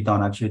it can be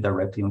done actually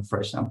directly on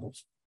fresh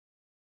samples.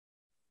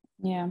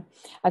 Yeah,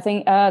 I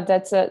think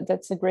that's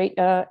a great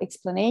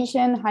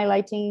explanation,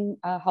 highlighting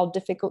how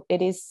difficult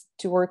it is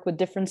to work with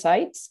different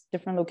sites,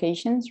 different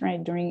locations,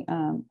 right, during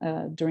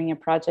a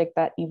project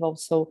that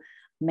involves so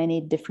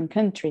many different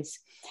countries.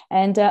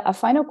 And a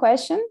final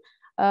question: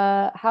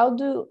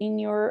 in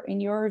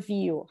your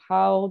view,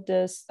 how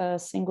does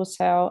single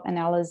cell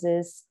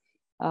analysis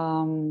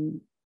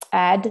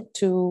add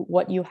to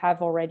what you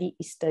have already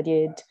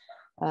studied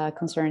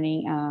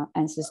concerning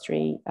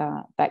ancestry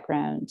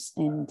backgrounds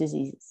in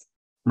diseases?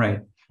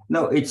 Right.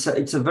 No,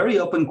 it's a very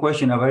open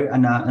question,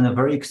 and a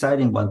very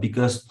exciting one,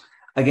 because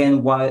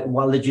again,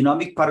 while the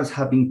genomic patterns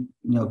have been,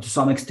 to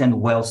some extent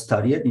well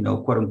studied,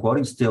 quote unquote,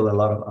 it's still a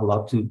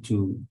lot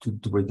to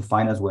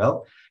redefine as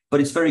well. But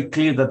it's very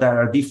clear that there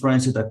are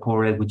differences that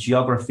correlate with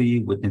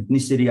geography, with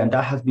ethnicity, and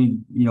that has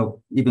been,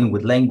 even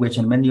with language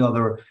and many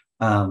other,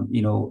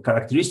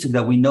 characteristics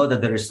that we know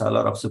that there is a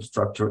lot of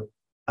substructure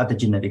at the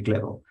genetic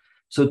level.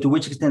 So to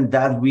which extent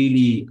that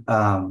really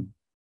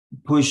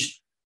push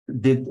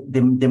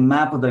the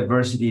map of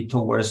diversity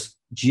towards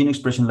gene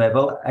expression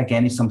level,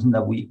 again, is something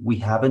that we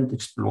haven't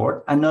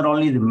explored. And not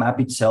only the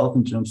map itself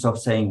in terms of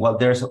saying, well,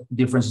 there's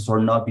differences or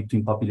not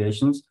between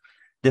populations,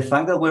 the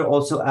fact that we're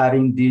also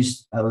adding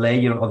this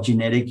layer of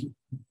genetic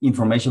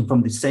information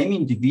from the same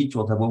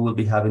individual that we will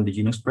be having the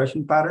gene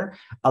expression pattern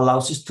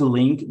allows us to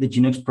link the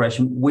gene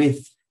expression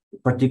with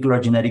particular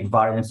genetic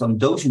variants on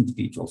those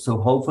individuals. So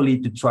hopefully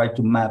to try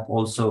to map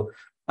also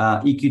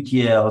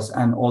EQTLs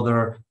and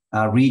other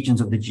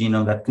regions of the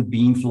genome that could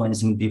be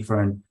influencing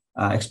different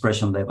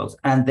expression levels.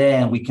 And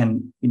then we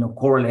can,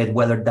 correlate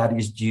whether that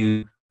is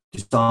due to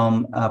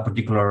some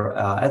particular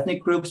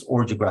ethnic groups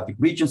or geographic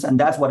regions. And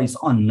that's what is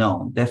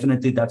unknown.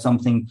 Definitely that's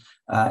something,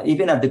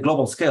 even at the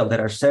global scale,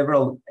 there are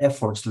several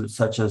efforts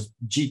such as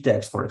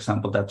GTEx, for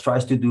example, that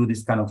tries to do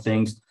these kind of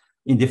things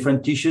in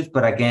different tissues,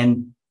 but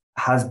again,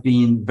 has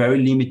been very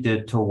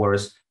limited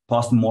towards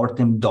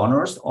post-mortem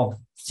donors of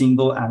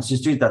single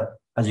ancestry that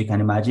as you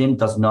can imagine,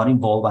 does not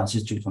involve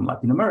ancestry from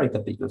Latin America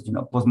because,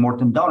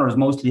 post-mortem donors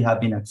mostly have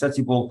been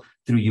accessible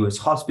through US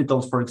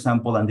hospitals, for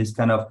example, and this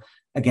kind of,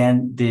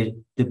 again, the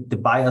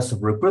bias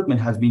of recruitment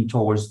has been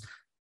towards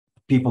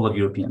people of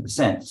European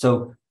descent.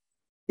 So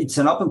it's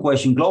an open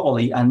question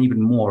globally and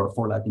even more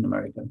for Latin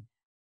America.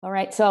 All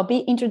right, so I'll be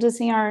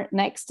introducing our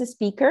next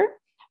speaker.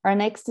 Our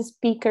next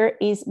speaker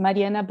is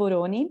Mariana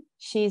Boroni.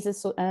 She is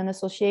an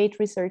associate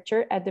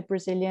researcher at the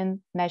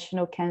Brazilian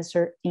National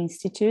Cancer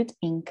Institute,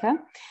 INCA.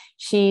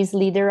 She is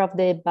leader of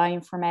the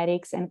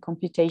Bioinformatics and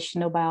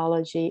Computational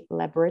Biology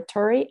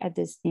Laboratory at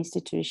this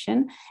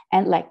institution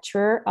and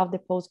lecturer of the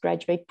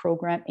postgraduate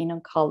program in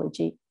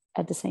oncology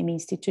at the same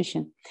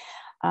institution.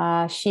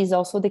 She's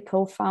also the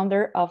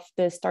co-founder of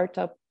the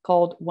startup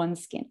called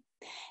OneSkin.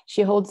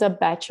 She holds a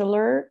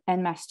bachelor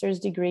and master's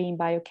degree in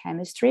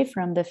biochemistry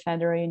from the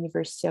Federal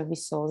University of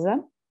Viçosa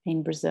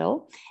in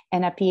Brazil,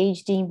 and a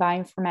PhD in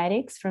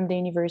bioinformatics from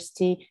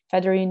the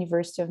Federal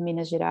University of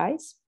Minas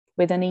Gerais,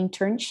 with an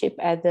internship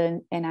at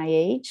the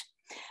NIH.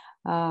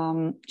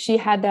 She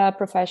had a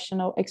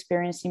professional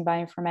experience in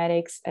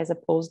bioinformatics as a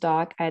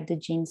postdoc at the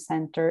Gene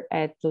Center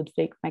at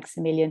Ludwig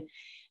Maximilian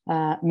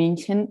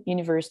München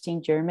University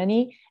in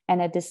Germany,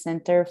 and at the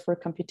Center for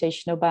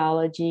Computational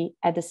Biology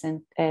at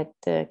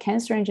the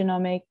Cancer and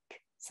Genomic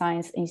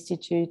Science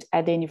Institute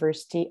at the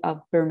University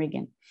of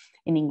Birmingham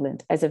in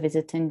England as a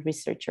visiting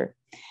researcher.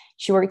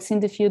 She works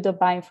in the field of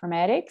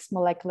bioinformatics,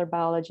 molecular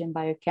biology, and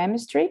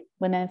biochemistry,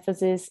 with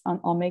emphasis on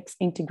omics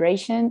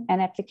integration and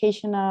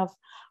application of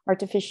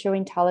artificial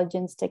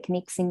intelligence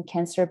techniques in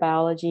cancer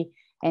biology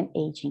and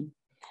aging.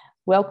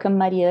 Welcome,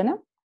 Mariana.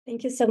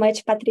 Thank you so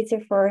much, Patricia,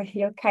 for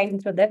your kind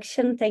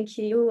introduction. Thank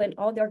you and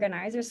all the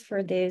organizers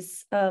for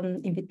this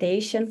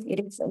invitation.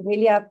 It is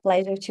really a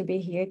pleasure to be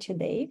here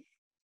today.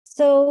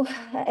 So,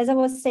 as I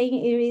was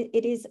saying,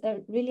 it is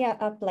really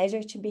a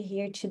pleasure to be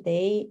here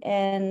today,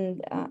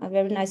 and a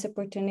very nice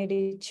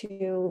opportunity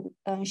to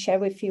share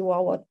with you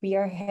all what we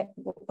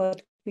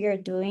are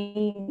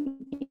doing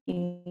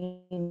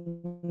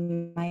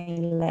in my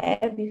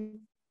lab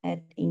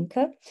at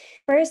INCA.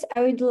 First, I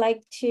would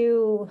like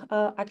to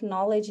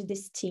acknowledge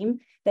this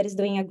team that is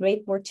doing a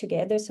great work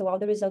together. So all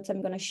the results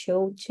I'm going to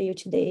show to you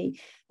today,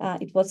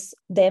 it was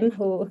them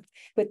who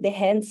put their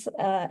hands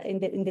in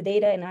the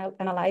data and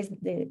analyzed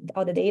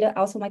all the data.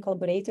 Also my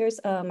collaborators,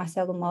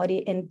 Marcelo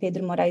Mori and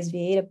Pedro Moraes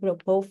Vieira,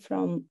 both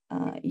from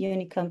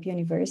Unicamp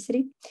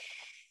University.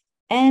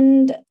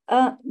 And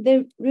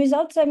the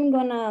results I'm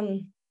going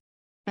to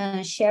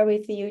share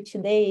with you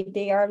today,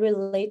 they are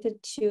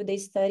related to the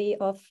study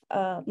of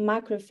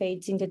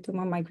macrophages in the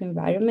tumor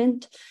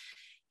microenvironment.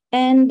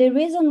 And the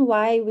reason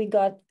why we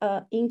got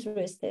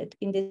interested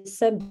in this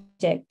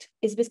subject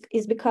is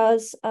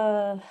because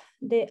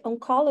the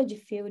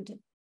oncology field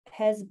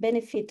has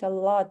benefited a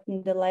lot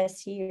in the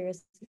last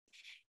years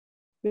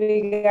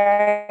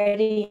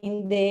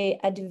regarding the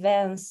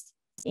advance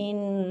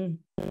in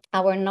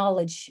our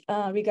knowledge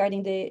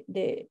regarding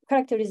the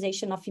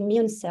characterization of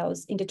immune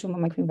cells in the tumor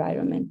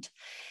microenvironment.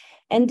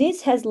 And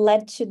this has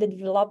led to the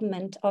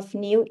development of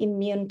new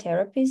immune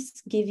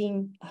therapies,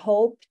 giving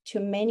hope to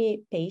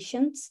many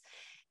patients.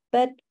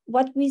 But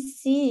what we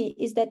see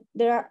is that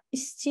there are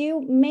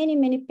still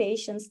many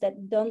patients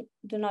that do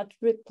not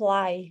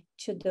reply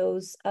to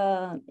those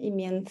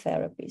immune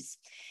therapies.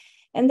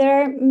 And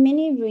there are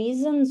many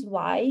reasons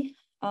why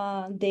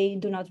they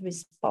do not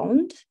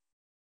respond.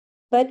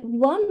 But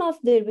one of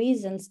the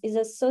reasons is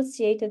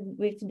associated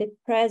with the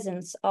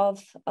presence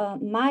of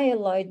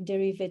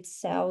myeloid-derived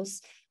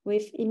cells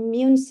with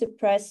immune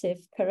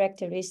suppressive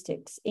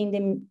characteristics in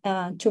the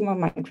tumor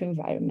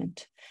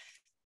microenvironment.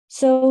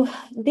 So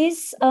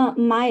these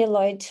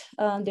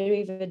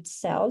myeloid-derived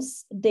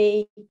cells,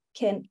 they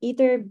can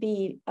either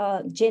be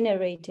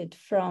generated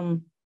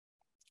from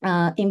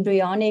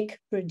embryonic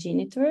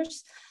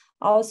progenitors,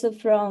 also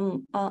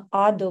from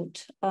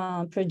adult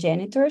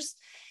progenitors.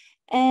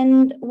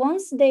 And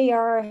once they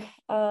are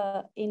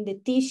in the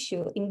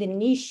tissue, in the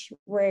niche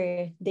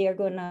where they are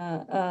going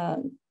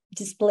to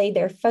display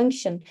their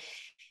function,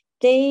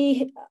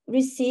 they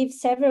receive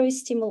several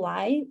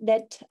stimuli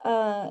that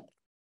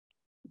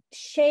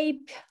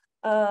shape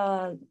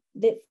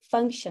the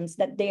functions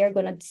that they are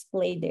going to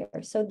display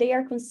there. So they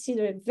are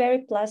considered very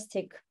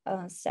plastic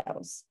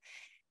cells.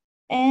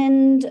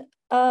 And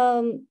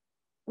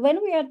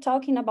when we are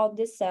talking about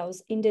these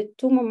cells in the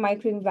tumor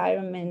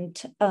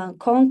microenvironment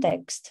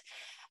context,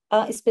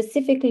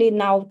 specifically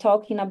now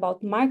talking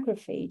about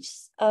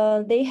macrophages,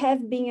 they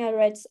have been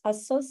already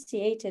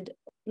associated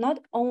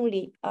not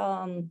only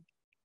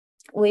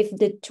with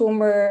the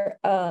tumor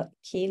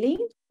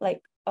killing,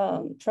 like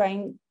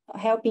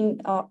helping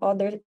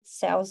other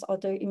cells,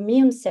 other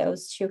immune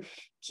cells to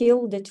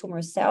kill the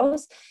tumor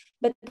cells,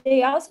 but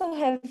they also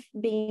have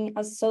been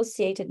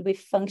associated with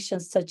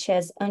functions such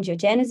as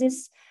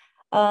angiogenesis,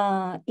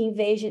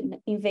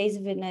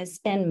 invasiveness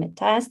and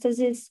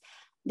metastasis,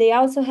 they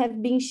also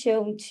have been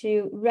shown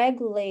to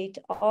regulate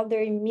other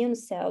immune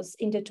cells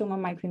in the tumor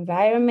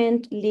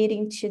microenvironment,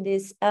 leading to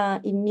this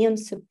immune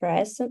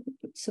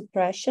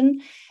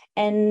suppression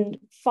and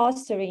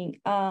fostering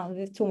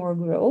the tumor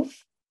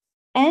growth.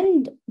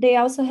 And they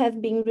also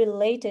have been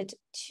related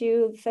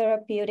to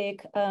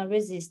therapeutic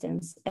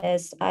resistance,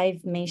 as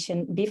I've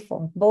mentioned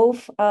before,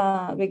 both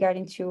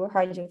regarding to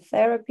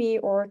radiotherapy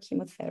or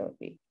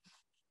chemotherapy.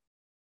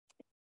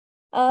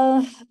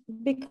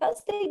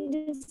 Because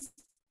they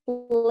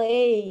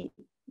display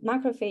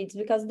macrophages,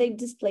 because they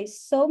display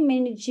so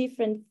many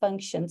different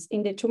functions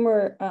in the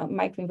tumor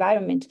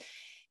microenvironment,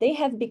 they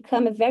have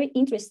become a very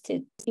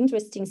interesting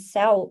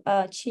cell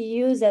to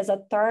use as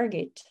a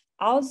target,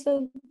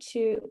 also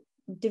to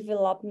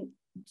develop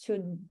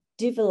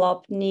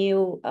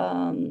new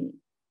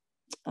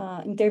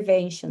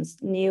interventions,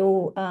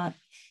 new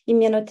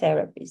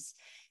immunotherapies.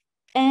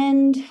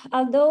 And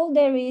although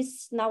there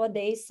is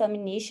nowadays some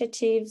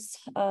initiatives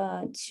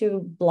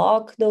to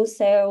block those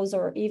cells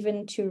or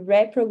even to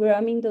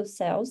reprogramming those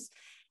cells,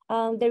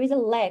 there is a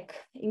lack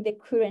in the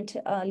current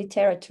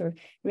literature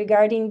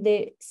regarding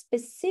the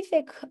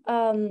specific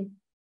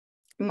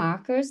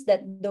markers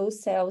that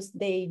those cells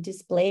they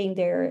display in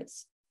their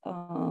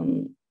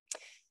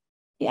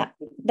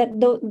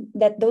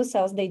that those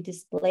cells they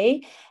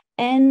display.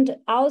 And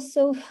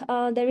also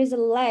there is a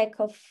lack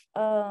of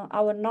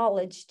our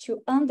knowledge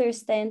to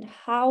understand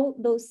how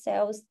those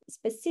cells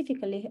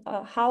specifically,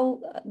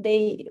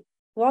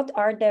 what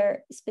are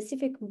their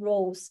specific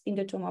roles in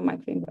the tumor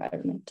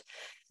microenvironment.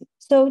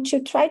 So to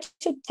try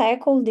to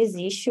tackle this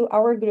issue,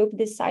 our group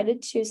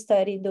decided to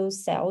study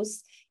those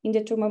cells in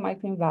the tumor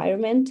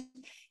microenvironment.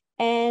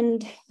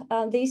 And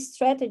the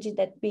strategy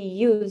that we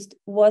used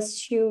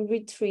was to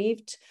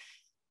retrieve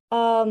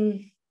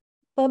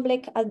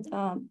public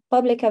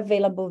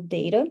available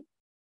data.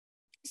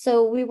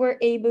 So we were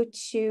able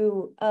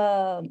to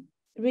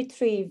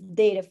retrieve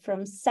data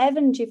from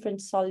 7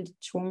 different solid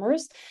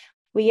tumors.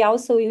 We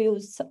also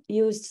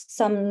used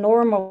some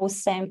normal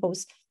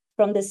samples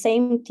from the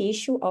same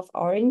tissue of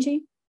orange.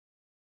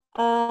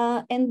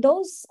 And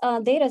those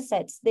data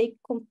sets, they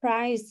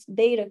comprise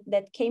data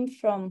that came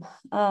from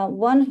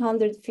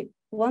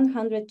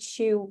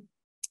 142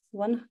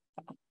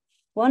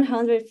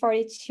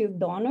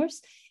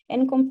 donors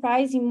and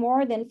comprising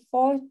more than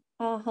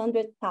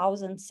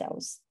 400,000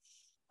 cells.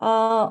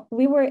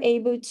 We were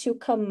able to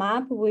come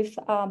up with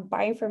a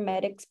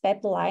bioinformatics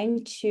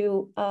pipeline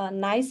to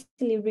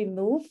nicely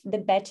remove the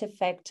batch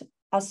effect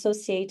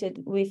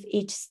associated with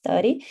each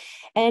study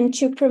and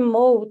to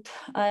promote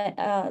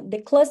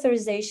the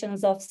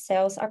clusterizations of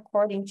cells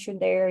according to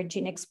their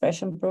gene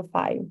expression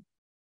profile.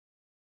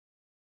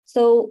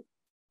 So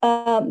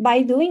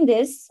by doing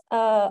this,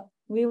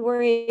 we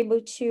were able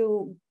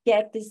to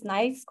get this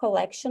nice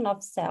collection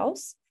of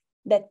cells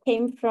that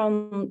came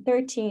from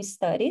 13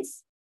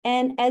 studies.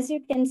 And as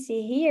you can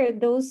see here,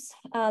 those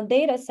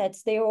data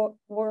sets, they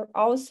were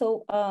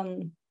also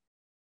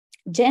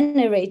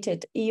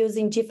generated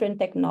using different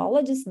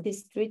technologies,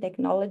 these 3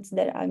 technologies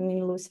that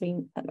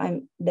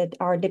that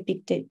are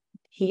depicted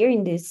here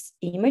in this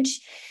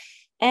image.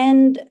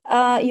 And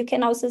you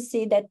can also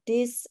see that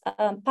this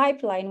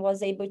pipeline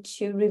was able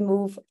to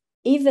remove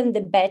even the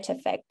batch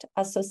effect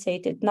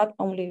associated not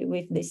only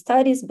with the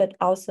studies, but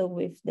also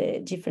with the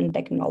different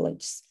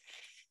technologies.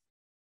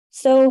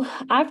 So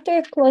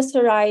after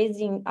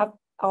clusterizing up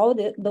all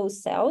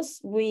those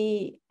cells,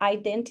 we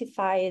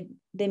identified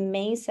the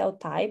main cell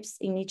types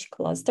in each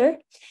cluster.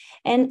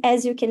 And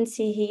as you can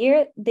see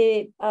here,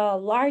 the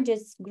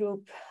largest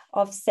group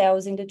of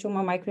cells in the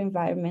tumor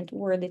microenvironment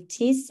were the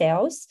T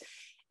cells.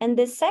 And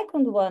the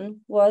second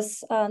one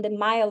was the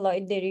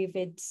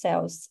myeloid-derived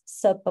cells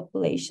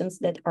subpopulations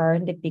that are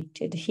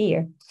depicted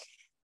here.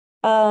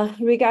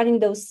 Regarding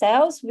those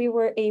cells, we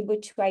were able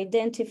to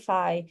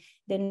identify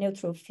the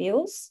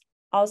neutrophils,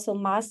 also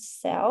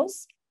mast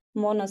cells,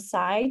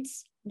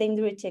 monocytes,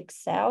 dendritic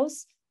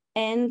cells,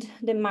 and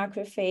the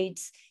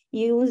macrophages,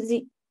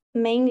 using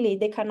mainly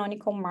the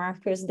canonical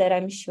markers that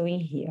I'm showing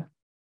here.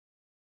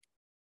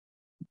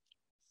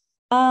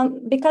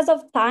 Because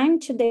of time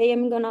today,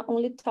 I'm gonna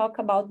only talk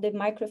about the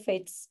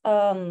macrophages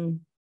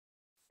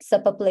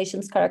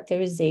subpopulations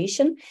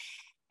characterization.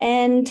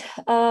 And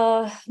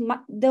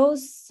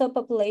those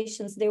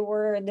subpopulations, they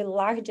were the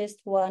largest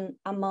one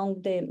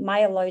among the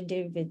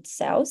myeloid-derived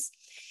cells.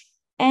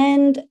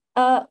 And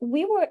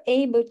we were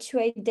able to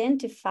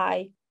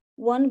identify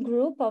one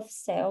group of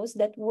cells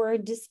that were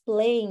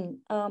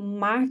displaying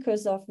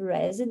markers of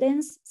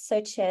residence,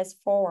 such as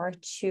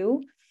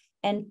 4R2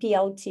 and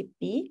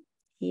PLTP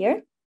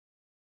here.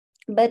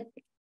 But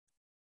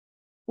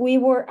we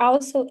were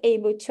also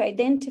able to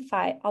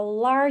identify a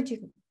large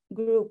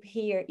group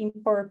here in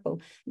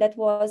purple that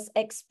was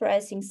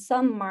expressing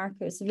some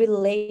markers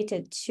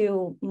related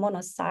to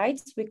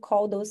monocytes. We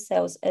call those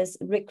cells as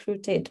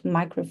recruited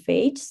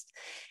macrophages.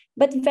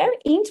 But very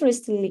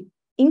interesting,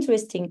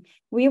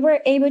 we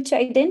were able to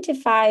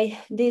identify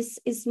this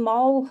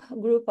small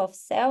group of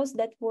cells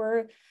that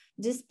were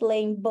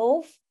displaying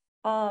both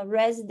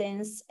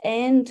residence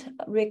and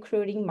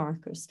recruiting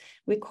markers.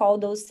 We call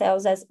those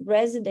cells as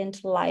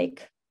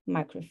resident-like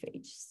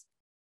macrophages.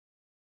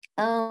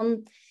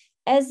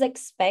 As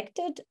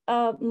expected,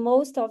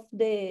 most of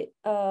the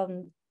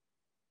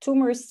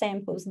tumor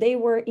samples, they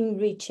were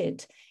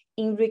enriched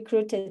in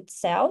recruited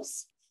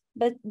cells,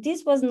 but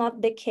this was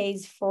not the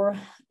case for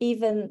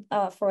either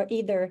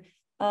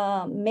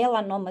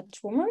melanoma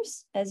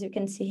tumors, as you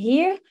can see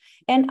here,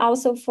 and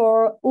also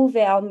for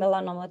uveal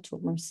melanoma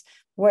tumors,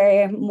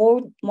 where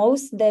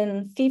most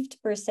than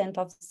 50%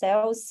 of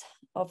cells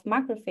of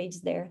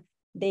macrophages there,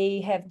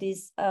 they have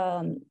this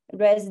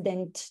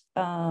resident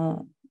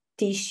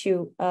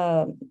tissue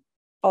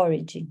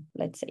origin,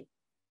 let's say.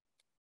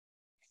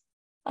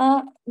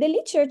 The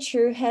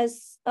literature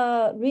has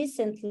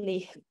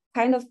recently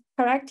kind of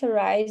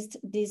characterized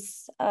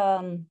this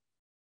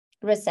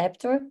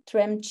receptor,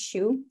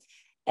 TREM2,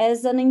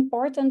 as an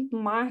important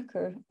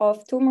marker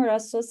of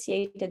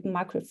tumor-associated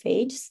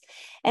macrophages.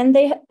 And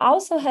they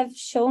also have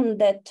shown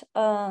that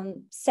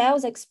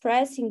cells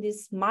expressing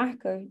this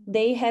marker,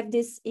 they have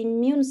this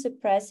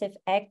immunosuppressive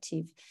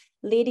active,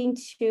 leading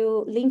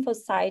to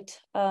lymphocyte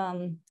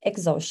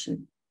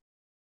exhaustion.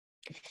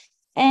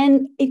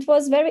 And it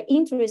was very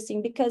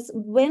interesting because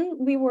when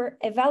we were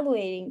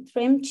evaluating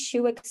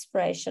TREM2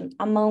 expression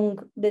among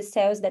the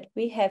cells that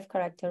we have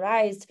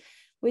characterized,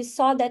 we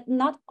saw that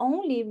not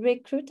only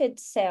recruited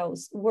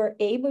cells were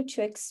able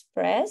to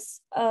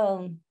express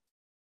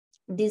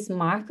this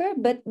marker,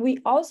 but we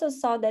also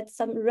saw that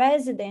some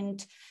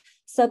resident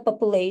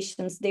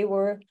subpopulations, they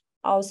were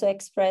also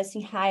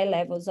expressing high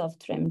levels of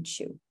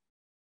TREM2.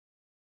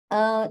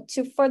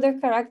 To further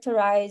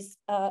characterize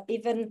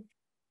even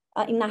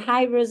in a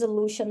high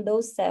resolution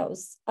those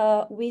cells,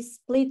 we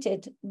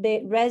splitted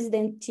the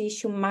resident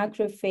tissue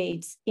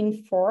macrophages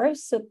in 4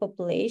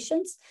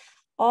 subpopulations.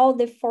 All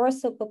the 4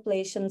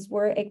 subpopulations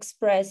were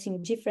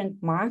expressing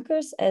different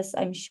markers, as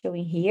I'm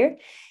showing here,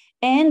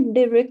 and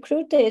the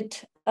recruited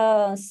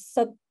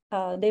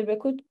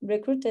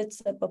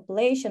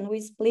subpopulation, we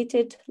split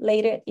it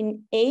later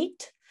in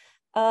 8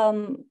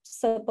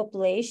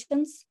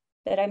 subpopulations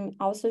that I'm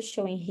also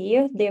showing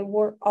here. They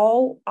were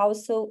all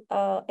also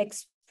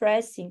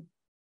expressing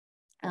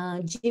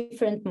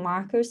different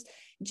markers,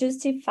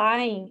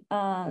 justifying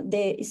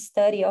the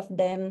study of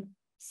them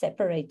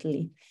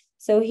separately.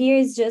 So here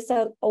is just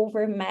an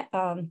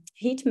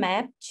heat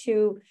map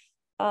to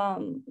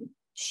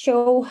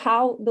show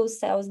how those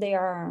cells, they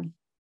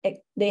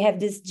have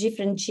these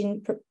different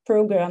gene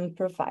program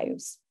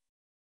profiles.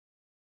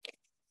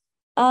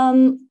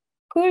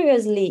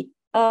 Curiously,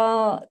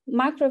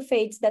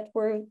 macrophages that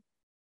were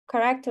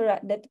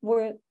characterized, that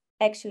were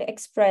actually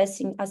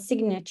expressing a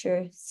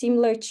signature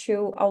similar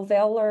to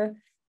alveolar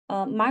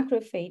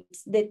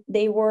macrophages, that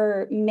they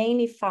were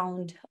mainly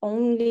found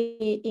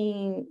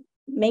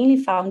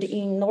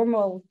in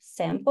normal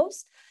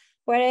samples,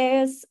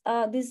 whereas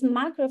this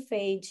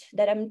macrophage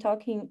that I'm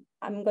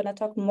gonna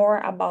talk more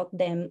about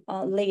them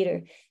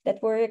later,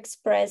 that were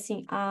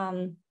expressing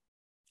a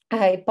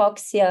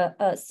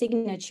hypoxia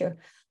signature,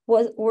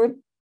 were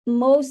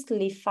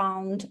mostly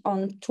found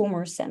on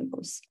tumor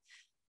samples.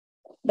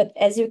 But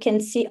as you can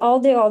see, all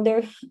the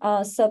other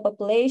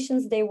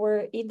subpopulations, they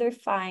were either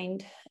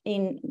found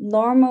in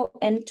normal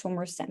and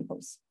tumor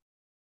samples.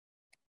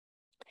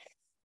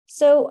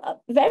 So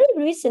very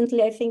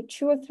recently, I think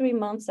 2 or 3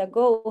 months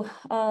ago,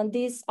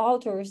 these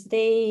authors,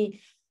 they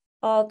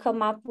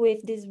come up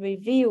with this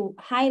review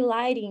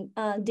highlighting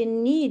the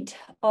need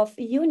of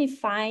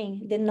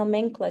unifying the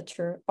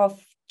nomenclature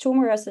of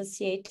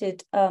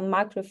tumor-associated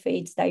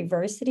macrophage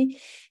diversity,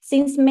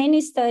 since many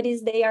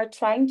studies, they are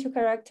trying to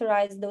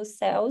characterize those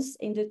cells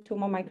in the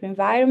tumor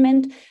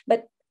microenvironment,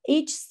 but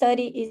each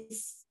study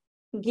is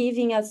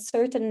giving a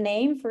certain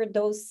name for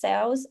those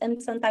cells,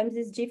 and sometimes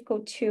it's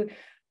difficult to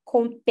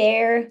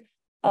compare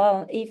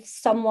if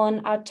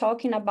someone are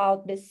talking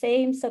about the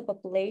same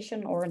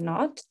subpopulation or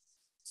not.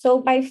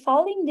 So by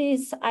following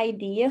this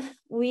idea,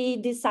 we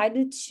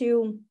decided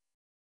to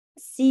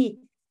see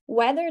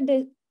whether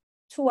the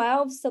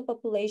 12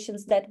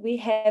 subpopulations that we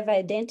have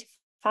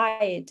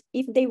identified,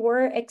 if they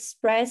were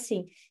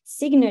expressing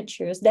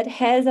signatures that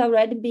has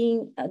already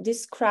been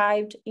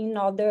described in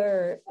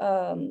other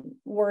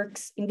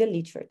works in the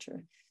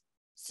literature.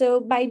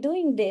 So by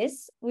doing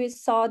this, we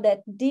saw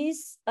that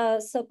this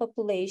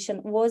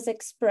subpopulation was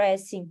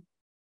expressing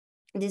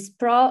this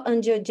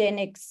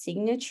pro-angiogenic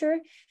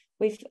signature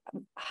with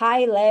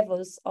high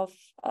levels of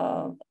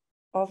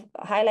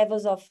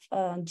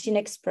gene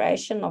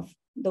expression of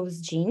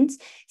those genes,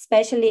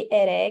 especially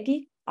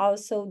EREG,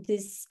 also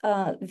this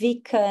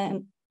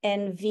VCAM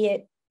and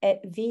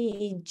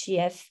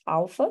VEGF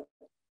alpha.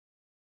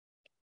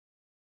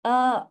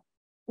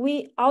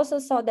 We also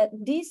saw that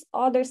this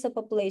other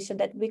subpopulation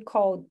that we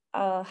called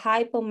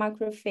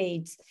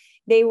hypomacrophages,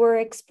 they were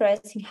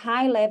expressing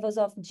high levels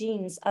of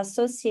genes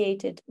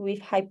associated with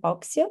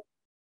hypoxia.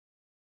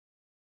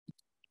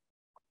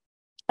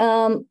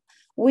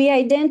 We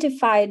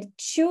identified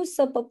 2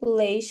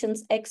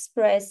 subpopulations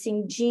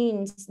expressing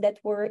genes that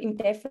were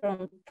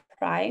interferon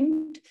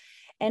primed,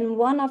 And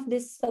one of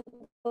these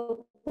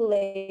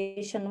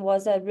subpopulation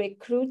was a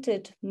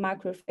recruited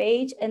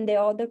macrophage, and the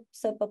other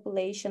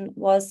subpopulation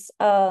was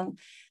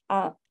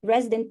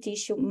resident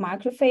tissue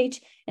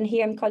macrophage. And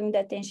here I'm calling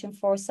the attention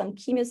for some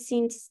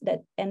chemosins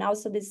and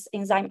also this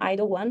enzyme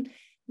IDO1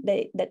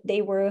 that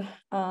they were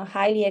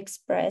highly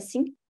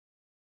expressing.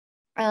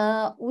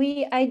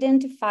 We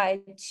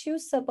identified two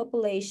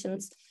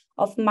subpopulations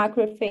of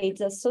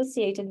macrophages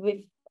associated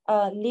with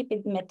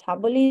lipid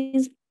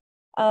metabolism.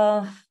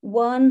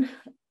 One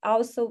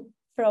also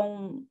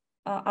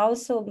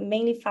also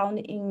mainly found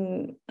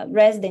in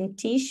resident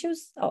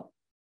tissues.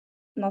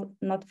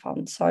 Not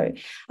found,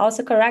 sorry.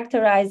 Also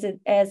characterized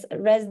as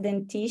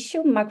resident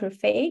tissue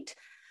macrophage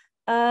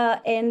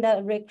and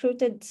a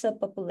recruited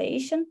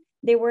subpopulation.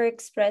 They were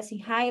expressing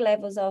high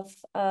levels of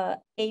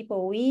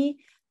ApoE,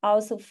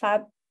 also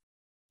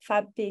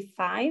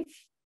FAB5.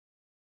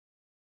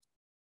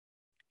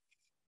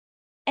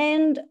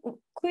 And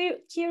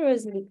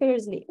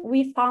curiously,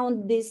 we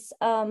found this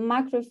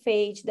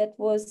macrophage that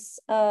was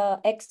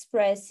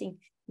expressing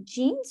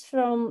genes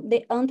from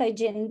the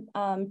antigen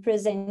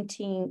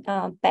presenting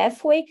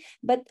pathway,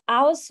 but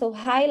also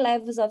high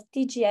levels of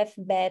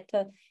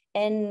TGF-beta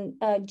and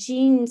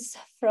genes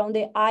from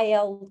the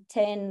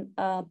IL-10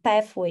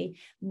 pathway,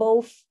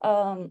 both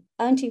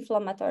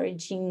anti-inflammatory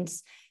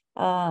genes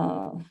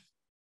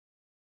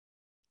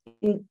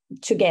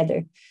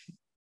together.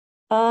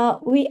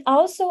 We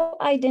also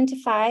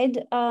identified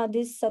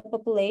this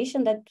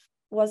subpopulation that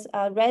was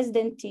a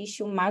resident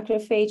tissue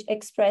macrophage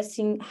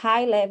expressing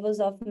high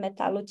levels of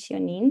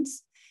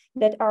metallothioneins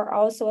that are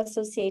also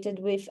associated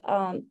with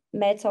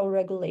metal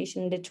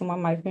regulation in the tumor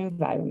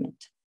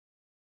microenvironment.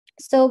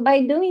 So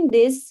by doing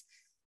this,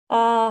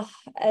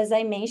 as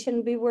I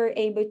mentioned, we were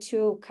able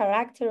to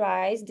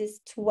characterize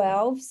these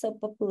 12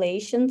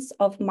 subpopulations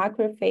of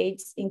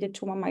macrophages in the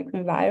tumor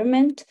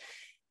microenvironment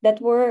that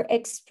were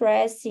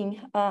expressing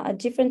a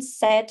different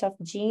set of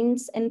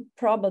genes and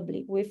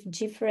probably with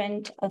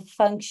different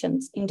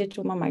functions in the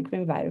tumor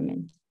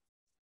microenvironment.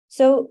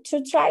 So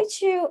to try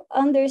to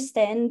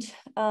understand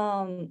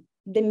the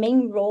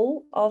main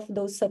role of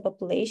those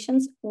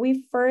subpopulations,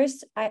 we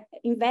first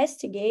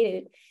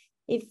investigated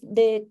if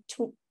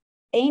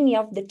any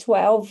of the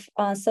 12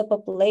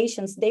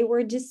 subpopulations, they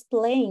were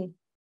displaying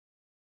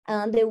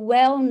the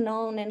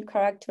well-known and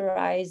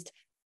characterized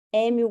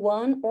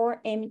M1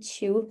 or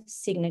M2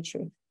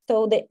 signature.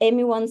 So the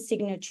M1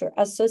 signature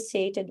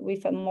associated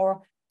with a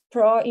more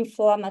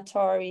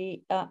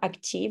pro-inflammatory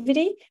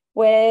activity,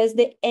 whereas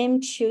the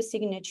M2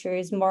 signature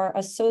is more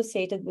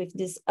associated with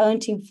this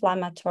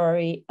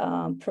anti-inflammatory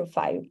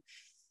profile.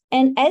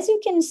 And as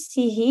you can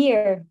see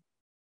here,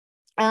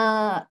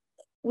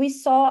 we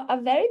saw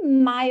a very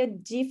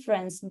mild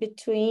difference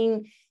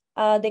between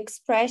the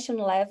expression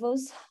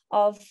levels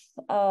of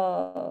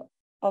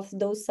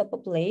those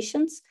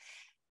subpopulations,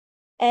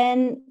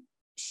 and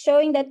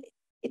showing that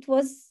it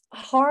was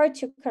hard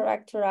to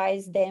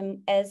characterize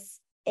them as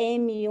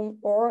M1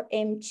 or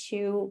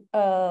M2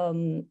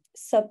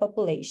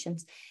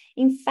 subpopulations.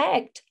 In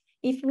fact,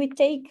 if we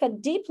take a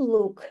deep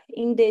look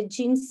in the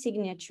gene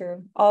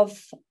signature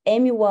of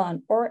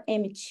M1 or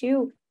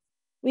M2,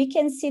 we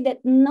can see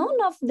that none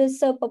of the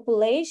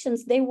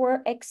subpopulations, they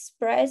were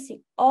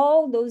expressing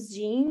all those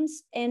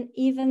genes and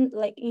even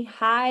like in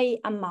high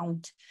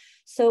amount.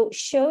 So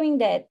showing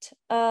that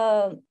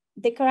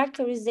the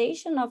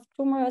characterization of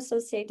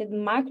tumor-associated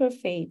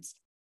macrophages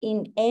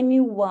in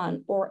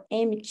M1 or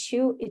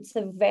M2, it's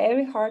a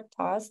very hard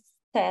task,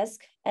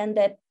 and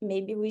that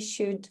maybe we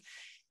should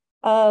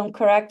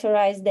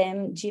characterize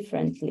them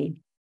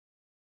differently.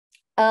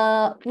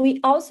 We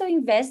also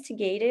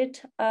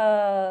investigated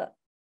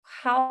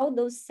how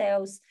those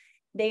cells,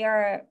 they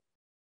are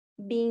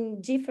being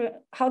different,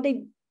 how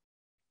they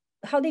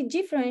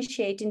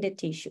differentiate in the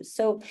tissue.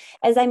 So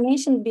as I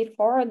mentioned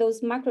before,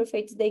 those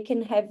macrophages, they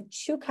can have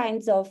two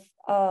kinds of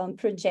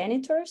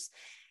progenitors,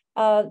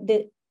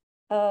 the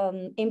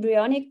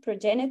embryonic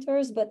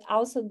progenitors, but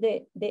also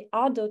the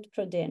adult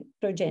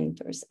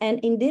progenitors. And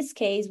in this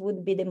case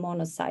would be the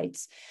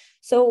monocytes.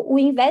 So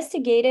we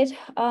investigated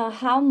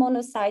how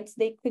monocytes,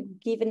 they could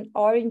give an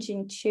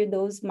origin to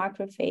those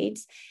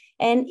macrophages.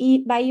 And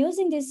by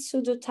using this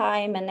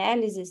pseudotime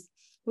analysis,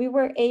 we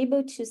were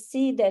able to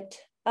see that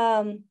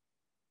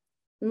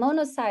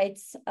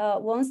monocytes,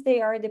 once they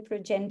are the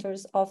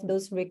progenitors of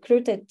those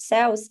recruited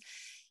cells,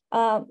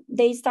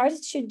 they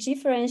started to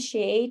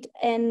differentiate.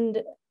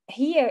 And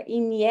here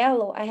in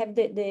yellow, I have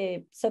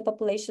the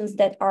subpopulations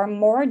that are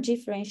more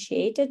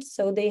differentiated.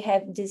 So they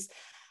have this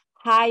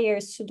higher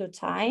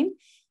pseudotime.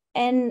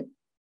 And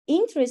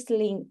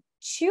interestingly,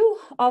 two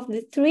of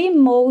the three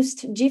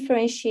most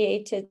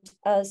differentiated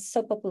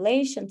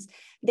subpopulations,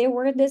 they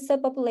were the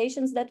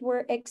subpopulations that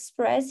were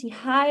expressing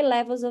high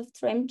levels of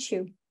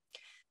TREM2.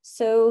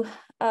 So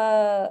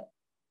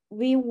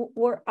we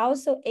were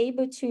also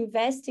able to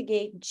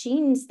investigate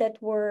genes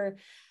that were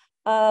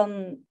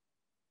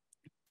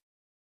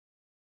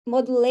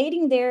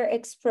modulating their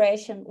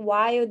expression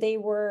while they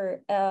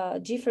were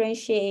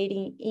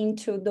differentiating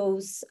into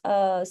those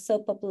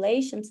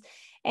subpopulations.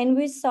 And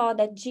we saw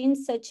that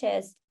genes such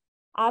as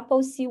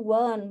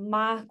ApoC1,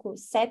 MARCO,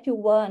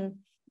 SEP1,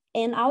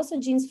 and also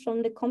genes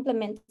from the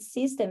complement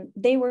system,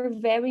 they were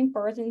very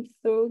important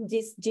through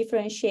this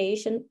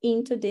differentiation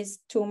into this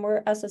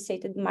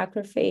tumor-associated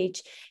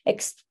macrophage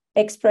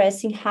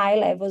expressing high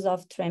levels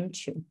of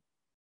TREM2.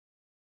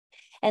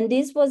 And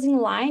this was in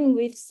line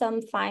with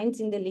some finds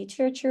in the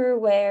literature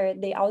where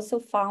they also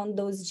found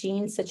those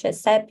genes such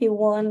as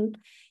SEP1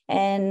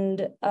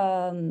 and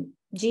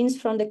genes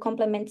from the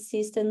complement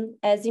system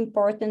as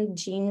important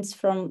genes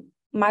from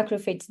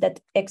macrophages that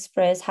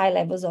express high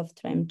levels of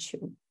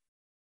TREM2.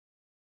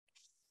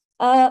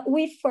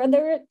 We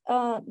further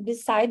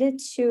decided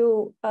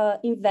to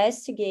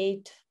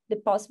investigate the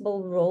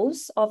possible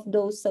roles of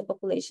those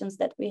subpopulations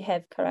that we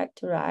have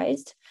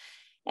characterized.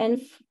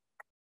 And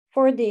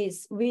for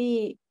this,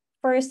 we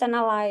first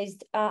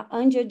analyzed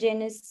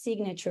angiogenesis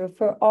signature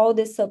for all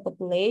the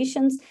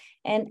subpopulations,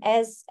 and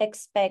as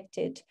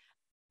expected,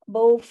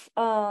 both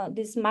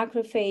this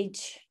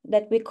macrophage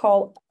that we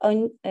call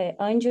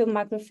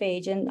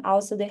angiomacrophage and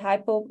also the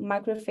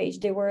hypomacrophage,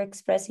 they were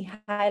expressing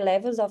high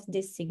levels of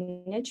this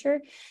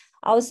signature.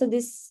 Also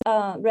this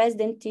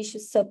resident tissue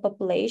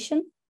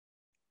subpopulation.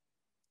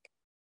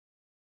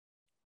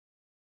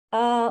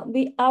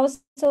 We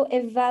also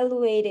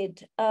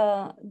evaluated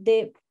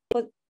the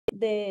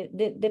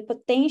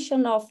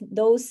potential of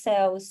those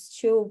cells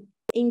to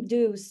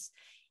induce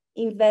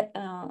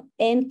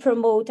and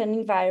promote an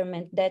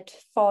environment that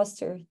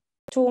foster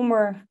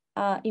tumor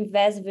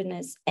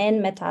invasiveness and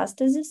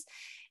metastasis.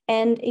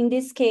 And in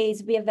this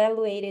case, we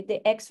evaluated the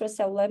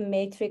extracellular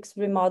matrix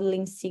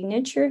remodeling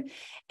signature.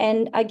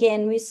 And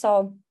again, we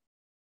saw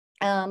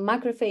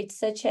macrophages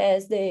such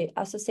as the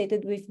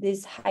associated with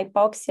this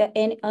hypoxia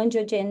and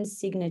angiogenesis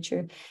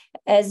signature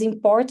as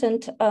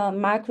important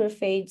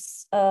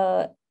macrophages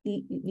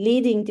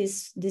leading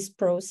this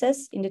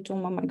process in the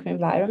tumor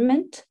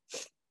microenvironment.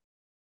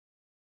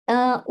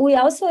 We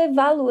also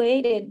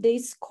evaluated the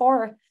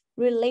score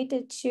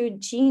related to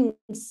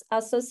genes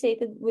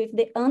associated with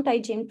the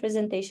antigen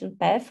presentation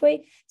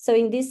pathway. So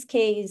in this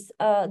case,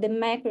 the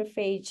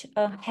macrophage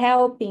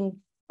helping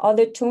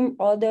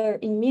other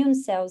immune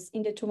cells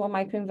in the tumor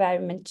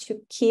microenvironment to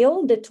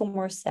kill the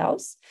tumor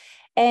cells.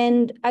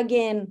 And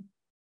again,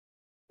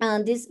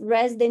 these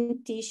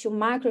resident tissue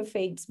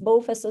macrophages,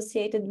 both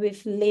associated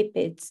with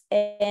lipids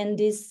and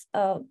this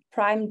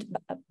primed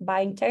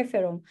by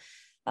interferon,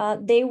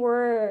 they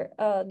were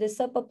the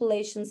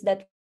subpopulations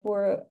that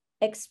were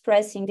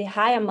expressing the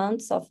high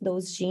amounts of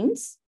those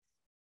genes.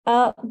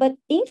 But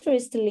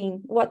interestingly,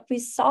 what we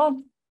saw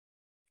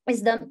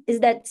is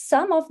that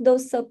some of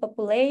those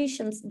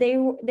subpopulations,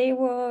 they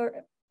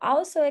were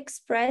also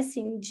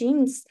expressing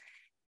genes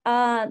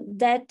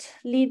that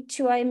lead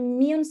to an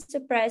immune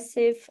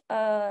suppressive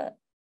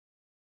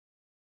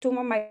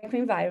tumor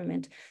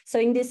microenvironment. So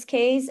in this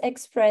case,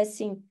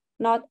 expressing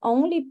not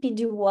only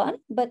PD-1,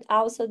 but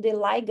also the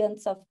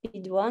ligands of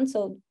PD-1,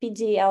 so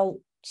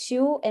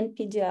PDL2 and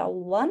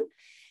PDL1.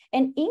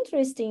 And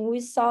interesting, we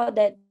saw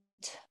that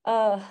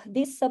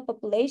this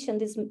subpopulation,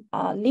 this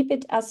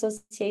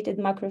lipid-associated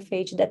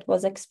macrophage that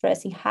was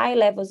expressing high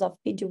levels of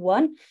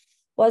PD-1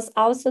 was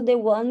also the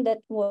one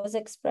that was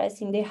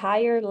expressing the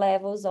higher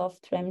levels of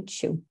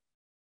TREM2.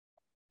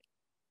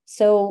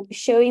 So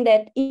showing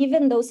that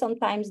even though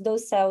sometimes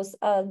those cells,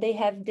 they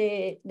have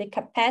the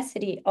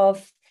capacity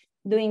of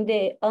doing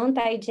the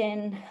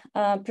antigen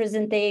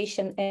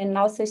presentation and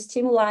also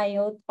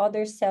stimulating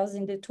other cells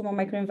in the tumor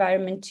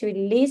microenvironment to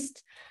release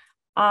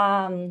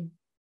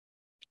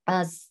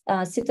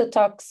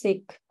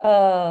cytotoxic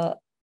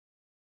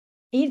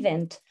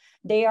event,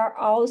 they are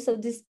also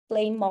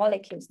displaying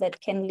molecules that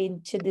can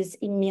lead to this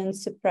immune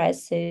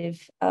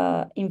suppressive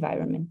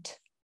environment.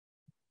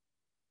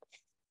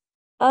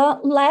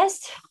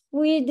 Last,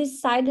 we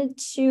decided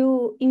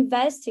to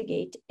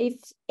investigate if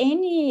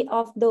any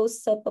of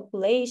those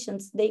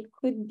subpopulations, they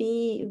could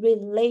be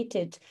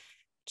related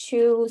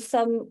to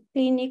some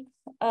clinic,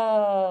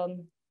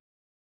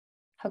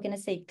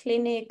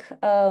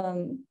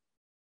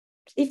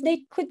 if they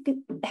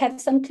could have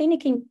some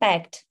clinic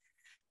impact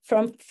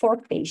for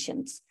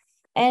patients.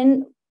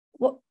 And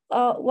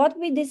what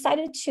we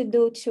decided to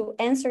do to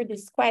answer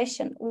this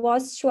question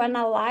was to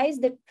analyze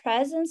the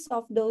presence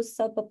of those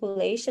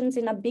subpopulations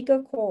in a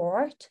bigger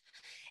cohort,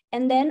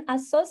 and then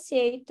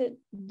associate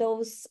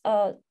those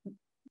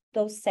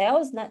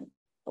cells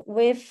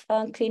with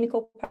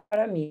clinical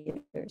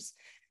parameters.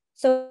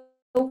 So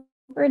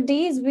for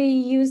this, we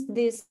used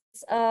this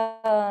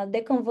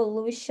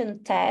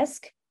deconvolution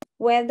task,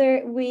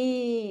 where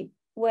we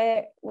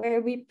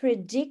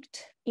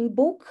predict in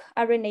bulk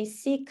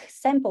RNA-seq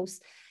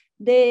samples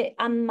the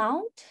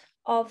amount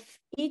of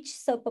each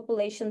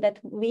subpopulation that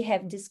we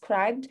have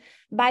described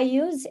by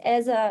use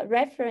as a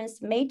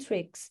reference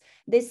matrix,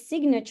 the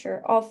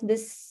signature of the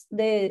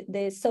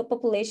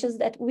subpopulations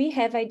that we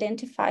have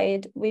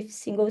identified with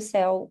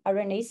single-cell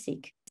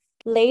RNA-seq.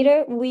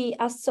 Later, we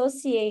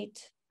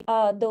associate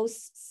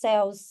those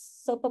cells,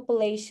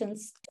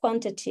 subpopulations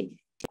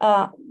quantity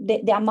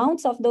the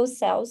amounts of those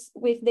cells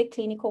with the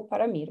clinical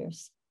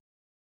parameters.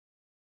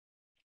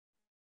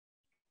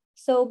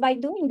 So by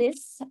doing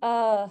this,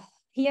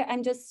 here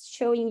I'm just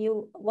showing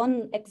you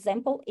one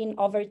example in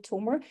ovary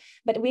tumor,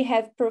 but we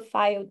have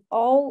profiled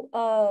all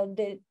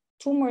the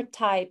tumor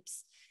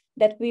types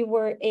that we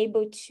were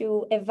able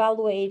to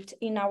evaluate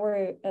in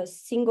our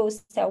single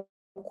cell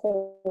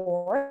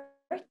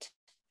cohort.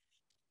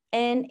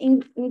 And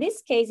in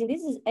this case, in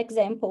this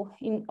example,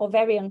 in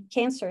ovarian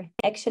cancer,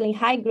 actually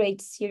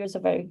high-grade serous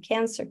ovarian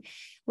cancer,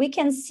 we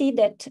can see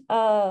that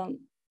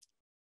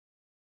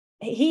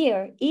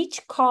here,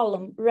 each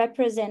column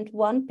represents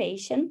one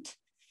patient,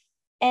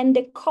 and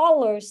the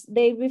colors,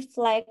 they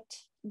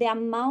reflect the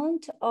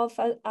amount of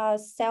a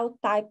cell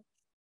type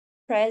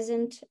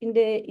present in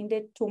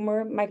the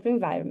tumor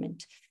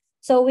microenvironment.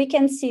 So we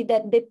can see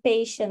that the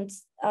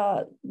patients,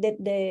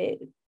 they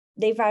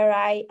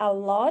vary a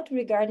lot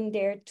regarding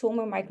their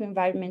tumor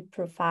microenvironment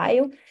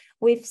profile,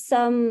 with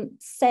some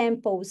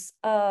samples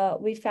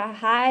with a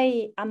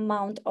high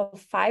amount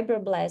of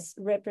fibroblasts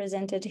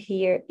represented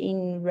here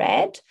in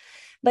red.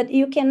 But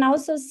you can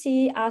also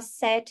see a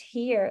set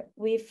here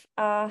with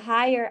a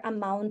higher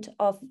amount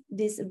of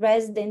this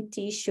resident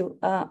tissue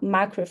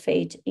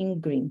macrophage in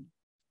green.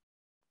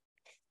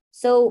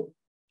 So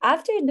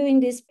after doing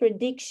this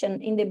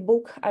prediction in the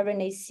book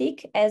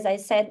RNA-seq, as I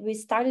said, we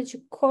started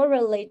to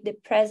correlate the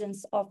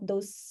presence of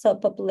those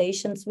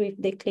subpopulations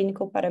with the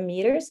clinical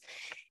parameters.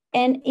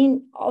 And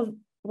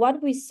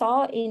what we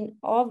saw in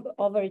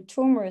ovary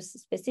tumors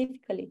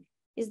specifically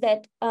is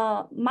that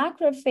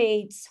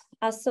macrophages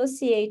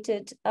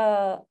associated,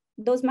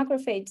 those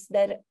macrophages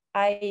that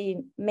I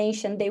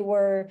mentioned, they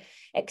were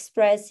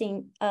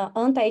expressing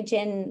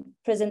antigen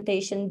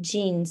presentation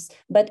genes,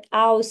 but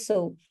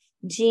also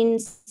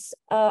genes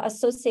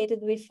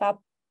associated with an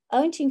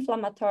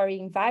anti-inflammatory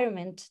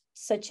environment,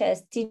 such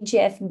as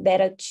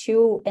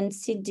TGF-beta2 and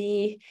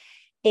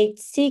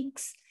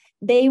CD86,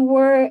 they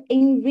were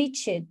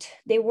enriched.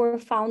 They were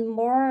found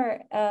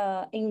more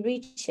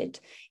enriched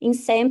in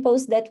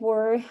samples that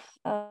were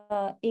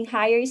in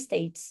higher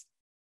states.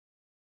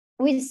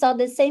 We saw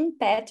the same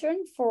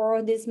pattern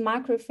for this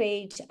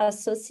macrophage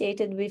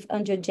associated with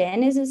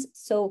angiogenesis.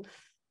 So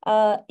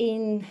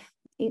in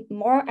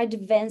more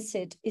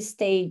advanced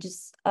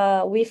stages,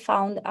 we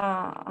found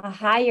a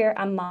higher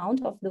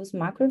amount of those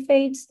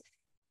macrophages.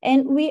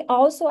 And we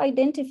also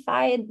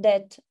identified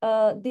that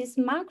these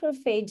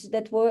macrophages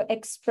that were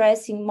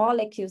expressing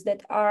molecules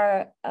that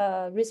are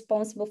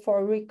responsible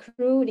for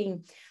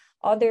recruiting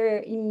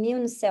other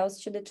immune cells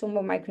to the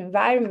tumor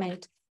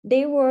microenvironment,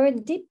 they were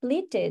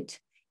depleted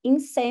in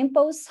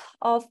samples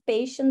of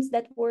patients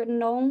that were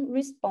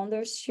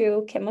non-responders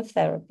to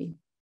chemotherapy.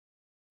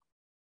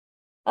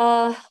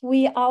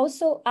 We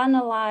also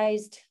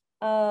analyzed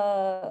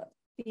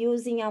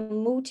using a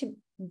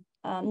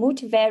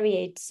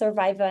multivariate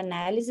survival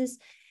analysis,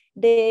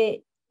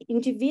 the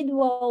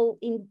individual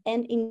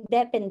and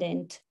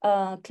independent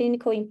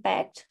clinical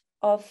impact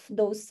of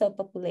those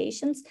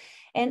subpopulations.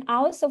 And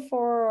also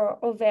for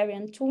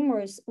ovarian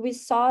tumors, we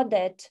saw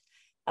that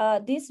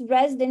this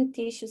resident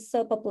tissue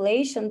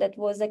subpopulation that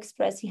was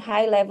expressing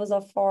high levels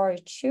of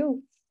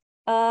FOR2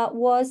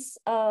 was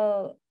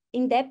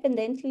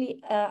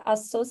independently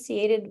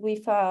associated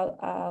with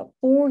a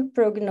poor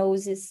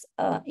prognosis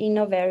in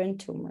ovarian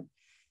tumor.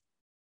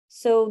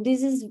 So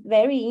this is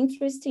very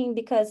interesting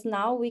because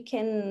now we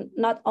can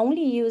not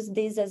only use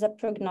this as a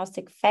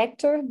prognostic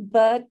factor,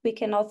 but we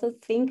can also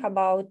think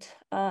about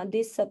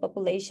this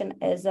subpopulation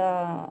as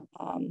a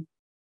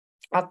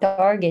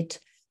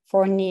target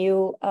for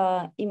new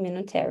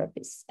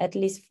immunotherapies, at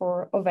least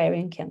for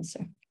ovarian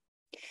cancer.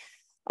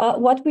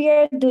 What we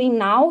are doing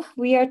now,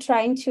 we are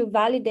trying to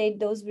validate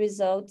those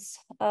results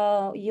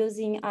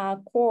using a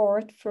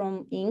cohort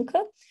from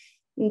INCA,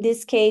 in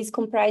this case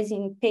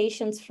comprising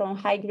patients from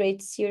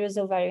high-grade serous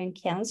ovarian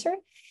cancer.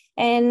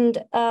 And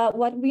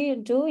what we are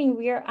doing,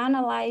 we are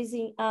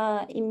analyzing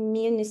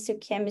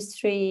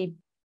immunohistochemistry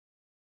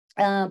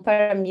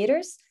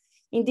parameters.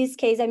 In this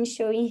case, I'm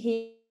showing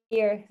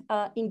here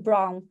in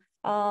brown,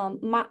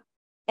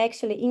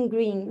 actually in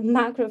green,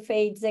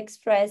 macrophages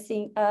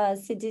expressing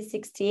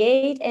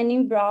CD68, and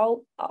in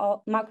brown,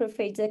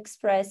 macrophages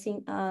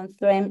expressing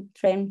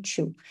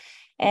TREM2.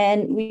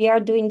 And we are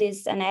doing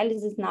this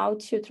analysis now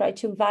to try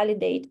to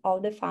validate all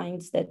the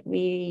finds that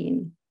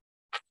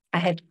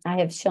I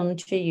have shown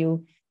to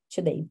you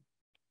today.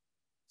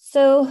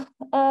 So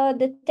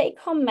the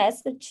take-home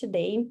message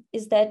today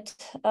is that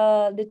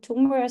the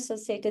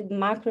tumor-associated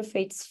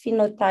macrophages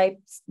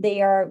phenotypes,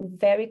 they are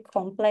very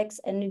complex,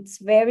 and it's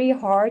very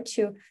hard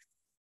to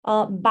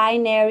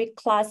binary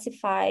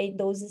classify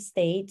those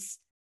states.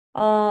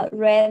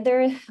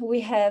 Rather,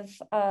 we have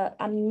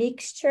a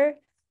mixture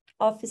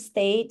of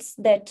states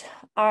that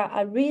are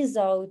a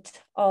result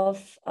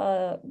of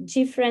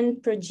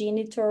different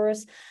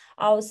progenitors,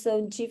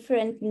 also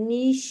different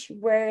niche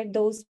where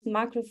those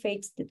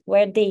macrophages,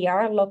 where they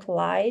are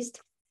localized.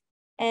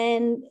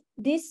 And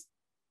this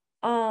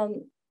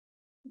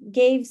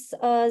gives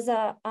us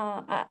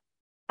a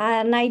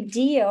an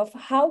idea of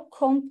how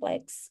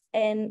complex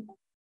and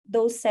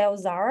those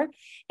cells are,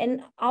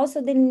 and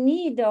also the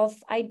need of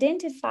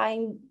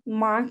identifying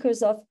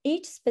markers of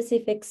each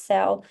specific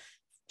cell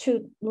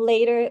to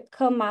later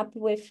come up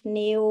with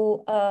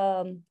new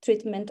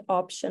treatment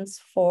options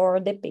for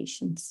the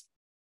patients.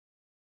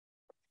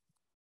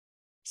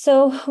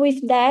 So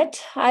with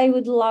that, I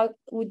would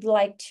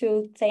like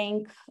to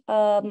thank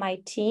my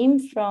team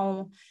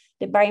from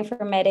the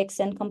Bioinformatics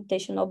and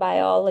Computational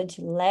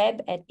Biology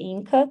Lab at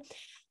INCA.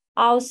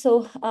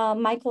 Also,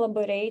 my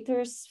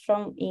collaborators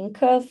from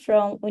INCA,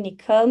 from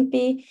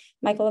Unicamp,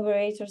 my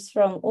collaborators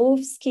from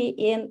UFSC,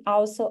 and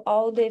also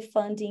all the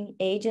funding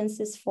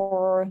agencies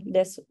for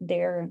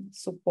their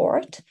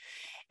support.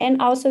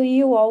 And also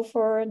you all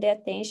for the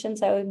attention.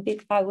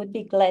 I would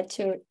be glad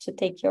to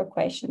take your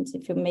questions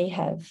if you may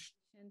have.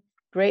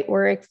 Great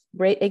work,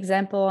 great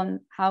example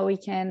on how we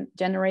can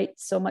generate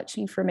so much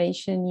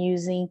information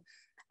using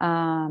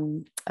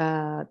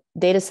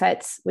data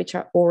sets which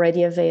are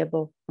already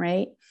available,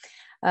 right?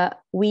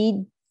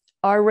 We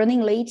are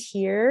running late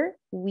here.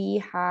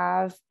 We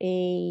have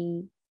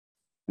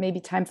maybe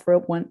time for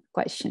one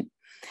question.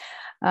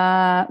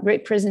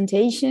 Great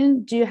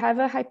presentation. Do you have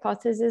a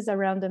hypothesis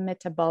around the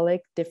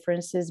metabolic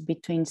differences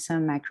between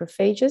some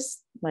macrophages,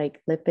 like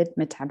lipid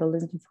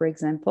metabolism, for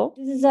example?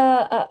 This is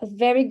a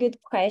very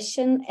good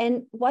question.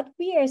 And what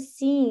we are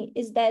seeing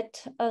is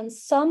that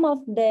some of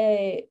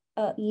the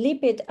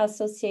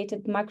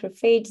lipid-associated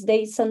macrophages,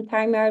 they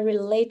sometimes are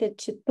related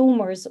to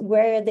tumors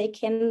where they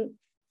can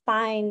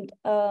find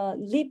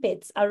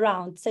lipids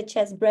around, such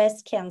as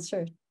breast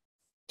cancer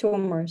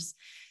tumors.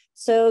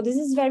 So this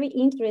is very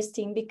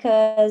interesting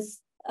because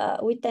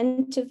we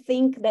tend to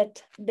think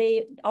that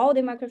all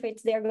the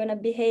macrophages, they are going to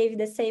behave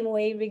the same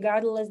way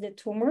regardless the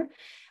tumor,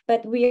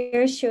 but we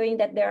are showing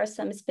that there are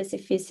some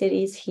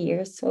specificities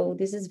here. So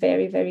this is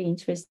very, very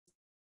interesting.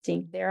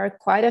 There are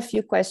quite a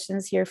few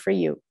questions here for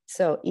you.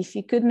 So if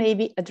you could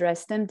maybe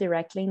address them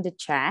directly in the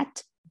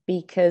chat,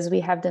 because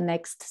we have the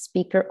next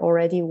speaker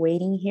already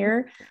waiting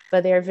here,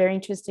 but there are very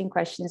interesting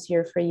questions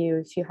here for you.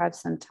 If you have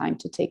some time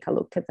to take a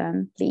look at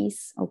them,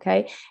 please.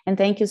 Okay. And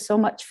thank you so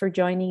much for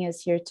joining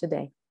us here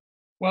today.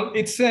 Well,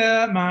 it's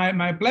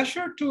my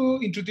pleasure to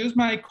introduce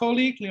my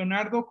colleague,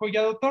 Leonardo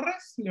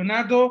Collado-Torres.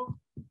 Leonardo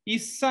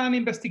is an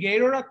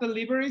investigator at the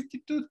Liver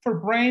Institute for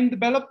Brain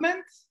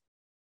Development.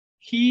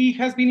 He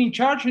has been in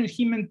charge and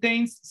he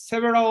maintains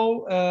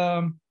several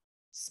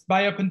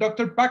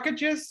bioconductor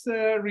packages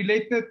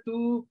related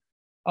to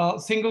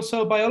single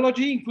cell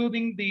biology,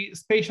 including the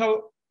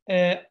Spatial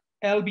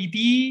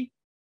LBD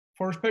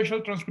for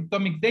spatial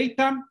transcriptomic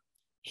data.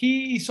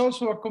 He is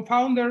also a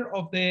co-founder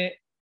of the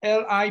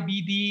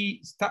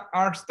LIBD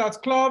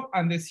R-Stats Club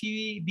and the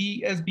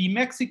CDSB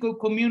Mexico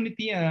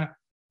community, a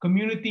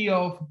community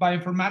of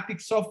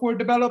bioinformatics software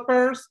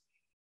developers.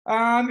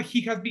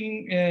 He has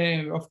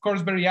been, of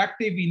course, very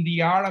active in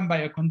the R and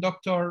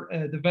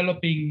bioconductor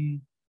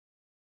developing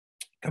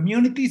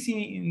communities,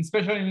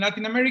 especially in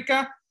Latin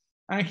America.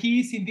 And he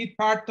is indeed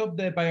part of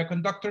the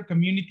Bioconductor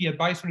Community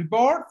Advisory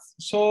Board.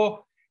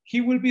 So he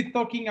will be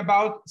talking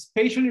about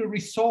spatially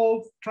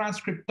resolved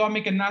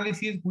transcriptomic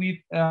analysis with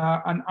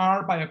an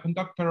R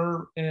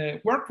bioconductor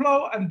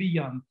workflow and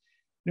beyond.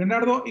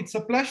 Leonardo, it's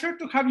a pleasure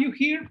to have you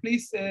here.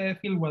 Please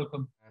feel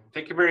welcome.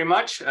 Thank you very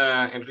much,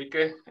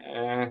 Enrique,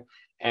 and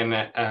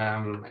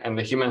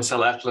the Human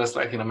Cell Atlas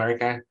Latin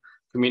America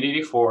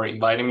community for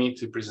inviting me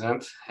to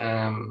present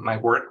my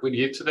work with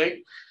you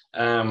today.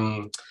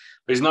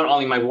 But it's not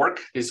only my work,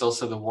 it's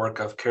also the work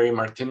of Kerry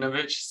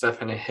Martinovich,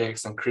 Stephanie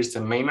Hicks, and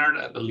Kristen Maynard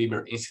at the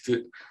Liver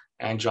Institute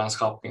and Johns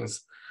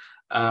Hopkins.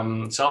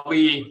 So I'll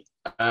be,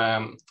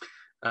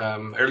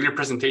 earlier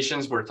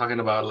presentations were talking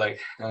about like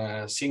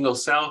single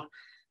cell,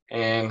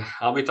 and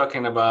I'll be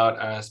talking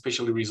about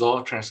spatially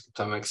resolved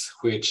transcriptomics,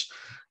 which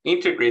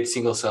integrates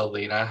single cell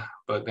data,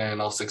 but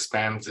then also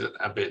expands it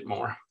a bit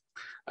more.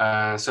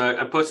 So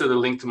I posted a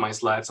link to my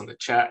slides on the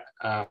chat,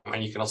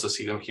 and you can also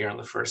see them here on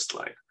the first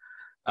slide.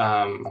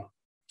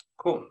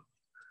 Cool.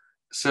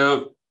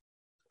 So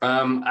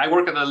I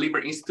work at the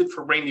Liver Institute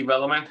for Brain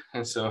Development,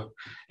 and so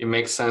it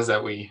makes sense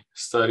that we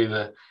study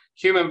the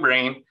human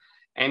brain.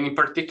 And in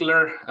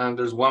particular,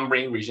 there's one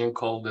brain region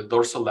called the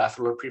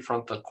dorsolateral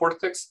prefrontal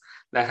cortex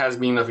that has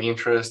been of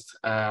interest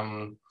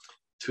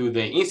to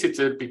the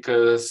Institute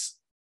because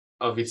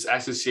of its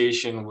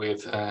association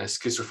with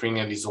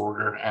schizophrenia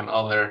disorder and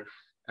other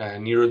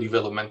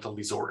neurodevelopmental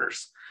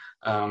disorders.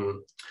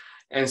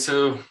 And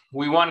so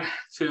we want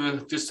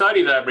to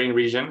study that brain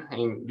region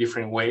in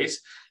different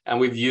ways. And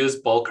we've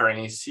used bulk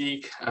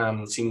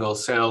RNA-seq, single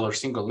cell or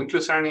single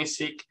nucleus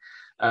RNA-seq.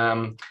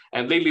 And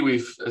lately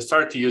we've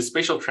started to use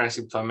spatial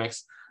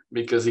transcriptomics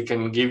because it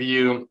can give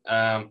you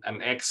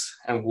an X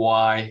and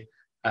Y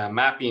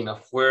mapping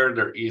of where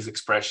there is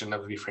expression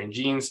of different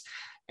genes.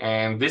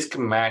 And this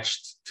can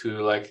match to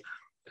like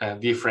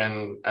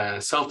different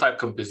cell type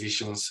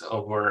compositions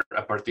over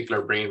a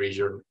particular brain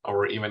region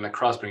or even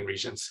across brain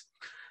regions.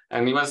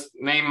 And it was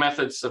named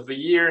Methods of the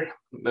Year,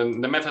 the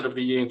Method of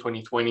the Year in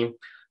 2020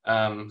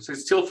 So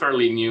it's still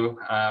fairly new,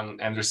 and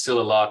there's still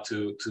a lot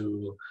to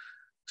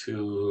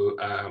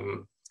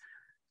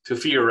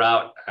figure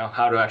out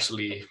how to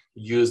actually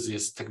use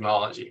this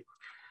technology.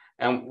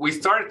 And we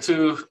started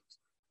to,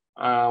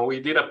 we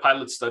did a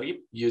pilot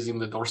study using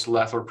the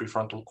dorsolateral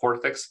prefrontal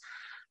cortex,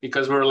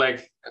 because we're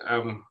like,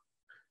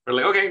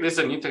 okay, this is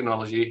a new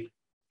technology.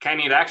 Can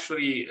it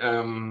actually,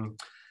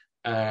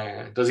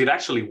 does it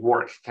actually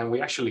work? Can we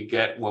actually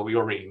get what we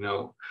already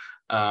know?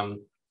 And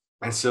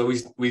so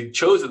we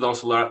chose the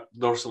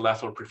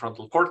dorsolateral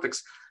prefrontal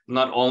cortex,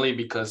 not only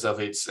because of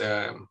its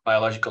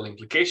biological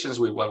implications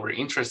with what we're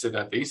interested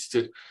at the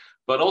Institute,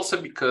 but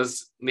also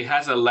because it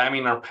has a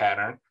laminar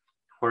pattern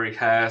where it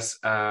has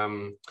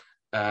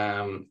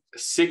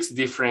 6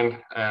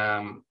 different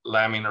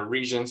laminar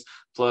regions,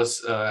 plus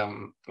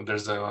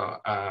there's a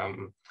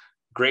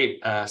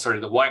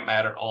the white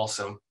matter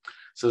also,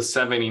 so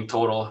 7 in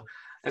total.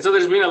 And so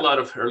there's been a lot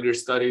of earlier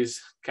studies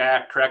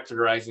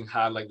characterizing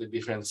how like the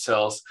different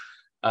cells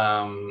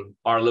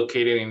are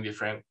located in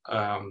different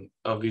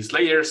of these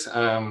layers,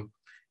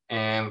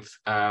 and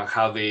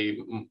how the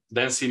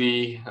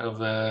density of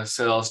the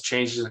cells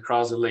changes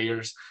across the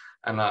layers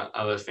and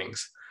other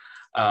things.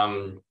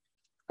 And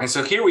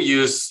so here we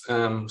use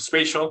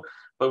spatial,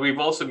 but we've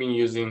also been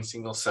using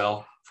single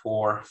cell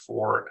for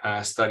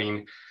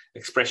studying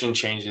expression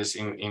changes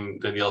in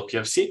the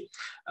DLPFC.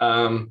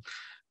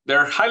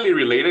 They're highly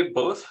related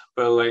both,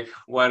 but like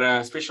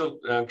what spatial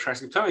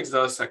transcriptomics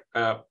does,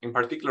 in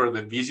particular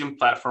the Visium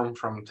platform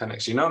from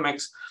 10x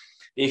Genomics,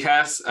 it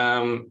has,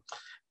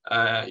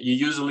 you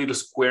use a little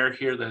square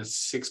here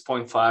that's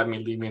 6.5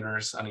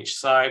 millimeters on each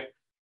side.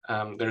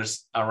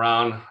 There's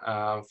around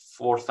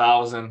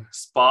 4,000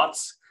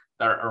 spots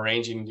that are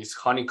arranged in this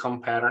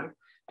honeycomb pattern.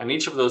 And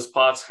each of those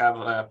spots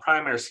have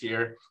primers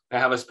here that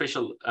have a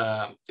spatial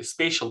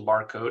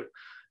barcode,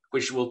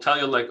 which will tell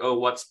you like, oh,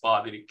 what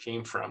spot did it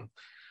came from.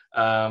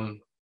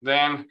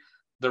 Then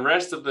the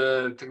rest of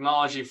the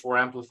technology for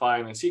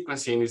amplifying and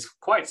sequencing is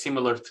quite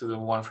similar to the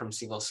one from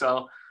single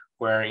cell,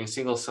 where in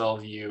single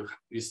cell you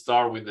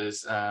start with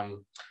this,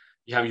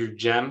 you have your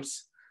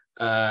gems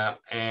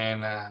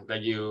and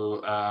that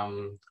you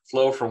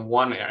flow from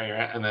one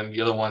area, and then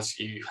the other ones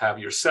you have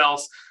your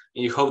cells,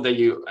 and you hope that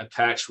you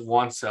attach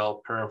one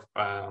cell per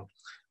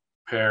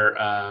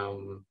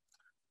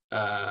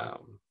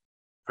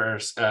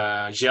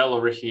gel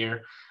over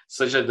here,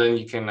 such that then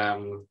you can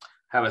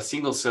have a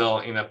single cell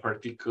in a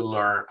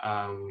particular,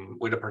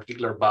 with a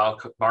particular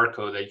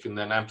barcode that you can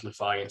then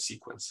amplify and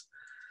sequence.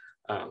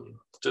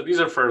 So these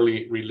are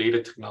fairly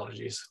related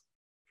technologies.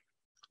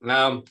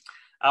 Now,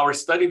 our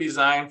study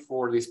design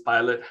for this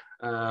pilot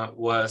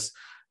was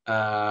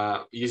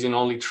using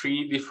only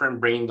 3 different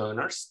brain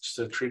donors,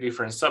 so 3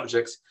 different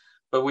subjects,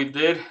 but we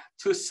did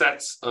 2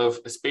 sets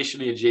of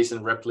spatially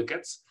adjacent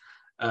replicates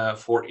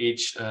for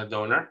each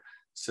donor.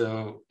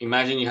 So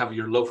imagine you have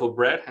your loaf of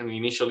bread, and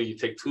initially you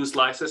take 2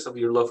 slices of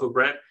your loaf of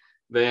bread.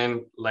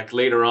 Then like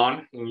later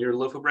on in your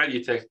loaf of bread,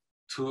 you take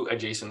 2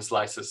 adjacent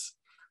slices.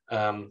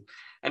 And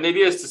the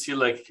idea is to see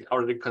like,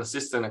 are they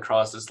consistent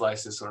across the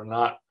slices or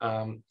not?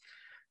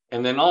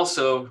 And then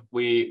also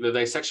the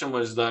dissection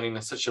was done in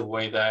such a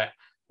way that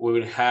we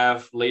would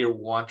have layer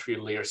 1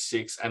 through layer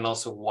 6 and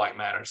also white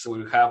matter. So we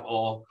would have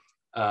all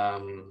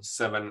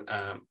 7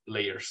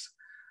 layers.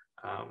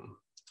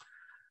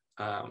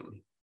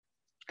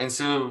 And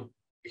so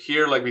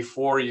here, like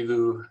before you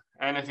do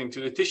anything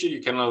to the tissue,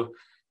 you can,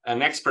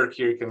 an expert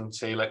here can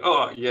say like,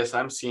 oh, yes,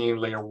 I'm seeing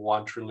layer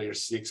 1 through layer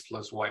 6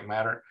 plus white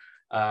matter.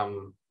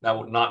 That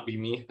would not be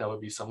me, that would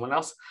be someone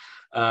else.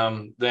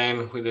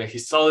 Then with the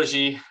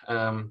histology,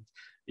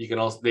 they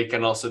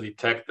can also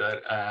detect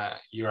that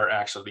you are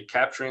actually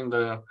capturing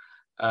the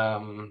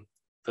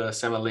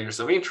 7 layers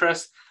of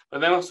interest.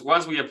 But then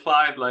once we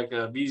applied like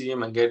a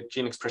Visium and get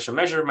gene expression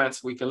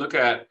measurements, we can look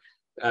at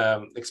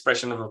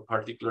expression of a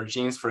particular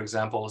genes, for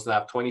example,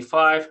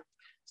 SNAP25.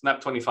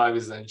 SNAP25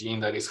 is a gene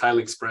that is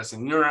highly expressed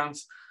in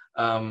neurons,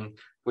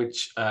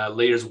 which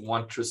layers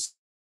 1 through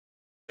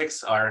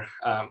 6 are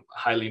have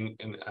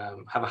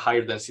a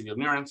higher density of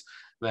neurons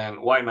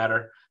than white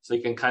matter. So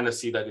you can kind of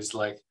see that it's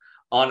like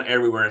on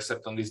everywhere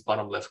except on this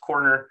bottom left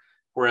corner.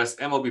 Whereas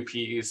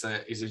MOBP is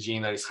a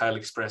gene that is highly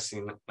expressed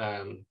in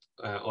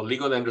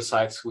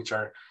oligodendrocytes, which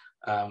are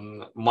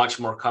much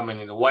more common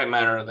in the white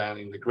matter than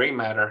in the gray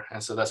matter.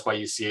 And so that's why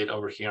you see it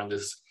over here on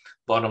this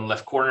bottom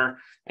left corner.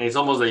 And it's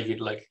almost like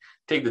you'd like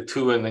take the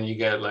 2 and then you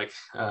get like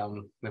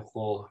the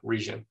whole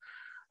region.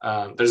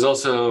 There's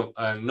also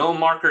no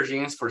marker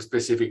genes for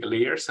specific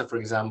layers. So for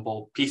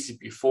example,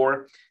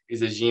 PCP4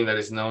 is a gene that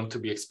is known to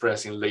be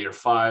expressed in layer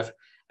 5.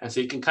 And so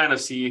you can kind of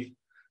see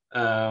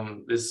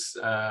this,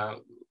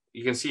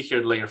 you can see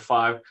here layer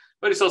 5,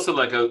 but it's also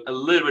like a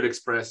little bit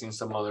expressed in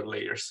some other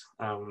layers.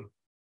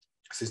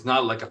 So it's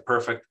not like a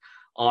perfect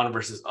on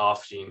versus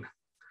off gene.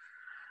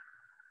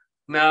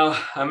 Now,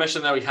 I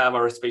mentioned that we have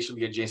our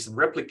spatially adjacent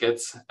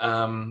replicates.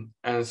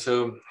 And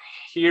so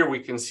here we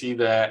can see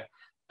that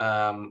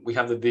we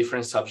have the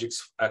different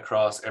subjects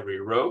across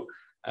every row.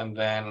 And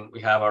then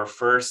we have our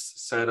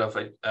first set of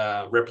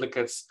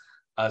replicates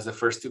as the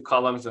first two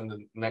columns and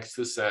the next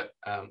two set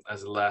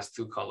as the last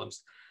two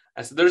columns.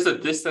 And so there's a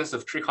distance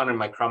of 300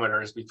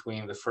 micrometers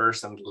between the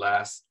first and the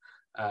last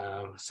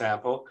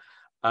sample.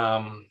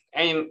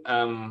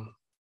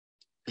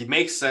 It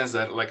makes sense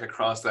that like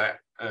across that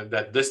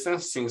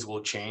distance, things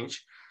will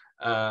change.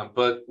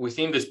 But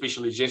within the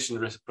specialization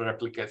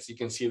replicates, you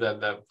can see that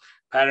the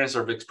patterns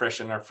of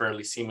expression are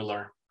fairly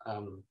similar,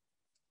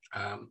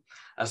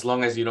 as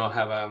long as you don't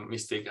have a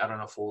mistake, I don't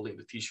know, folding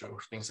the tissue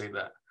or things like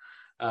that.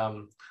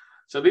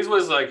 So this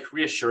was like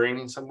reassuring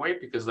in some way,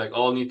 because like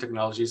all new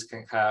technologies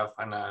can have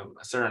a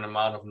certain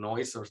amount of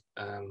noise, or,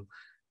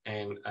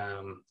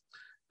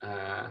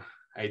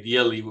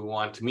 ideally we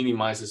want to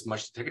minimize as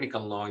much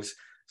technical noise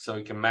so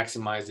we can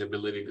maximize the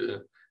ability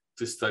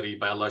to study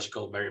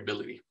biological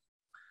variability.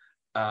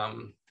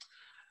 And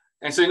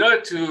so in order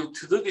to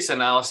do this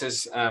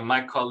analysis,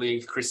 my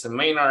colleague Kristen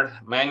Maynard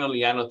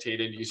manually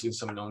annotated using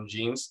some known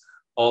genes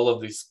all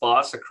of these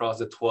spots across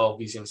the 12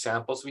 Visium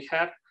samples we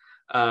had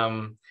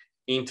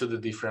into the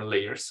different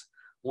layers.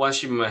 Once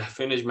she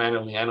finished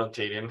manually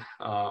annotating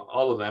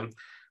all of them,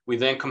 we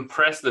then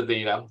compress the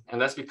data, and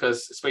that's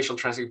because spatial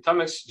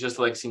transcriptomics, just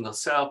like single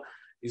cell,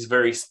 is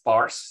very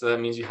sparse. So that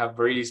means you have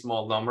very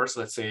small numbers,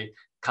 let's say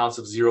counts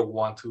of 0,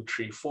 1, 2,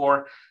 3,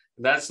 4.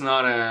 That's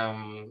not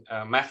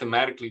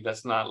mathematically,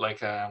 that's not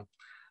like a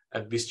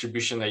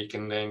distribution that you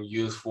can then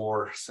use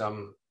for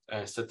some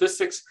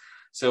statistics.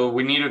 So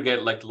we need to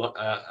get like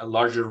a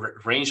larger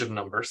range of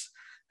numbers.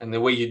 And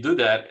the way you do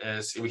that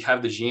is we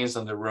have the genes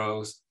on the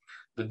rows,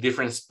 the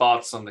different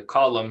spots on the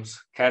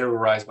columns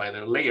categorized by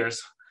their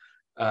layers.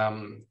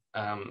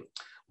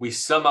 We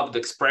sum up the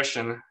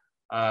expression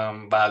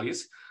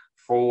values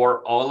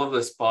for all of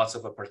the spots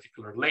of a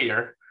particular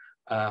layer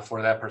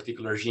for that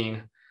particular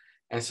gene.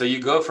 And so you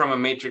go from a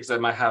matrix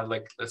that might have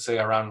like, let's say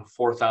around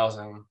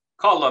 4,000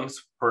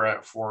 columns for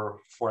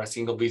a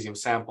single Visium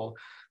sample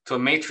to a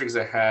matrix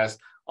that has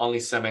only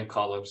 7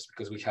 columns,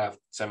 because we have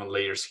 7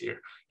 layers here.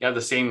 You have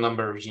the same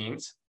number of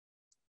genes.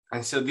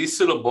 And so this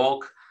pseudo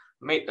bulk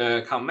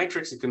count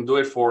matrix, you can do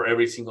it for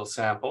every single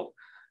sample.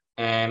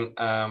 And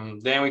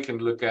then we can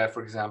look at,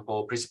 for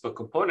example, principal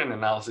component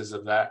analysis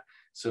of that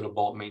pseudo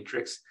bulk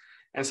matrix.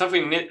 And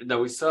something that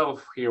we saw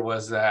here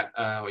was that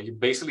you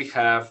basically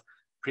have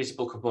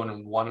principal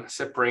component 1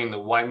 separating the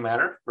white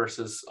matter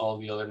versus all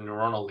the other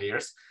neuronal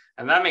layers.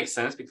 And that makes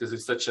sense because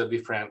it's such a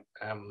different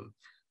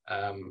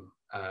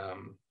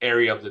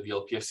area of the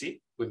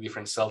DLPFC with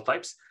different cell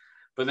types.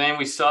 But then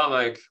we saw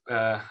like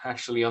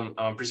actually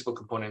on principal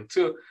component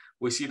 2,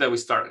 we see that we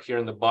start here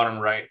in the bottom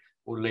right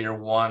with layer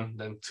 1,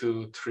 then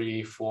 2,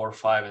 3, 4,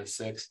 5, and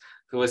 6.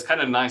 So it was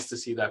kind of nice to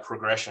see that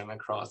progression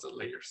across the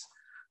layers.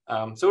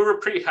 So we were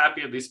pretty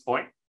happy at this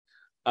point.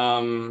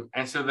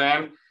 And so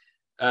then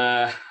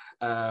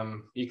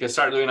you can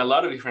start doing a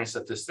lot of different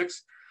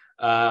statistics.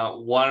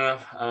 One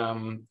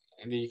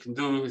and you can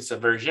do, it's a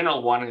very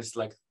general one, is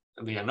like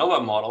the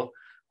ANOVA model,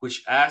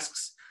 which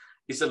asks,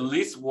 is at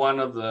least one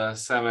of the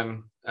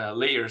 7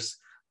 layers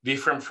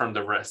different from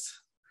the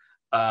rest?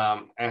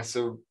 And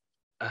so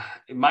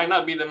it might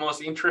not be the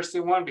most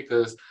interesting one,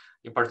 because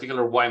in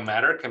particular, white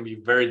matter can be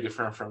very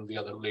different from the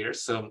other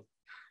layers. So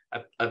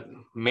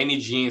many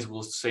genes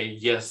will say,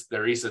 yes,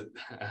 there is a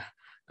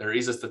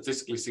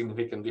statistically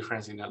significant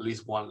difference in at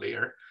least one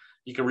layer.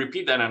 You can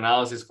repeat that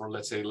analysis for,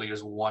 let's say,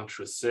 layers 1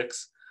 through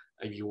 6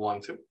 if you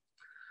want to.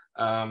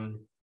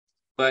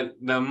 But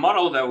the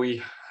model that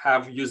we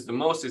have used the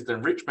most is the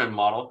enrichment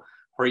model,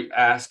 where you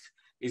ask,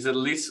 is at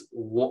least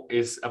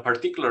is a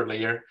particular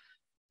layer,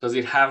 does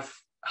it have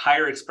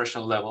higher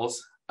expression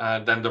levels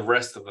than the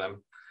rest of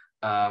them?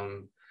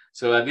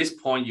 So at this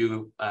point,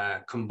 you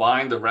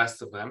combine the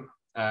rest of them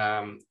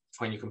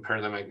when you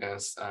compare them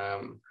against,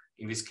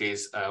 in this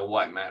case,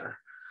 white matter.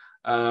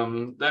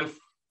 Then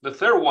the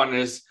third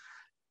one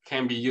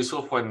can be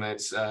useful when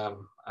it's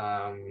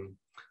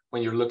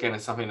when you're looking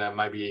at something that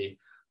might be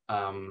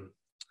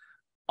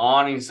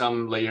on in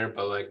some layer,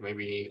 but like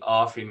maybe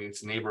off in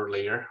its neighbor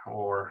layer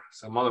or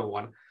some other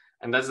one.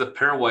 And that's the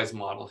pairwise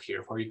model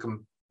here, where you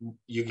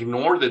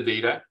ignore the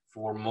data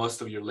for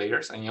most of your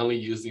layers and you only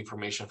use the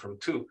information from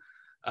 2.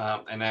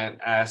 And then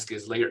ask,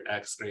 is layer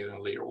X greater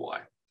than layer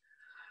Y?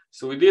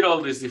 So we did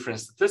all these different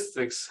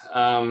statistics.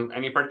 And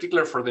in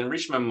particular for the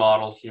enrichment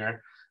model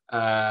here,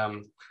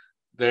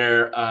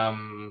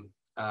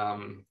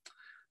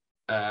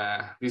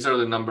 these are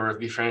the number of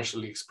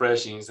differentially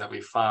expressed genes that we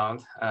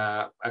found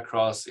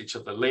across each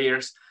of the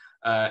layers.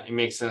 It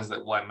makes sense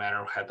that white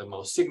matter had the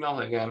most signal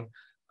again.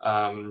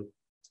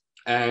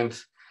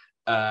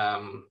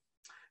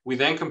 We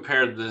then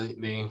compared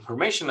the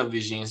information of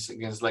these genes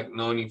against like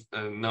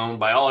known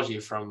biology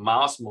from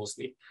mouse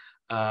mostly.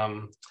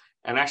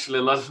 And actually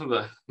a lot of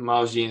the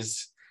mouse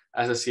genes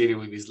associated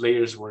with these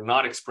layers were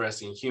not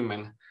expressed in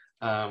human.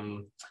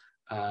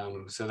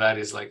 So that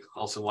is like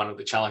also one of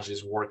the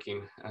challenges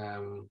working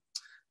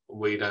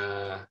with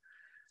a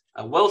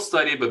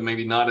well-studied, but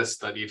maybe not as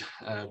studied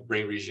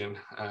brain region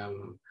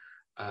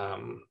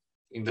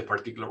in the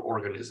particular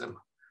organism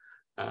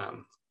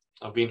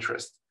of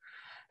interest.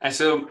 And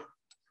so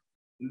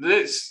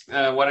this,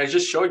 what I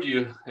just showed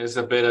you is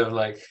a bit of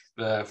like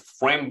the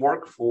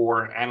framework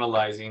for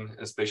analyzing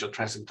spatial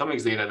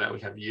transcriptomics data that we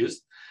have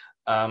used.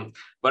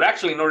 But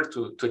actually, in order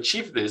to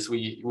achieve this,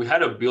 we had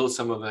to build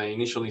some of the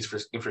initial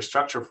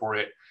infrastructure for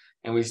it.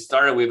 And we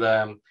started with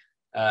a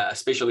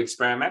spatial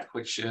experiment,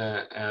 which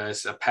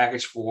is a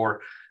package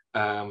for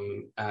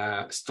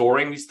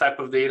storing this type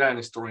of data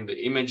and storing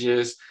the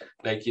images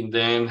that you can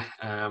then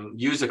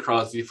use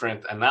across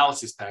different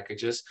analysis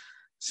packages,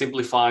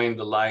 simplifying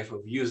the life of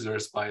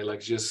users by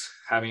like just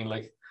having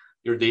like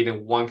your data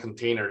in one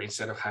container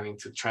instead of having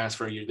to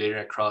transfer your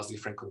data across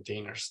different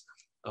containers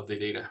of the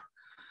data.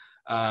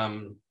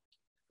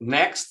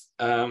 Next,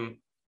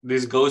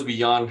 this goes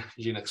beyond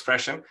gene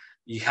expression.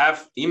 You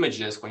have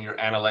images when you're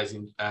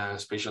analyzing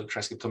spatial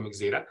transcriptomics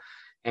data.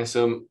 And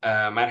so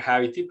Matt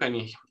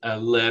Havitipani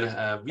led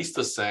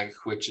VistaSeg,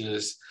 which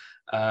is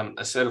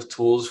a set of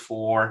tools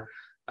for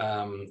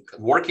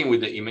working with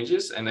the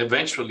images and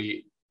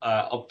eventually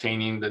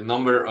obtaining the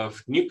number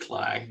of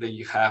nuclei that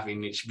you have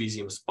in each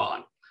Visium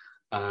spot.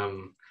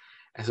 And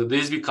so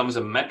this becomes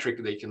a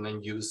metric that you can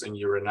then use in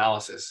your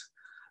analysis.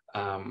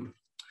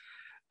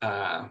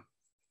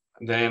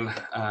 Then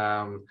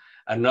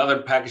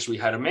another package we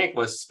had to make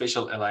was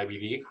spatial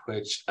LIBD,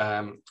 which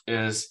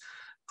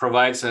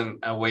provides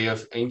a way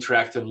of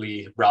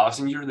interactively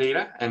browsing your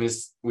data, and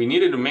we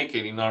needed to make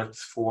it in order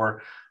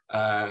for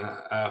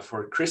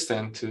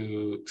Kristen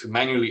to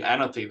manually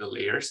annotate the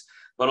layers,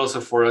 but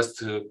also for us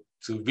to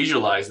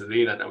visualize the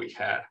data that we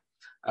had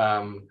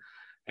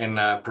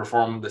and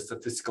perform the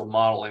statistical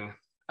modeling.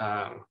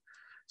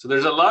 So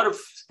there's a lot of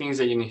things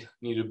that you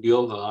need to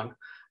build on.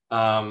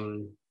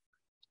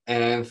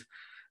 And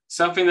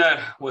something that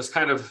was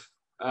kind of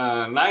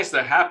nice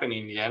that happened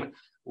in the end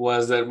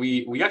was that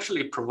we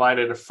actually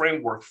provided a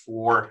framework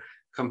for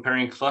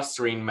comparing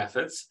clustering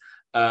methods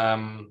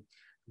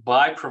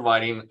by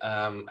providing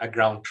a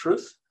ground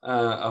truth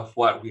of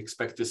what we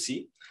expect to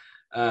see.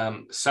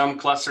 Some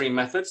clustering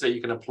methods that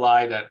you can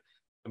apply that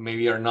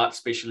maybe are not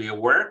spatially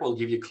aware will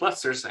give you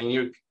clusters,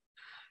 and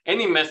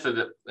any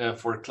method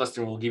for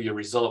clustering will give you a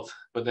result.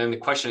 But then the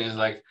question is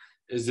like,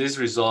 is this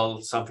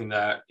result something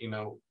that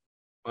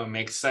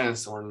makes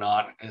sense or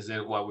not? Is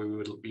it what we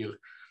would be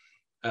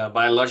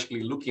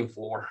biologically looking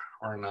for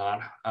or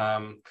not?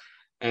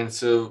 And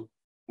so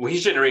we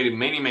generated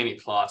many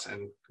plots,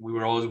 and we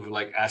were always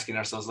like asking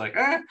ourselves like,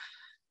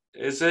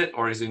 is it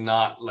or is it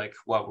not like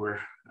what we're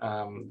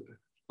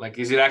like,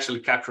 is it actually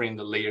capturing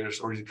the layers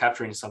or is it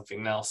capturing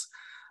something else?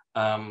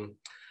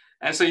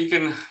 And so you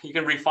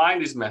can refine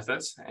these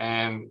methods,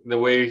 and the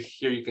way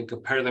here you can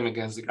compare them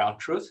against the ground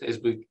truth is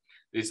with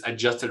this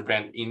adjusted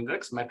rand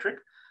index metric,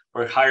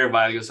 where higher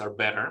values are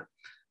better.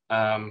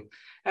 And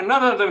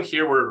none of them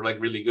here were like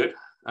really good.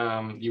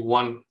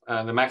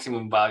 The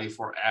maximum value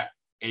for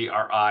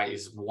ARI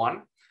is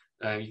 1.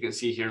 You can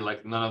see here,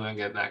 like none of them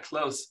get that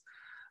close.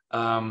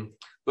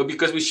 But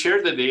because we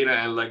shared the data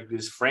and like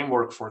this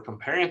framework for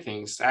comparing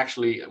things,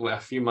 actually a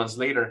few months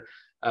later,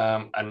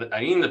 an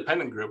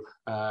independent group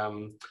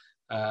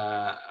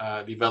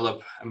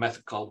developed a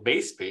method called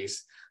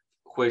BaseSpace,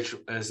 which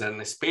is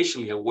an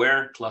spatially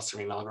aware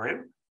clustering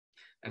algorithm.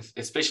 And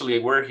spatially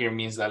aware here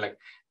means that like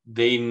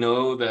they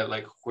know that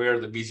like where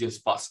the Visium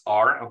spots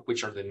are and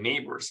which are the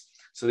neighbors,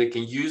 so they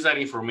can use that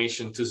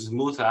information to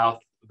smooth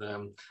out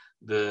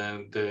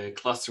the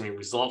clustering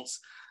results.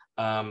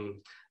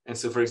 And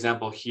so, for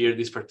example, here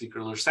this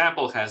particular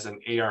sample has an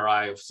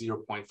ARI of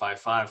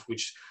 0.55,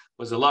 which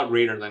was a lot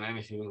greater than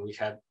anything we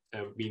had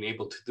been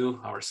able to do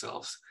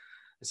ourselves.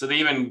 So they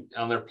even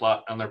on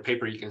their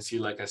paper, you can see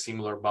like a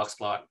similar box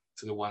plot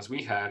to the ones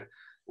we had,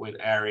 with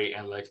array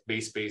and like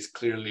BaseSpace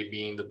clearly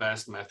being the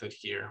best method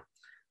here.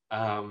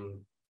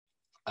 And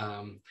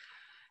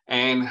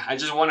I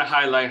just want to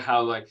highlight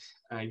how like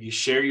you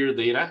share your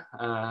data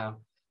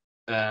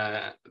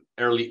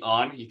early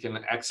on, you can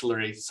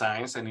accelerate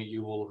science and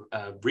you will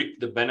reap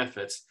the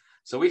benefits.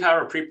 So we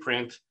have a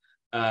preprint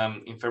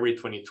in February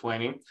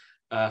 2020.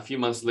 A few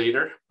months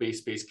later,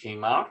 BaseSpace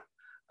came out,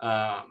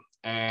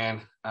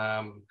 and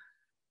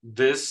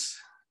this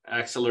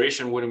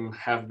acceleration wouldn't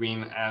have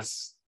been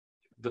as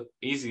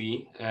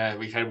easy.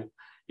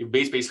 If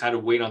BaseSpace had to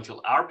wait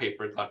until our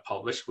paper got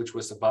published, which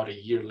was about a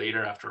year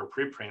later after a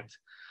preprint.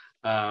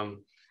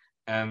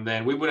 And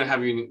then we wouldn't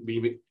have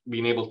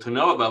been able to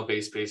know about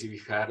BaseSpace if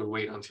we had to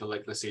wait until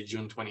like, let's say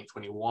June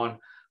 2021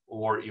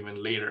 or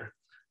even later.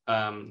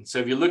 So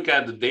if you look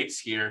at the dates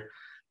here,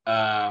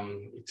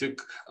 it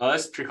took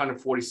us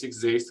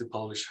 346 days to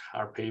publish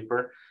our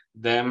paper,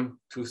 them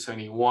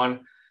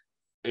 271.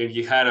 If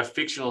you had a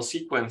fictional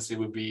sequence, it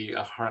would be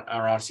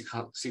around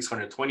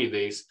 620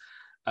 days.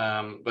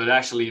 But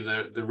actually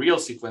the real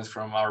sequence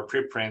from our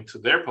preprint to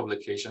their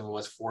publication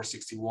was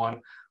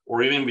 461,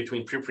 or even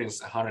between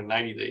preprints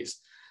 190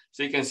 days.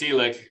 So you can see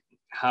like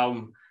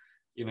how,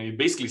 you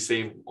basically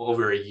save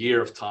over a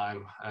year of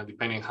time,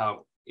 depending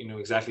how,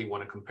 exactly you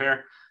want to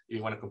compare.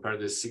 You want to compare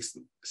this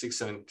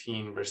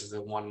 617 versus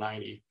the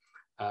 190.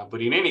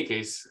 But in any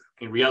case,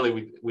 in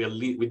reality,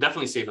 we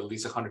definitely save at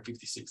least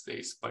 156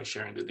 days by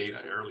sharing the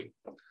data early.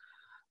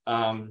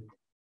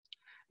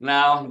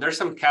 Now, there's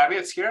some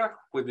caveats here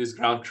with this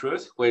ground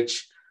truth,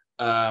 which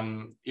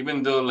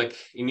even though like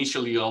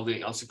initially all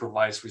the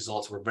unsupervised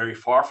results were very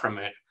far from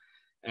it,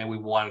 and we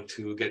want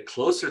to get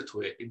closer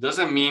to it, it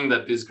doesn't mean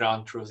that this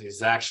ground truth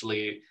is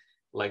actually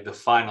like the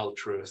final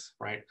truth,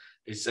 right?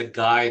 It's a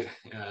guide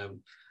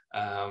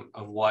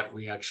of what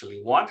we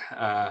actually want,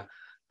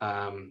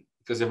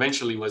 because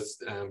eventually it was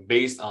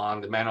based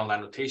on the manual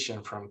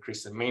annotation from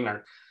Kristen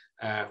Maynard,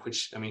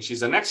 which, I mean,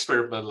 she's an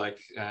expert, but like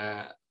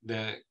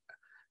the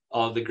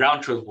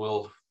ground truth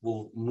will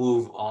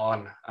move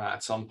on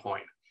at some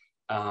point.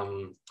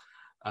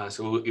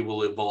 So it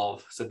will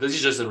evolve. So this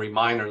is just a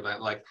reminder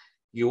that like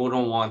you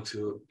don't want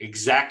to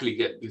exactly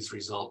get this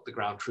result, the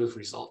ground truth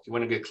result. You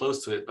want to get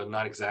close to it, but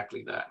not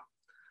exactly that.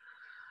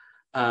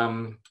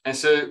 And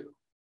so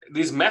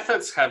these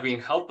methods have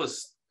been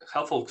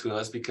helpful to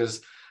us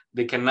because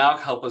they can now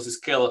help us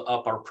scale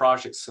up our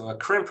projects. So a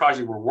current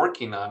project we're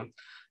working on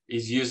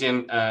is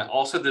using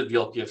also the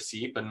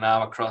DLPFC, but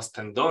now across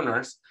 10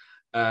 donors,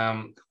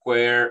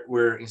 where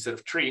we're instead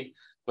of 3,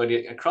 but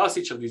across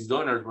each of these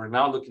donors, we're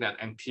now looking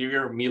at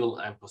anterior, middle,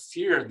 and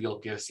posterior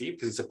DLPFC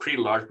because it's a pretty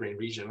large brain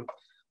region.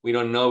 We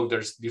don't know if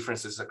there's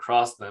differences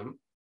across them.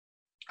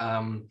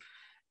 So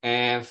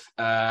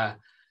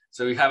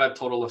we have a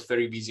total of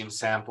 30 BZM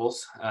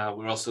samples.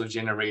 We also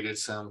generated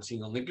some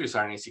single nucleus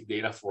RNA-seq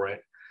data for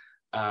it.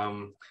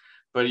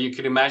 But you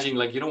can imagine,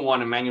 like, you don't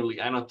want to manually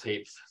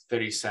annotate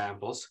 30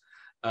 samples.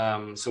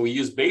 So we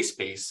use base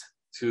space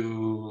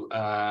to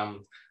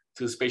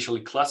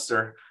spatially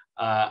cluster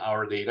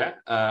our data.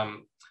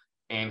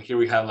 And here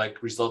we have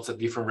like results at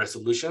different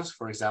resolutions.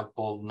 For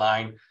example,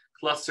 9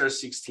 clusters,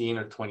 16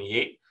 or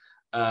 28.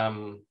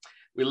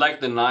 We like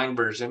the 9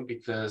 version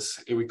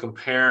because if we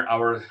compare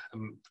our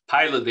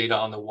pilot data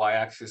on the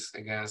y-axis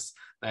against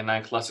the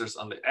 9 clusters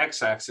on the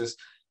x-axis,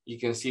 you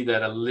can see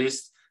that at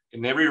least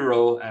in every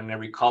row and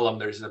every column,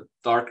 there's a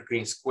dark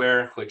green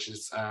square, which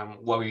is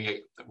what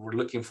we're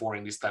looking for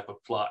in this type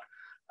of plot,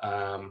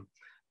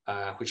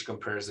 which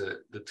compares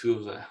the two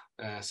of the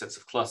sets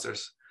of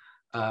clusters.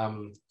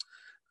 So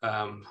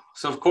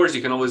of course,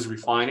 you can always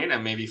refine it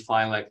and maybe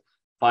find like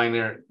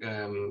finer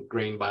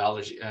grain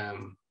biology,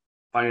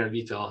 finer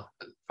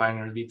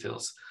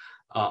details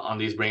on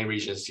these brain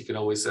regions. You can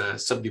always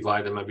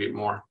subdivide them a bit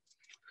more.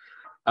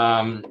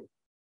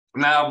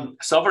 Now,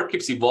 software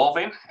keeps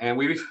evolving, and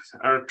we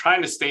are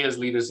trying to stay as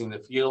leaders in the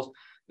field.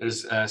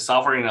 There's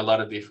software in a lot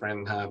of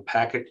different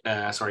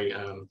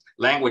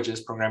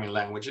languages, programming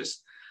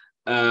languages.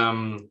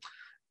 But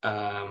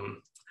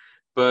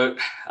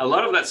a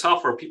lot of that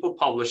software, people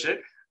publish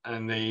it,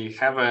 and they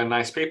have a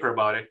nice paper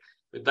about it.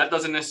 But that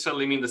doesn't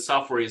necessarily mean the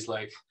software is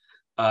like,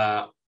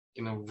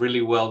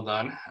 really well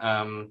done.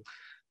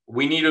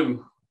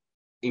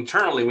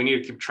 Internally, we need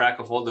to keep track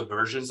of all the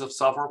versions of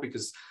software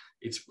because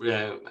it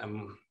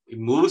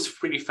moves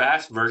pretty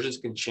fast. Versions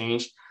can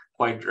change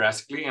quite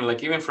drastically. And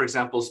like even, for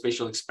example,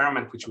 Spatial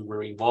Experiment, which we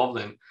were involved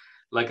in,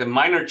 like a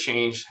minor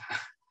change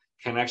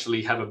can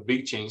actually have a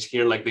big change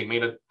here. Like they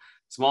made a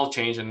small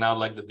change and now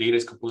like the data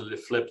is completely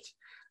flipped.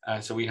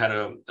 So we had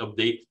to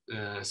update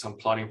some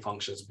plotting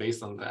functions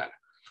based on that.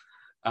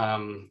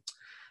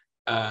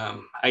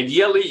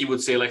 Ideally, you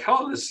would say like,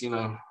 oh,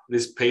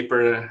 this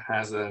paper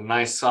has a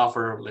nice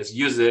software, let's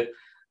use it.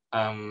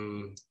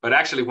 But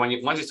actually,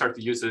 once you start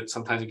to use it,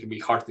 sometimes it can be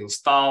hard to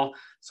install.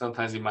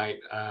 Sometimes it might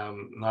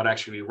not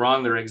actually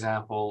run their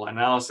example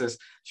analysis.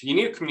 So you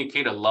need to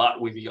communicate a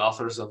lot with the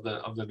authors of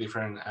the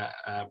different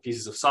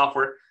pieces of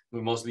software.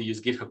 We mostly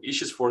use GitHub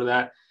issues for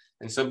that.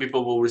 And some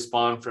people will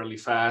respond fairly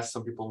fast.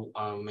 Some people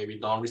maybe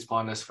don't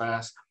respond as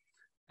fast.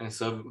 And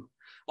so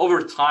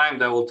over time,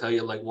 that will tell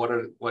you like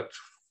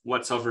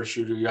what software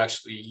should you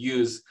actually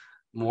use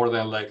more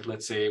than like,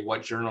 let's say,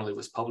 what journal it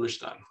was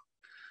published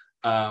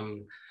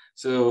on.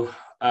 So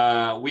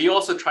we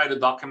also try to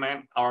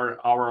document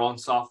our own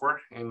software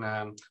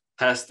and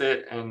test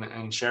it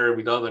and share it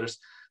with others.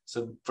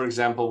 So for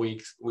example,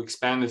 we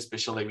expanded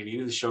Spatial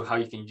ABD to show how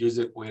you can use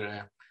it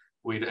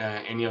with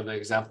any of the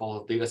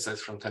example data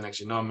sets from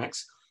 10x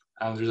Genomics.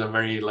 There's a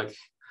very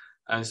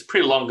it's a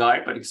pretty long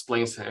guide, but it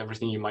explains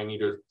everything you might need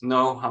to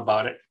know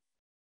about it.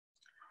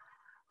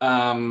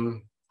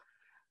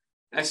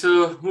 And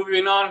so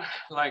moving on,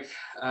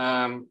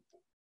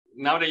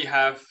 now that you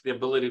have the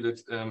ability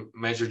to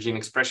measure gene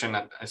expression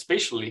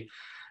spatially,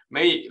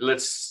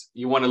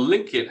 you want to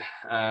link it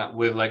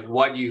with like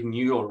what you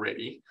knew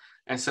already.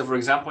 And so, for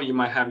example, you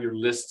might have your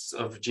lists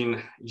of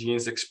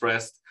genes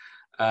expressed,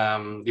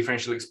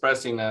 differentially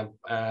expressed in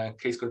a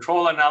case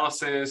control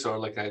analysis, or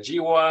like a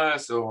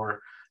GWAS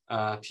or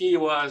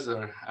TWAS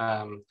or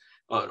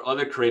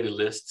other created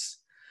lists.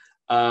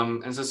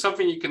 And so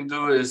something you can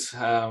do is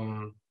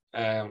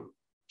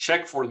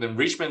check for the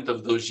enrichment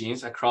of those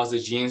genes across the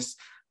genes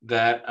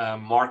that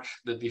mark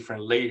the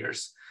different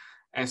layers.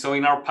 And so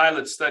in our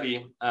pilot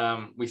study,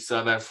 we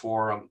saw that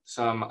for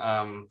some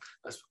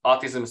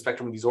autism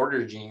spectrum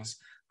disorder genes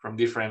from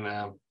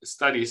different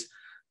studies,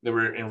 they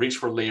were enriched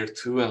for layer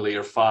 2 and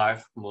layer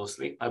 5,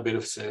 mostly, a bit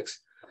of 6.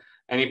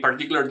 And in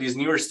particular, this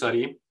newer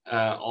study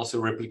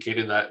also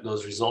replicated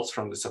those results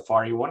from the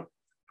Safari one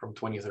from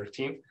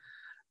 2013.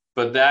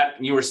 But that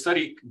newer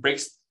study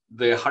breaks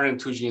the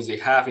 102 genes they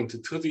have into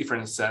 2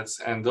 different sets,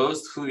 and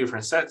those 2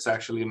 different sets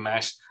actually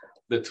match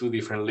the 2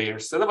 different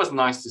layers. So that was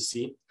nice to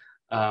see.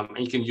 And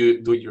you can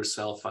do it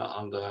yourself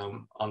on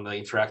the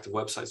interactive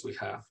websites we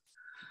have.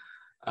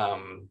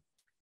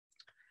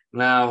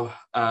 Now,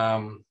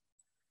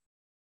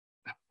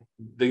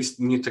 these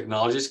new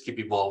technologies keep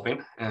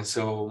evolving. And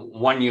so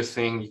one new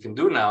thing you can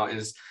do now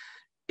is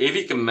if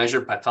you can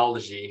measure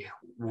pathology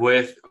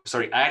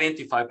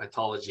identify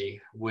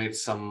pathology with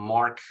some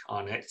mark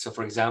on it. So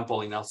for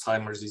example, in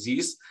Alzheimer's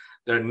disease,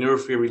 there are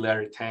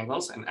neurofibrillary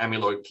tangles and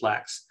amyloid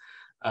plaques.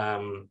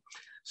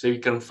 So you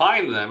can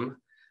find them,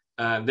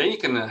 then you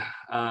can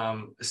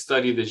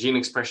study the gene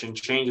expression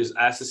changes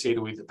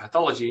associated with the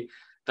pathology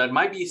that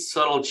might be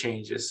subtle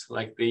changes.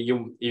 Like if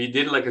you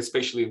did like a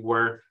spatially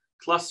aware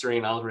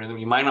clustering algorithm,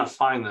 you might not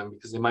find them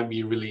because they might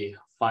be really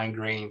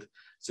fine-grained.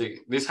 So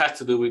this has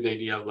to do with the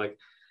idea of like,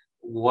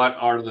 what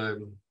are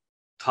the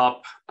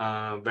top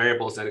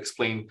variables that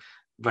explain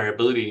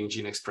variability in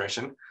gene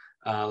expression?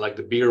 Like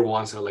the bigger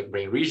ones are like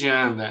brain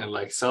region, then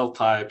like cell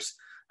types,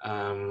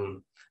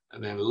 and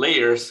then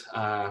layers,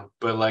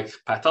 but like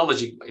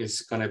pathology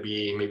is gonna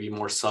be maybe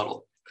more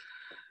subtle.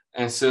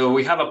 And so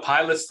we have a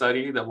pilot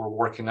study that we're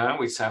working on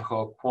with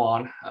Sanho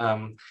Kwan,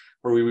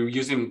 where we were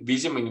using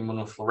visium and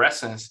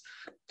immunofluorescence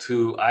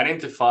to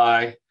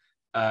identify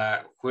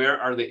where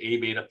are the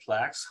A-beta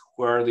plaques,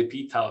 where are the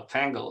p-tau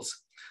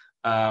tangles.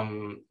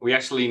 We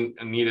actually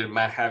needed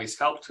Matt Havi's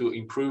help to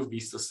improve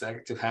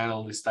VistaSec to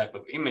handle this type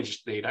of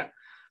image data.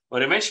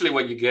 But eventually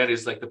what you get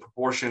is like the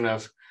proportion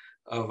of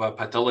a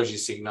pathology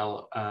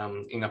signal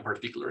in a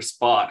particular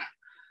spot.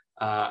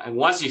 And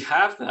once you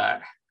have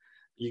that,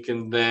 you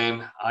can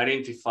then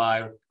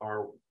identify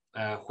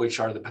which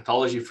are the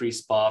pathology-free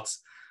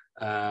spots,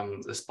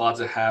 the spots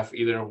that have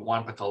either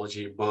one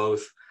pathology,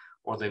 both,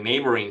 or the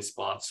neighboring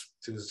spots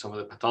to some of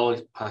the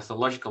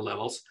pathological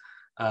levels.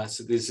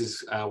 So this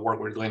is work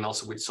we're doing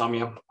also with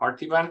Soumya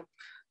Parthivan,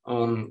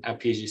 a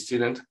PhD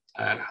student.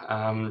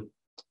 And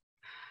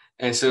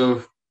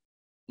so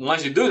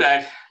once you do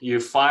that, you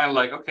find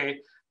like,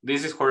 okay,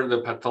 this is where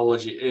the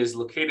pathology is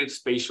located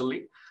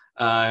spatially.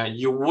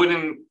 You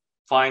wouldn't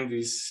find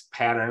this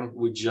pattern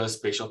with just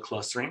spatial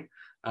clustering.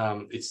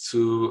 It's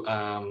too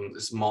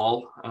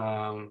small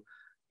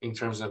in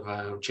terms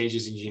of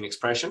changes in gene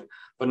expression.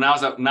 But now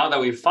that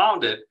we've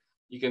found it,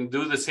 you can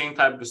do the same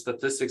type of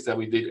statistics that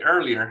we did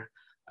earlier.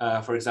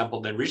 For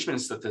example, the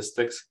enrichment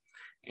statistics.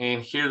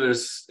 And here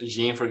there's a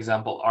gene, for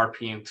example,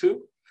 RPN2,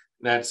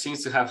 that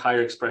seems to have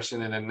higher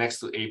expression in the next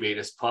to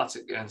A-beta spots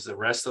against the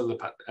rest of the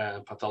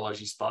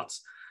pathology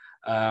spots.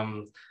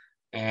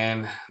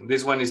 And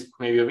this one is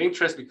maybe of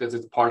interest because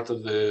it's part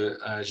of the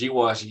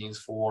GWAS genes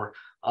for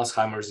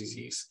Alzheimer's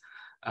disease.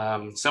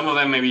 Some of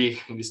them maybe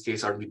in this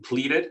case are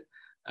depleted.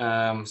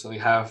 So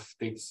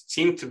they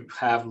seem to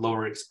have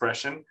lower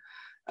expression.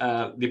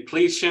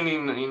 Depletion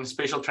in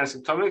spatial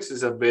transcriptomics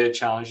is a bit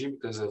challenging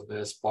because of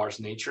the sparse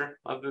nature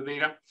of the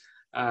data,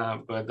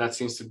 but that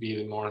seems to be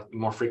the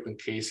more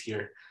frequent case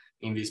here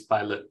in this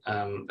pilot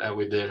that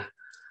we did.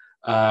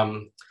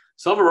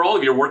 So overall,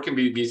 if you're working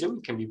with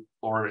Visium,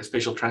 or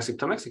spatial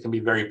transcriptomics, it can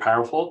be very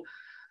powerful.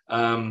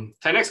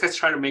 10x has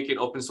tried to make it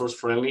open source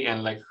friendly,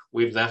 and like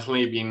we've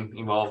definitely been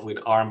involved with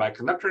R and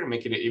Bioconductor,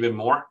 making it even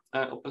more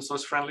open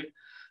source friendly.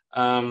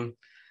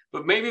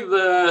 But maybe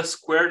the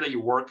square that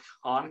you work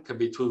on could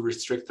be too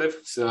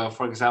restrictive. So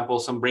for example,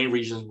 some brain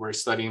regions we're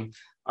studying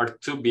are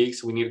too big,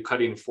 so we need to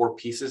cut it in 4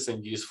 pieces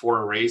and use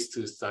 4 arrays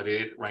to study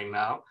it right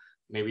now.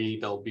 Maybe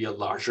there'll be a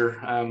larger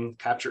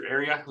capture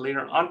area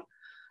later on.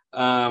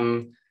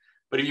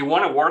 But if you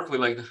want to work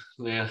with like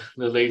the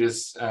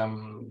latest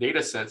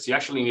data sets, you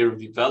actually need to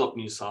develop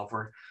new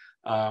software.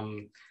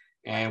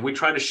 And we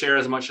try to share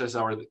as much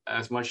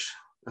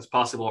as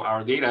possible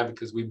our data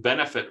because we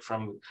benefit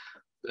from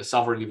the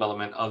software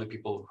development other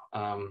people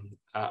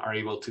are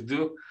able to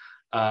do.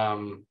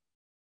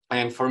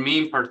 And for me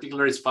in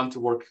particular, it's fun to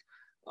work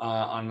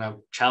on a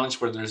challenge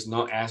where there's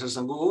no answers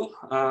on Google.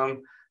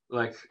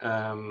 That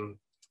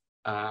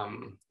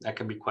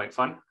can be quite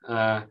fun.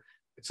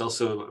 It's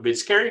also a bit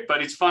scary,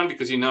 but it's fun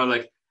because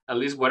like at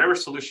least whatever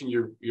solution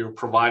you're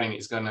providing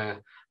is gonna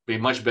be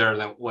much better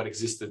than what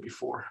existed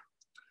before.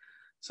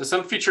 So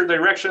some future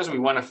directions, we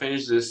want to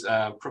finish this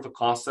proof of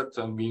concept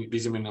on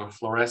visium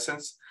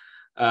immunofluorescence.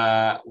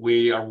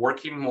 We are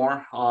working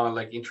more on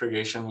like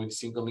integration with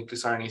single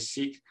nucleus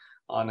RNA-seq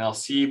on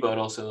LC, but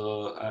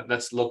also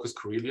that's locus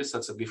coeruleus,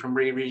 that's a different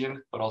brain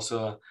region, but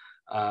also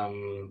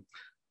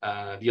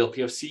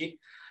DLPFC.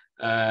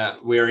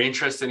 We are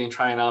interested in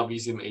trying out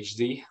Visium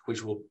HD,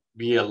 which will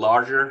be a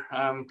larger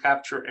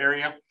capture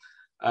area.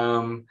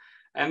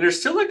 And there's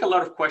still like a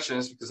lot of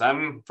questions because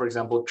I'm, for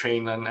example,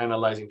 trained on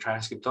analyzing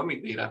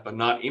transcriptomic data, but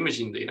not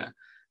imaging data.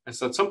 And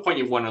so at some point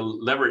you want to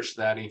leverage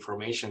that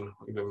information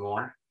even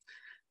more.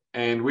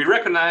 And we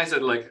recognize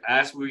that like,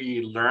 as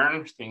we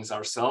learn things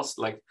ourselves,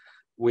 like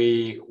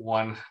we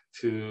want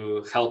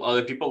to help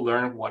other people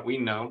learn what we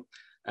know.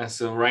 And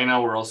so right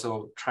now we're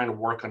also trying to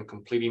work on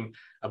completing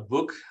a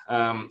book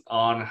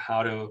on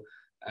how to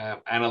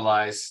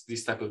analyze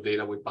this type of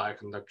data with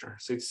bioconductor.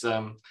 So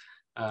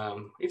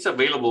it's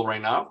available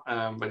right now,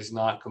 but it's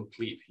not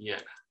complete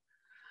yet.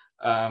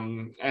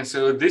 And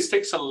so this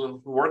takes a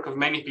work of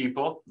many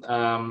people.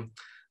 And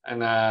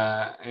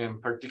in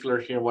particular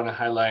here, I want to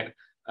highlight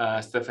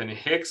Stephanie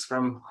Hicks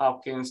from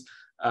Hopkins,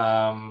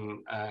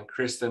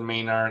 Kristen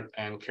Maynard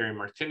and Carrie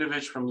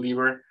Martinovich from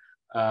Lieber.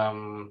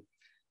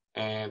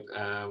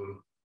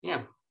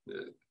 Yeah,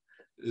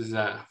 this is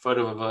a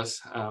photo of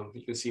us.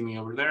 You can see me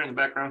over there in the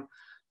background.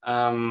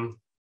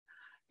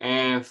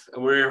 And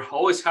we're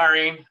always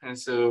hiring. And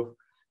so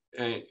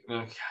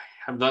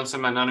I've done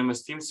some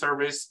anonymous team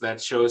surveys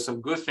that show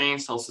some good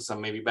things, also some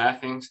maybe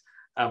bad things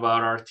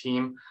about our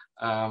team.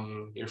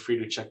 You're free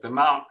to check them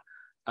out.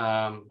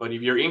 But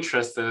if you're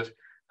interested,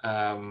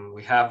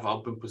 we have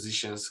open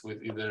positions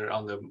with either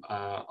on the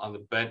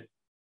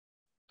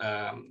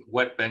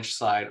wet bench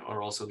side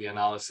or also the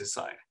analysis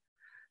side.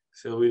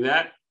 So with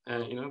that,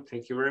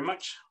 thank you very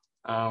much.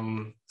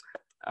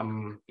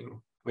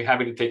 We're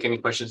happy to take any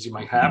questions you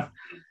might have.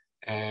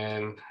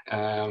 And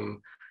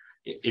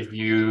if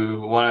you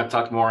want to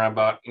talk more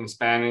about in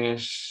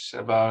Spanish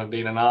about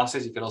data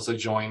analysis, you can also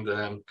join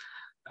the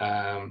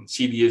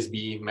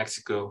CDSB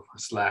Mexico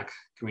Slack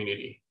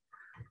community.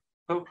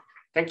 Oh,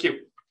 thank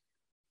you.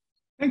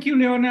 Thank you,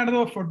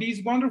 Leonardo, for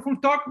this wonderful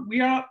talk. We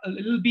are a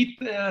little bit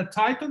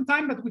tight on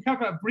time, but we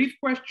have a brief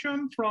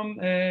question from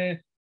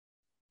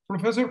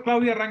Professor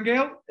Claudia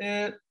Rangel.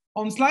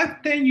 On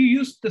slide 10, you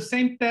used the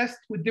same test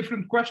with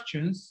different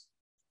questions.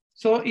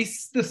 So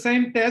it's the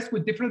same test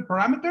with different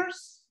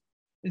parameters,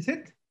 is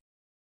it?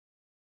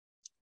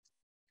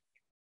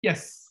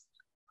 Yes.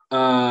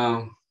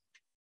 The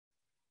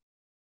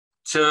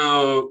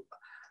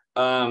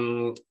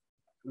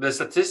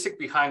statistic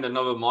behind the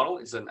ANOVA model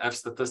is an F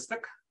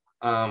statistic.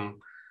 The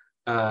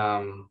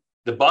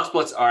box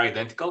plots are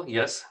identical,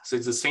 yes. So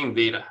it's the same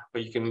data,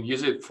 but you can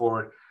use it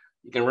for,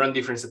 you can run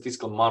different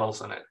statistical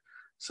models on it.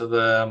 So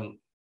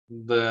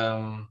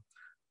on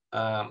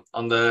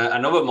the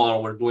ANOVA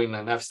model, we're doing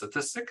an F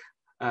statistic,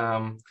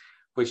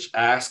 which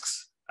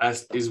asks,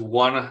 is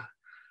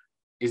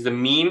the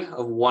mean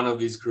of one of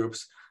these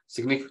groups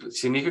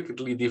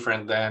significantly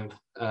different than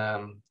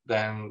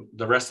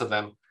the rest of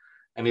them,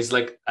 and it's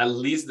like at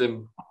least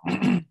the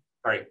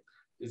sorry,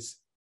 it's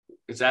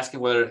asking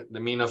whether the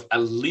mean of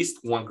at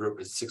least one group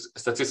is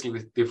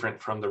statistically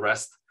different from the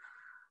rest.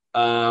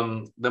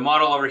 The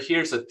model over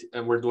here is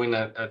we're doing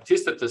a T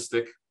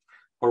statistic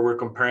where we're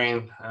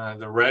comparing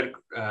the red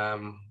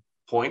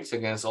points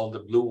against all the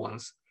blue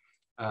ones.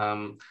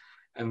 And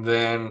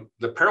then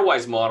the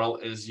pairwise model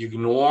is you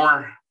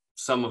ignore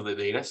some of the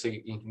data. So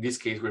in this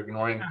case, we're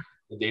ignoring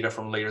the data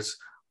from layers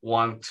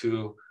 1,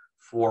 2,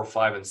 4,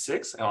 5, and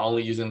 6, and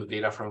only using the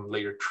data from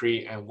layer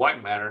 3 and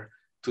white matter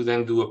to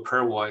then do a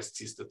pairwise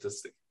T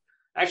statistic.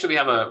 I actually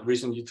have a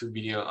recent YouTube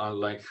video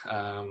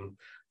on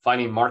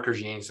finding marker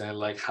genes and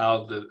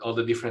how all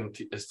the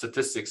different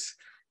statistics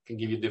can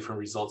give you different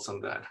results on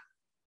that.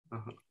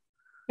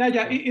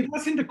 Yeah, it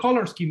was in the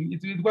color scheme.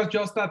 It was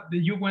just that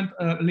you went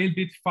a little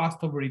bit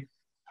fast over it.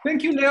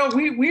 Thank you, Leo.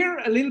 We're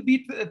a little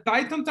bit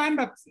tight on time,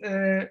 but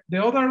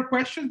the other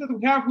questions that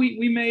we have,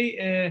 we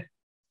may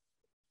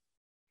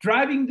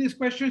driving these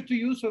questions to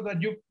you so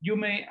that you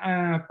may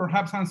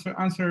perhaps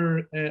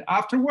answer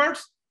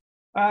afterwards.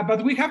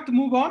 But we have to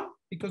move on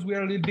because we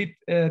are a little bit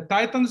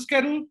tight on the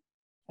schedule.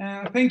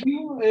 Thank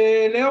you,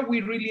 Leo.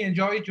 We really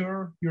enjoyed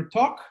your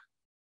talk.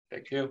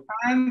 Thank you.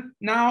 And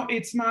now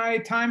it's my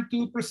time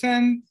to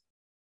present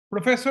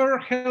Professor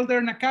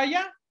Helder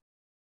Nakaya.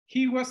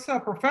 He was a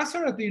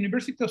professor at the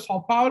University of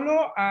Sao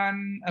Paulo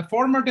and a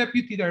former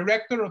deputy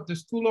director of the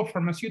School of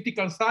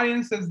Pharmaceutical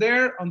Sciences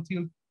there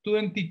until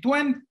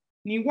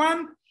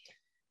 2021.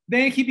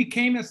 Then he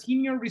became a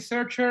senior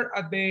researcher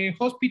at the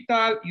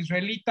Hospital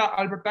Israelita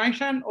Albert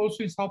Einstein,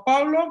 also in Sao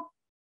Paulo.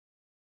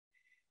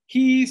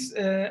 He's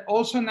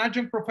also an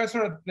adjunct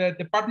professor at the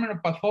Department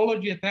of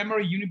Pathology at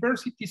Emory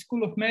University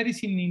School of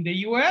Medicine in the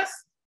US,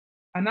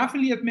 an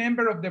affiliate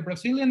member of the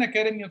Brazilian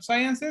Academy of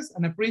Sciences,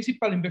 and a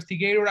principal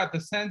investigator at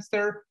the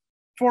Center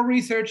for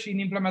Research in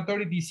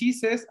Inflammatory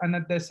Diseases and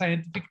at the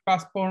Scientific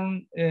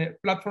Platform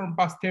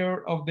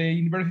Pasteur of the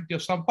University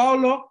of Sao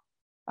Paulo.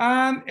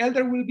 And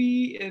Helder will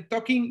be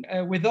talking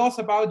with us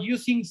about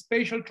using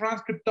spatial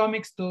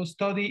transcriptomics to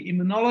study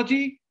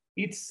immunology.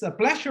 It's a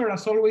pleasure,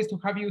 as always, to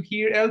have you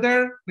here,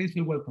 Helder. Please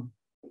feel welcome.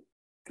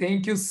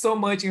 Thank you so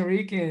much,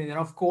 Enrique. And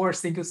of course,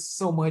 thank you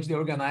so much, the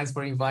organizers,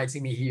 for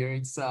inviting me here.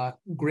 It's a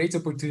great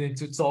opportunity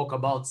to talk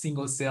about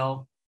single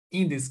cell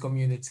in this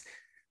community.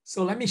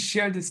 So let me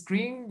share the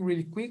screen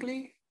really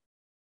quickly.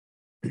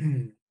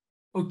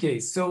 Okay,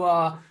 so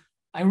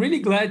I'm really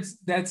glad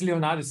that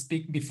Leonardo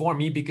spoke before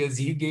me because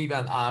he gave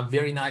a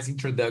very nice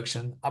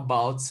introduction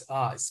about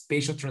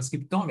spatial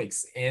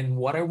transcriptomics. And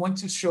what I want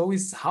to show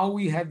is how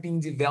we have been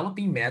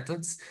developing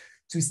methods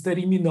to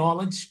study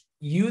immunology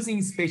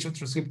using spatial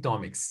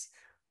transcriptomics.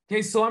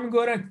 Okay, so I'm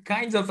gonna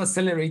kind of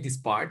accelerate these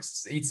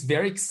parts. It's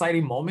very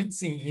exciting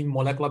moments in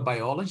molecular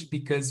biology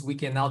because we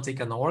can now take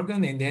an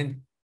organ and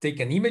then take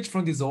an image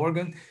from this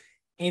organ.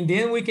 And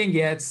then we can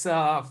get,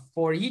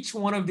 for each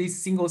one of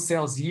these single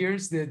cells here,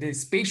 the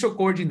spatial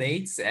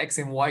coordinates, X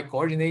and Y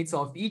coordinates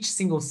of each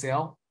single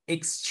cell,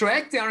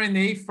 extract the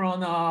RNA from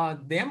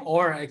them,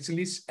 or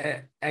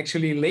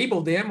actually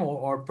label them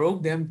or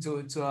probe them to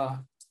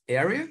an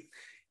area.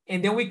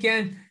 And then we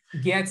can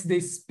get the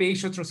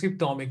spatial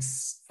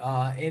transcriptomics.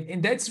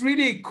 And that's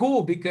really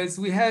cool because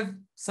we have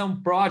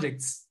some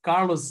projects.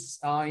 Carlos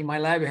in my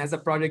lab has a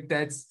project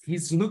that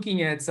he's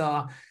looking at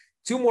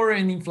tumor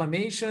and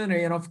inflammation,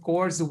 and of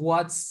course,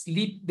 what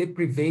sleep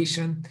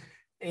deprivation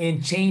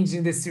and change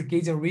in the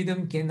circadian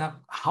rhythm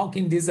how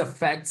can this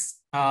affect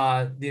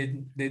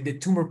the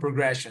tumor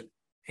progression,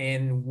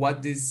 and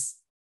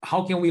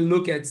how can we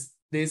look at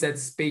this at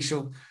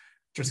spatial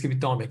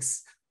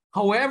transcriptomics.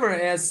 However,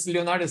 as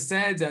Leonardo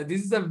said,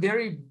 this is a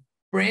very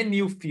brand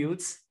new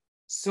field.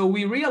 So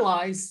we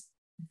realized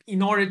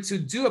in order to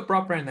do a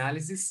proper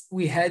analysis,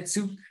 we had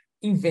to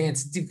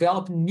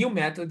develop new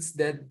methods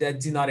that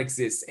did not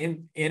exist.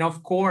 And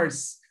of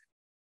course,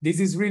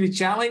 this is really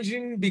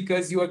challenging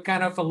because you are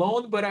kind of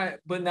alone, but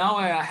now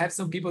I have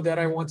some people that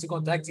I want to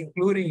contact,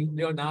 including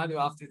Leonardo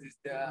after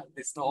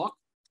this talk.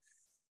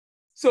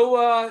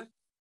 So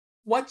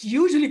what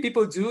usually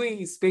people do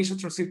in spatial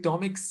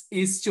transcriptomics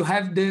is to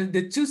have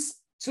the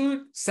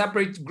two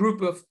separate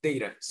group of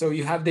data. So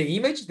you have the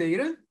image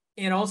data,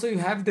 and also you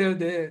have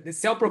the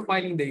cell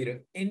profiling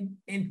data.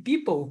 And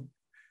people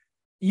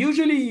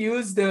usually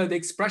use the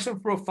expression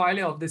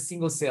profiling of the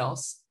single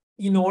cells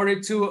in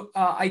order to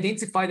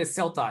identify the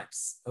cell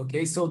types.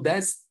 Okay, so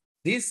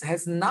this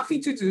has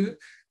nothing to do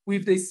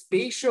with the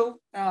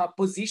spatial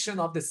position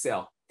of the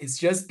cell. It's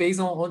just based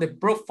on the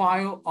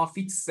profile of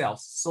each cell.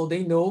 So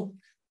they know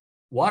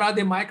what are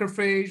the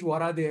macrophages,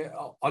 what are the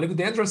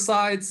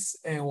oligodendrocytes,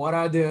 and what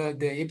are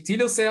the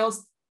epithelial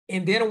cells.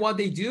 And then what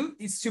they do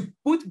is to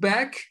put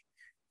back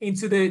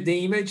into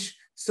the image,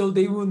 so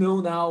they will know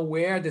now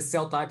where the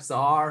cell types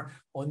are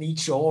on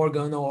each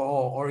organ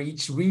or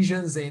each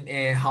regions,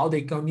 and how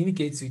they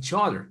communicate to each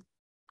other.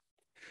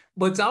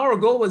 But our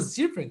goal was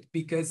different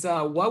because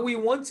what we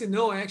want to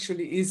know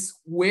actually is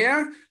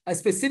where a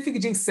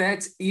specific gene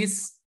set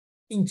is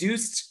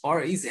induced or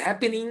is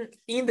happening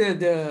in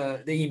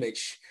the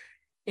image.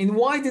 And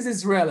why this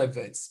is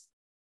relevant?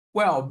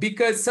 Well,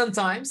 because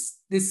sometimes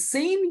the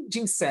same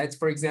gene set,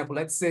 for example,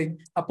 let's say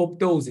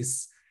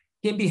apoptosis,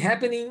 can be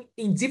happening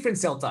in different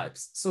cell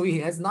types. So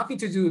it has nothing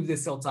to do with the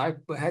cell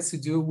type, but has to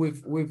do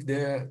with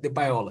the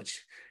biology.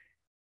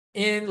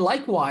 And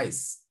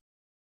likewise,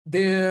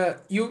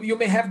 you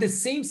may have the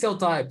same cell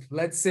type,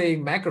 let's say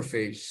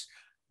macrophage,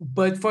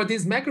 but for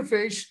this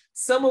macrophage,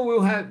 some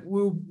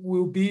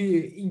will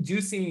be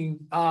inducing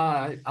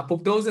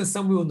apoptosis and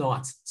some will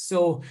not.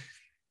 So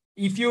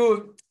if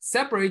you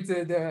separate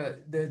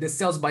the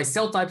cells by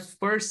cell types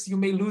first, you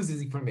may lose this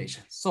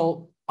information.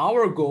 So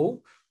our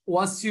goal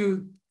was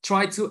to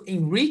try to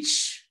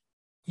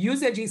use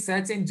the gene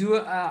sets and do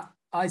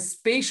a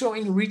spatial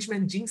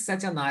enrichment gene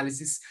set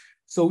analysis,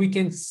 so we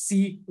can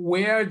see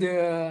where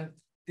the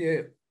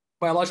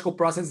biological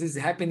process is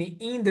happening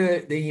in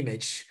the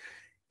image.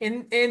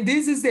 And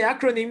this is the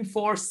acronym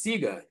for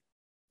SIGA,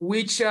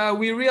 which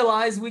we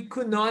realized we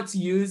could not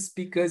use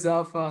because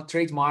of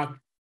trademark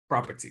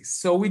properties.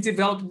 So we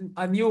developed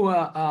a new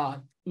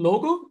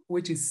logo,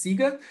 which is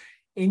SIGA,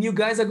 and you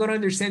guys are going to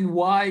understand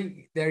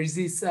why there is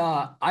this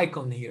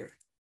icon here.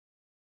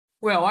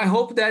 Well, I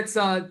hope that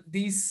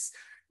these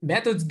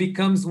methods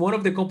becomes one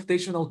of the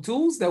computational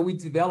tools that we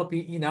develop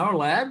in our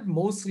lab,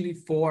 mostly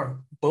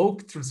for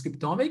bulk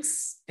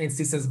transcriptomics and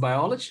systems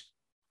biology.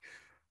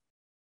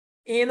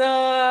 And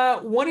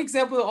one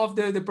example of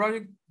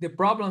the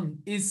problem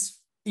is,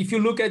 if you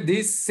look at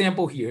this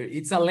sample here,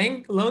 it's a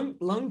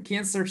lung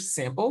cancer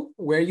sample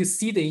where you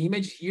see the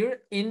image here,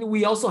 and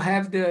we also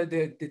have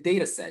the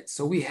data set.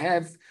 So we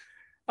have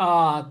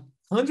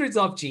hundreds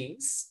of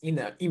genes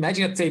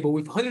imagine a table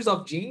with hundreds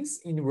of genes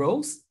in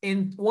rows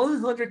and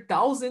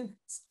 100,000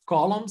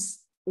 columns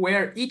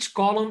where each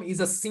column is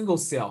a single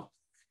cell.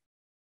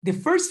 The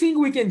first thing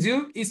we can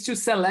do is to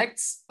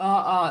select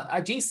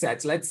a gene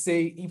set, let's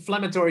say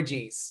inflammatory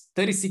genes,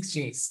 36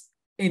 genes.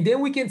 And then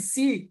we can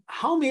see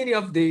how many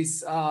of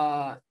these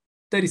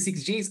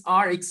 36 genes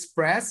are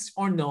expressed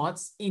or not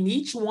in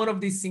each one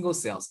of these single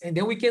cells. And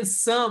then we can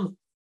sum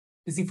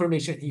this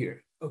information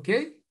here,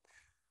 okay?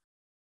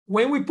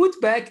 When we put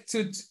back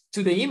to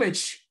the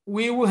image,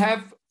 we will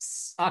have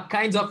a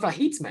kind of a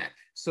heat map.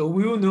 So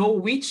we will know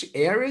which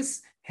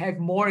areas have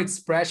more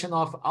expression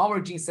of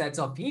our gene sets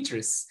of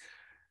interest.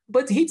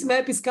 But heat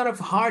map is kind of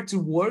hard to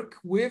work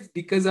with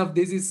because of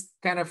this is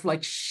kind of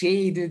like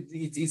shaded.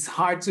 It's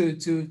hard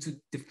to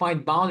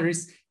define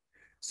boundaries.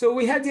 So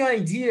we had the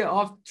idea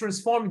of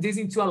transforming this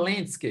into a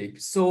landscape.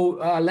 So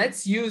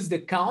let's use the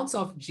counts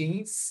of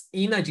genes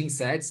in a gene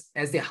set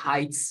as the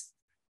heights,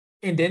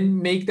 and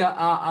then make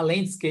a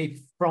landscape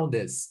from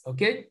this,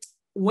 okay?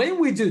 When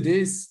we do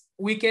this,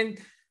 we can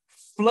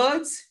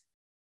flood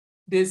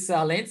this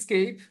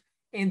landscape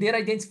and then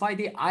identify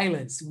the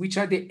islands, which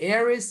are the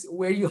areas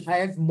where you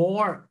have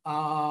more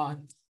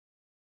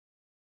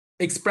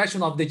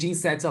expression of the gene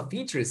sets of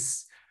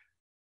interest.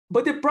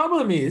 But the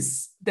problem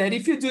is that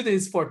if you do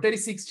this for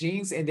 36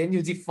 genes and then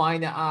you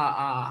define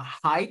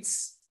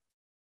heights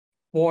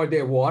for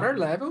the water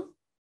level,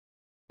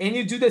 and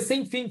you do the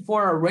same thing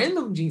for a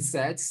random gene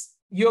sets,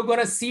 you're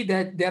gonna see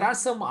that there are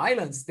some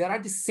islands that are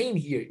the same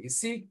here. You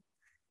see,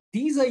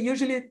 these are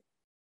usually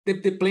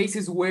the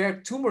places where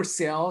tumor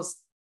cells,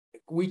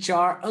 which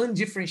are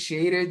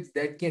undifferentiated,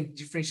 that can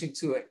differentiate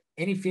to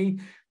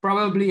anything,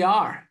 probably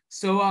are.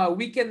 So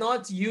we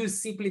cannot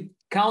use simply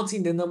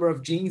counting the number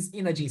of genes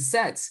in a gene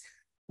set.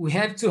 We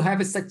have to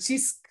have a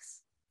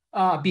statistics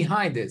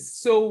behind this.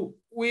 So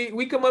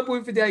we come up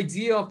with the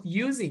idea of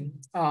using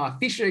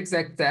Fisher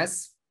exact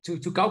tests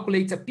to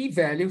calculate a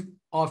p-value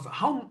of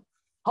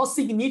how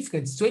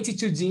significant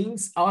 22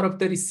 genes out of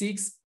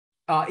 36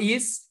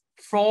 is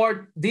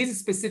for this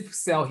specific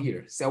cell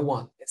here, cell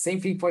 1. Same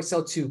thing for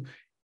cell 2.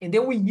 And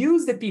then we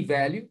use the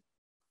p-value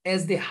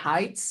as the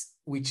heights,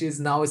 which is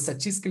now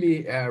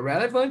statistically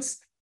relevant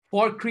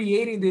for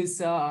creating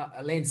this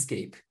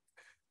landscape.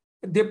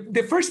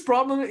 The first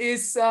problem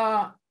is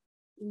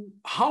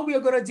how we are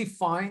going to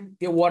define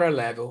the water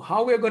level,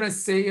 how we are going to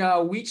say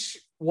which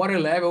water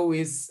level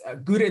is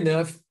good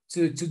enough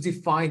to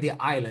define the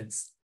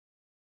islands.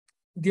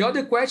 The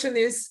other question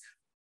is,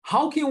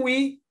 how can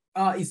we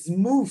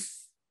smooth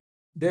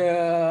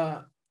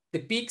the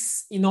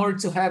peaks in order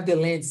to have the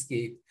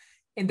landscape?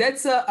 And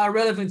that's a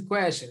relevant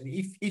question.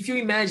 If you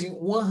imagine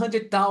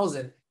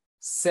 100,000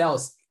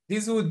 cells,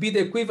 this would be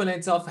the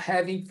equivalent of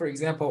having, for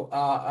example,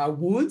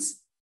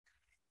 woods,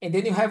 and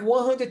then you have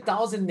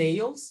 100,000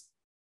 nails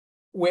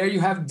where you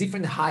have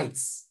different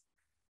heights.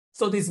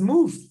 So the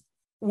smooth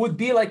would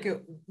be like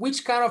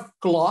which kind of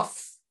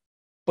cloth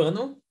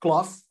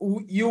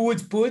you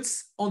would put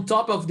on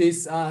top of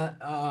these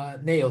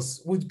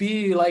nails. Would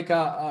be like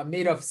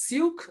made of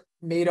silk,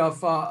 made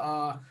of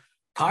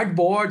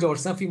cardboard or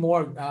something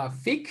more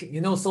thick,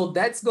 you know, so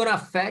that's going to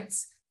affect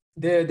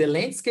the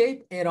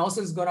landscape, and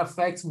also is going to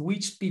affect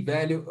which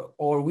p-value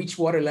or which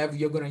water level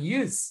you're going to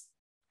use.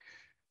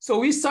 So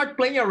we start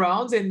playing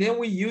around, and then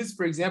we use,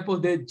 for example,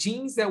 the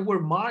genes that were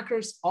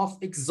markers of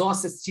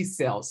exhausted T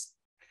cells.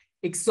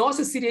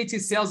 Exhausted CD8 T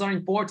cells are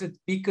important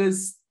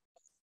because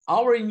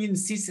our immune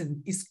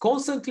system is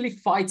constantly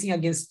fighting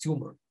against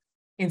tumor.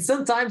 And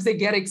sometimes they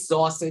get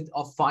exhausted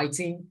of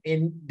fighting,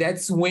 and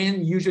that's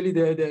when usually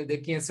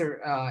the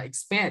cancer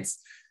expands.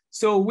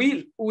 So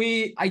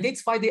we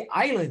identify the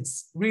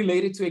islands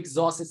related to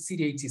exhausted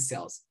CD8 T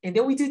cells. And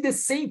then we did the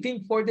same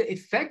thing for the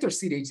effector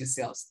CD8 T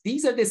cells.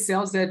 These are the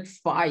cells that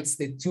fights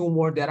the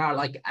tumor, that are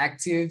like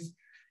active.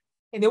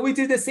 And then we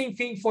did the same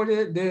thing for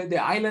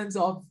the islands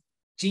of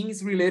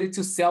genes related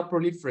to cell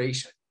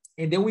proliferation.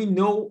 And then we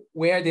know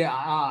where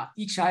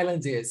each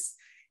island is.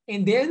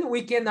 And then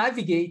we can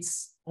navigate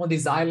on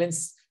these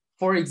islands,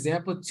 for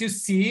example, to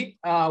see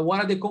what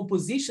are the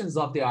compositions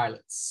of the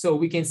islands. So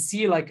we can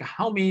see like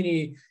how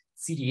many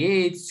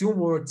CD8,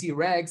 tumor,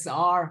 Tregs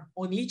are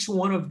on each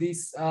one of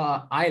these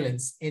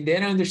islands, and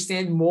then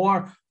understand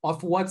more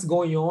of what's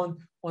going on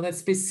a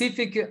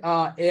specific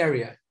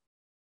area.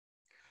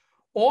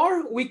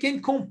 Or we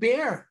can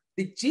compare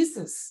the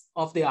distance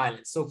of the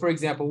island. So for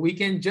example, we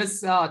can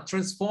just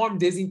transform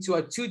this into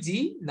a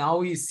 2D. Now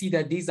we see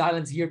that these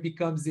islands here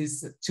becomes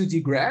these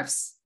 2D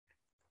graphs.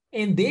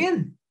 And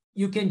then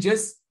you can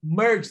just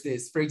merge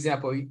this. For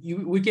example,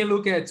 we can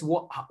look at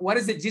what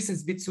is the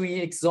distance between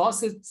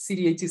exhausted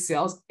CD8 T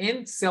cells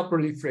and cell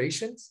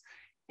proliferations.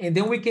 And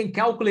then we can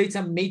calculate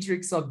a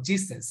matrix of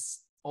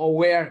distance, or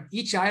where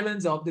each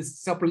island of the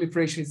cell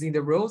proliferation is in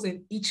the rows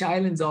and each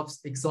island of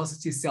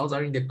exhausted T cells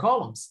are in the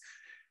columns.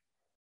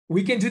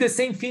 We can do the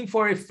same thing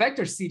for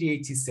effector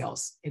CD8 T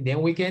cells. And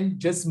then we can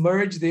just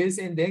merge this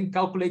and then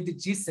calculate the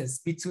distance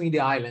between the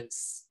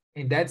islands.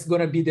 And that's going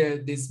to be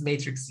this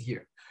matrix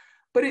here.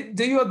 But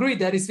do you agree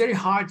that it's very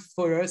hard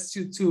for us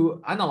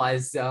to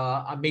analyze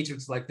a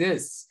matrix like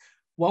this?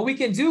 What we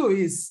can do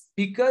is,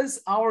 because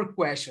our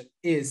question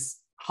is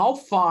how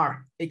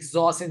far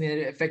exhausted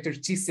and effector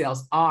T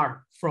cells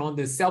are from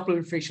the cell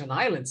proliferation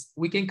islands,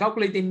 we can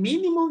calculate the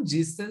minimum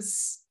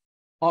distance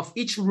of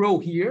each row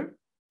here.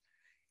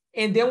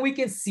 And then we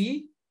can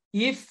see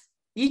if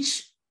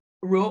each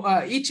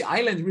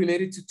island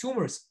related to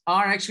tumors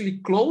are actually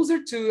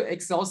closer to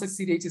exhausted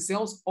CD8 T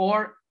cells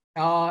or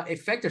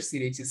effector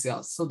CD8 T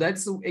cells. So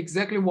that's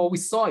exactly what we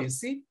saw, you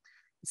see?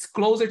 It's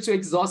closer to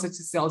exhausted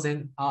T cells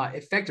and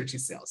effector T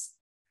cells.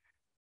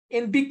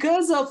 And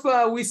because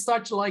of, we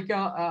start like,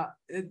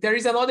 there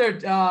is another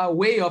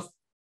way of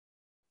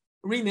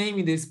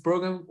renaming this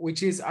program,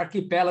 which is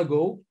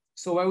Archipelago.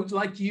 So I would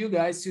like you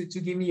guys to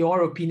give me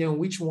your opinion,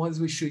 which ones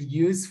we should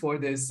use for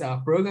this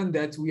program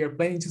that we are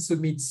planning to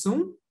submit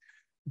soon.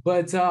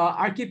 But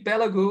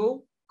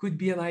Archipelago could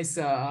be a nice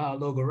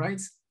logo,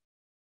 right?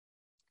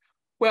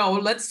 Well,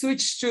 let's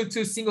switch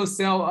to single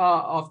cell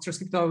of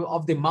transcriptome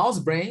of the mouse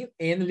brain.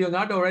 And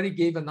Leonardo already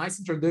gave a nice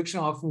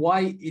introduction of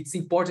why it's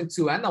important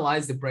to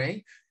analyze the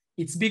brain.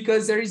 It's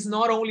because there is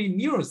not only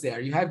neurons there,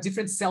 you have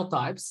different cell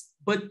types,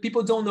 but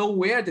people don't know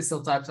where the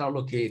cell types are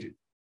located.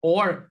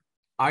 Or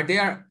are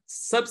there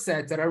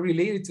subsets that are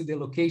related to the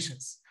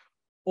locations?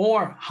 Or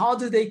how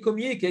do they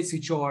communicate to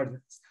each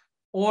other?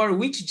 Or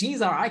which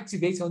genes are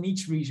activated on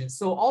each region?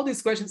 So all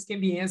these questions can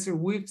be answered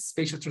with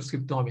spatial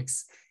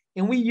transcriptomics.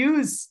 And we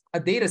use a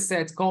data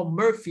set called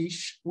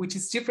macrophages, which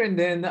is different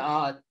than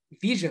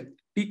vision,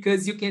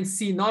 because you can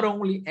see not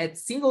only at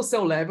single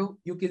cell level,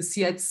 you can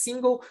see at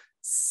single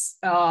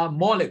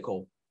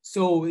molecule.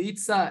 So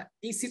it's an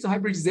in situ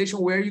hybridization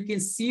where you can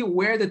see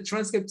where the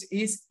transcript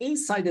is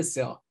inside the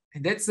cell.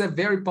 And that's a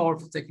very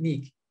powerful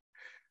technique.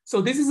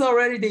 So this is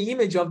already the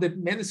image of the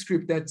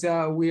manuscript that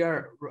we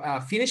are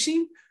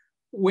finishing,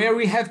 where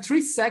we have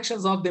 3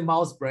 sections of the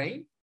mouse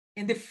brain.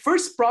 And the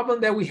first problem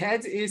that we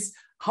had is,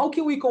 how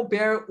can we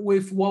compare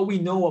with what we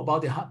know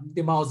about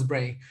the mouse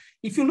brain?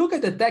 If you look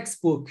at the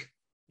textbook,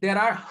 there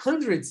are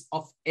hundreds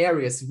of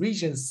areas,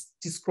 regions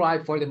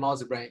described for the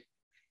mouse brain.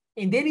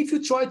 And then if you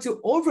try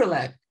to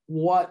overlap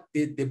what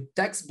the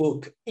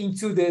textbook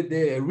into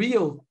the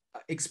real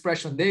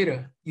expression data,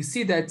 you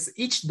see that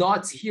each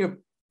dot here,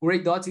 gray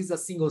dot, is a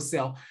single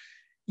cell.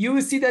 You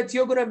will see that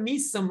you're gonna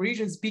miss some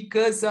regions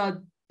because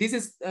this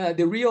is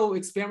the real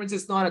experiment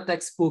is not a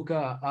textbook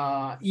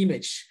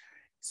image.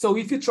 So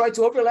if you try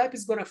to overlap,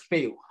 it's gonna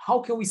fail. How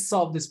can we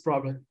solve this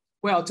problem?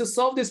 Well, to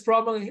solve this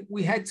problem,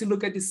 we had to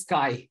look at the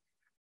sky.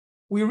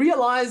 We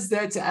realized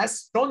that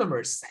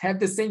astronomers have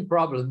the same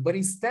problem, but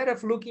instead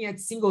of looking at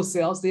single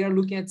cells, they are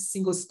looking at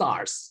single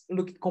stars,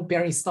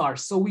 comparing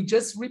stars. So we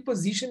just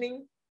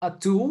repositioning a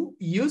tool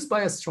used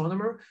by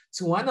astronomers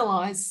to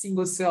analyze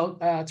single cell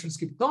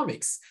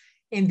transcriptomics.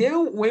 And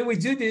then when we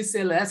do this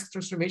elastic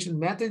transformation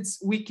methods,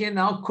 we can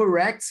now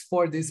correct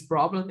for this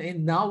problem.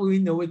 And now we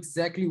know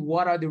exactly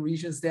what are the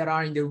regions that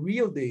are in the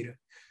real data.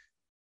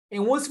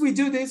 And once we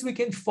do this, we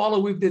can follow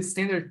with the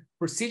standard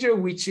procedure,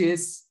 which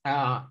is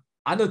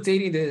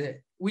annotating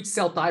which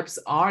cell types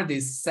are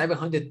these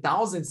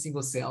 700,000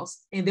 single cells.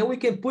 And then we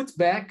can put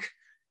back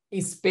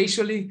in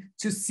spatially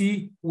to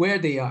see where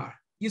they are.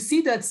 You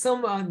see that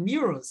some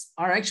neurons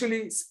are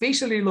actually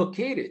spatially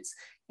located.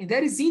 And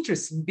that is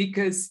interesting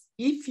because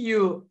if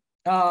you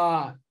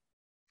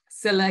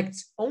select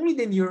only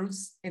the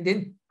neurons and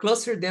then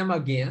cluster them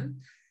again,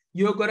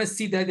 you're going to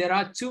see that there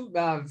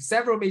are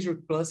several major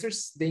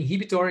clusters, the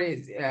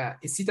inhibitory,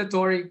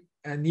 excitatory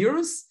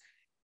neurons,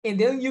 and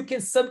then you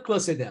can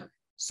subcluster them.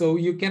 So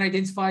you can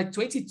identify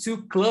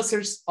 22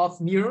 clusters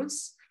of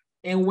neurons.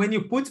 And when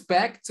you put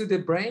back to the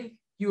brain,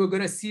 you are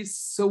going to see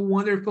so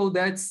wonderful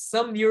that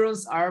some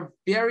neurons are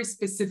very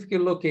specifically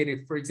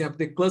located. For example,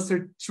 the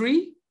cluster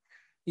 3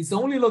 is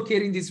only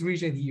located in this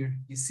region here,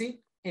 you see?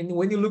 And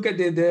when you look at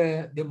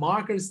the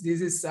markers,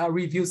 this is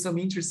reveals some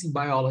interesting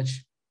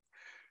biology.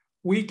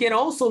 We can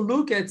also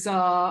look at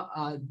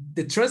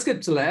the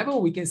transcript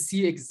level. We can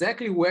see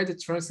exactly where the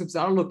transcripts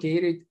are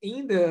located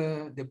in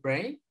the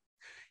brain.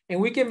 And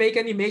we can make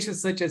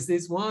animations such as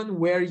this one,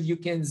 where you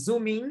can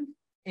zoom in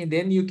and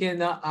then you can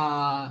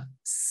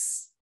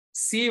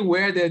see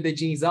where the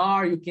genes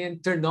are. You can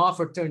turn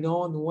off or turn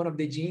on one of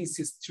the genes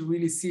just to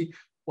really see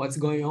what's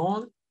going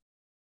on.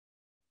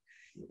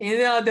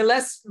 And the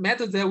last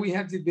method that we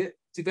have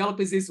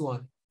developed is this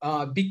one.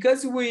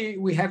 Because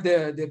we have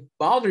the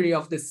boundary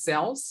of the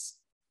cells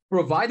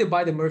provided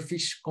by the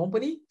macrophage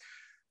company,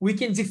 we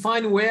can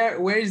define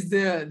where is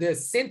the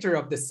center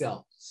of the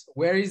cells.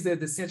 Where is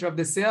the center of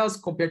the cells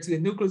compared to the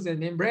nucleus and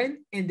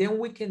membrane? And then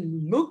we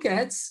can look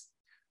at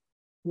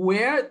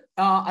where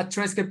a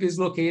transcript is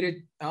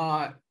located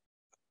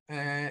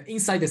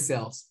inside the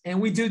cells.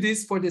 And we do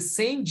this for the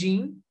same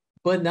gene,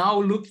 but now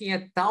looking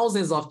at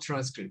thousands of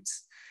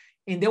transcripts.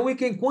 And then we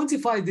can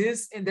quantify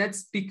this, and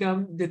that's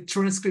become the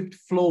transcript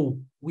flow.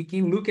 We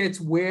can look at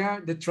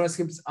where the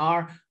transcripts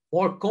are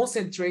more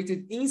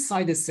concentrated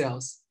inside the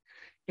cells.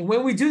 And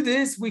when we do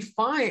this, we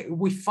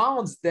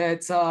found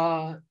that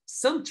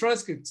some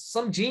transcripts,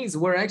 some genes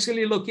were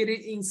actually located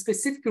in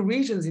specific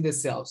regions in the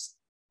cells,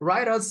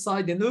 right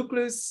outside the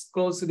nucleus,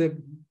 close to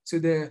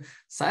the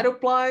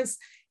cytoplasm,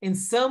 and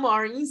some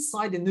are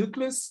inside the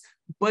nucleus,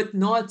 but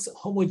not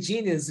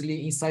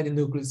homogeneously inside the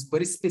nucleus,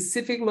 but it's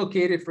specifically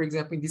located, for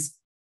example,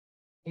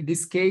 in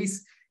this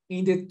case,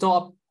 in the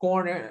top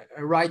corner,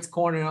 right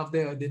corner of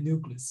the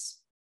nucleus.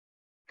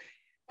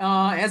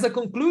 As a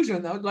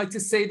conclusion, I would like to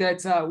say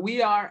that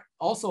we are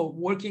also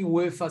working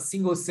with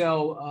single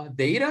cell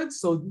data.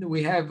 So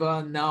we have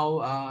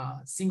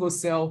now single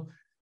cell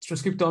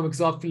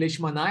transcriptomics of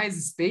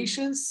leishmaniasis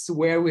patients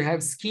where we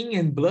have skin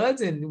and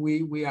blood, and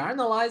we are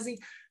analyzing.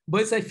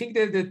 But I think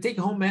that the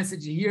take-home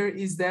message here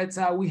is that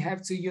we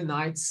have to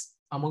unite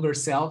among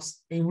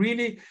ourselves and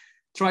really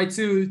try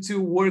to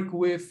work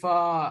with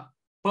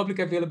public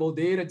available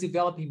data,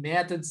 developing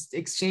methods,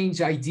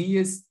 exchange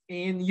ideas.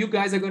 And you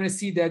guys are going to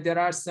see that there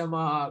are some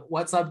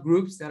WhatsApp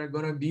groups that are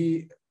going to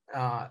be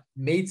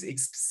made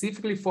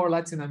specifically for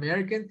Latin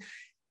American.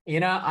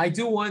 And I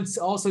do want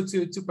also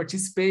to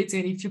participate.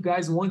 And if you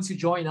guys want to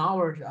join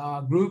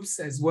our groups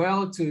as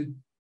well,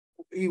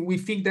 we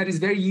think that it's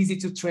very easy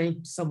to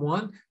train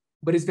someone.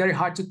 but it's very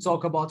hard to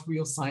talk about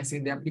real science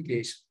in the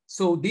application.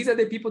 So these are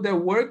the people that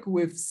work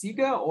with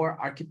SIGA or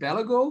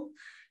Archipelago,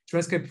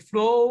 Transcript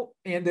Flow,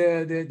 and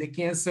the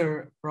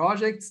cancer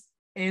projects.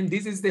 And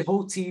this is the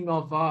whole team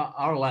of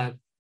our lab.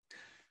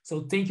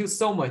 So thank you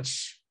so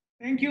much.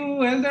 Thank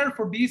you, Elder,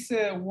 for this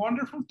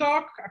wonderful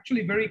talk.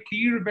 Actually, very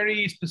clear,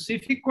 very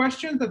specific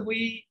questions that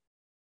we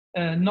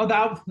no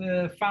doubt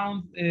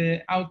found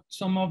out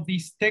some of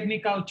these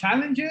technical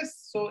challenges.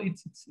 So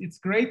it's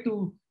great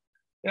to,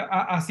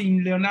 as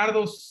in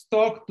Leonardo's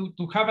talk,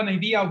 to have an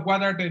idea of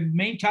what are the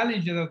main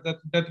challenges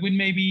that we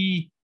may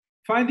be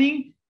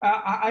finding.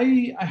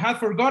 I had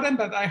forgotten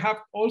that I have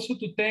also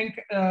to thank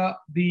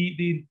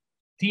the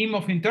team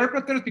of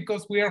interpreters,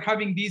 because we are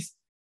having this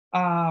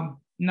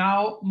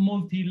now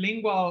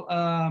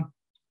multilingual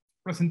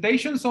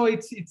presentation. So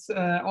it's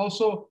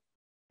also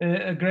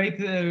a great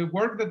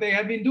work that they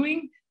have been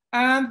doing.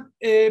 And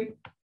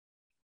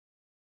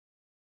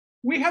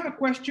we have a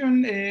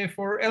question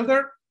for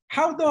Elder.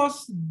 How do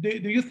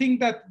you think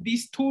that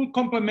this tool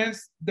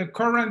complements the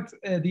current,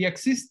 the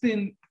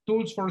existing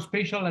tools for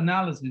spatial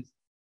analysis?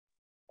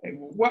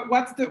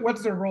 What's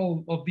the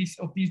role of this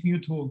new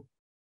tool?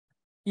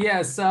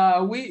 Yes,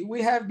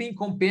 we have been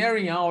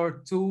comparing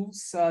our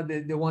tools,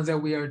 the ones that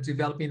we are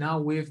developing now,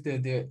 with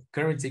the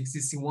current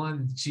existing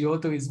one.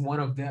 Giotto is one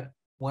of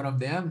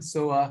them.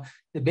 So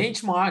the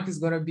benchmark is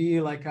going to be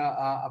like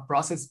a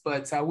process,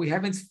 but we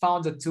haven't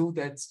found a tool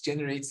that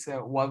generates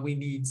what we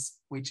need,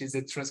 which is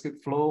a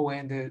transcript flow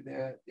and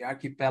the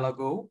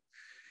Archipelago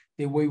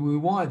the way we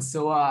want.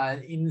 So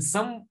in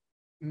some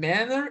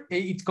manner,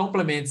 it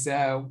complements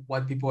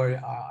what people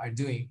are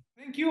doing.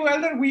 Thank you,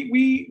 Elder.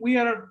 We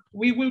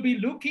will be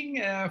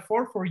looking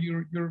for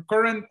your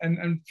current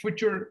and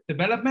future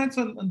developments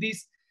on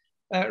this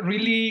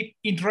really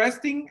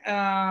interesting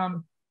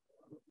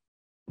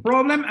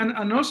problem,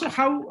 and also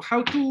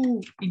how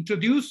to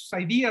introduce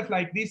ideas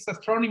like this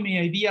astronomy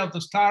idea of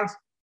the stars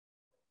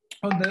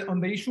on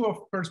the issue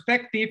of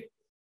perspective,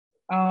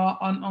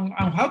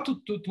 on how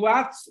to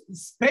add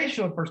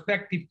spatial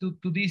perspective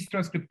to this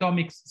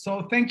transcriptomics.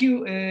 So thank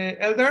you,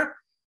 Elder.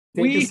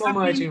 Thank you so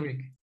much,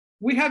 Enrique.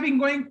 We have been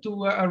going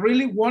to a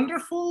really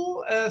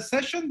wonderful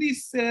session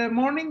this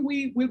morning.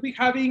 We will be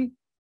having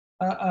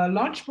a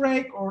lunch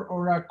break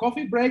or a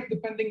coffee break,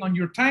 depending on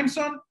your time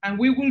zone. And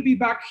we will be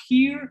back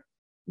here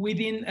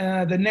within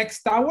the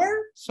next hour.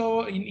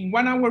 So in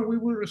 1 hour, we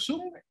will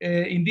resume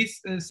in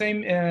this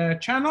same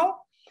channel.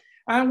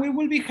 And we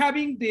will be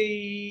having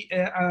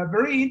a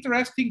very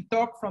interesting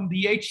talk from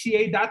the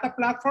HCA data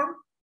platform.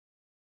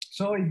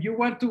 So if you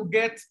want to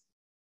get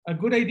a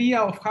good idea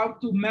of how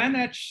to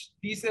manage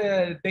this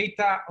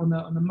data on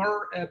a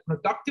more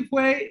productive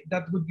way,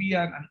 that would be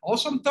an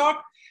awesome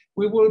talk.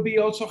 We will be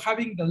also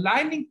having the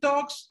lightning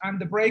talks and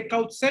the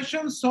breakout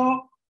sessions.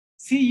 So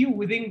see you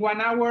within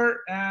 1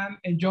 hour and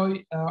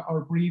enjoy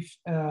our brief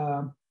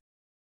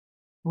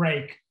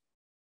break.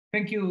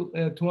 Thank you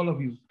to all of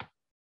you.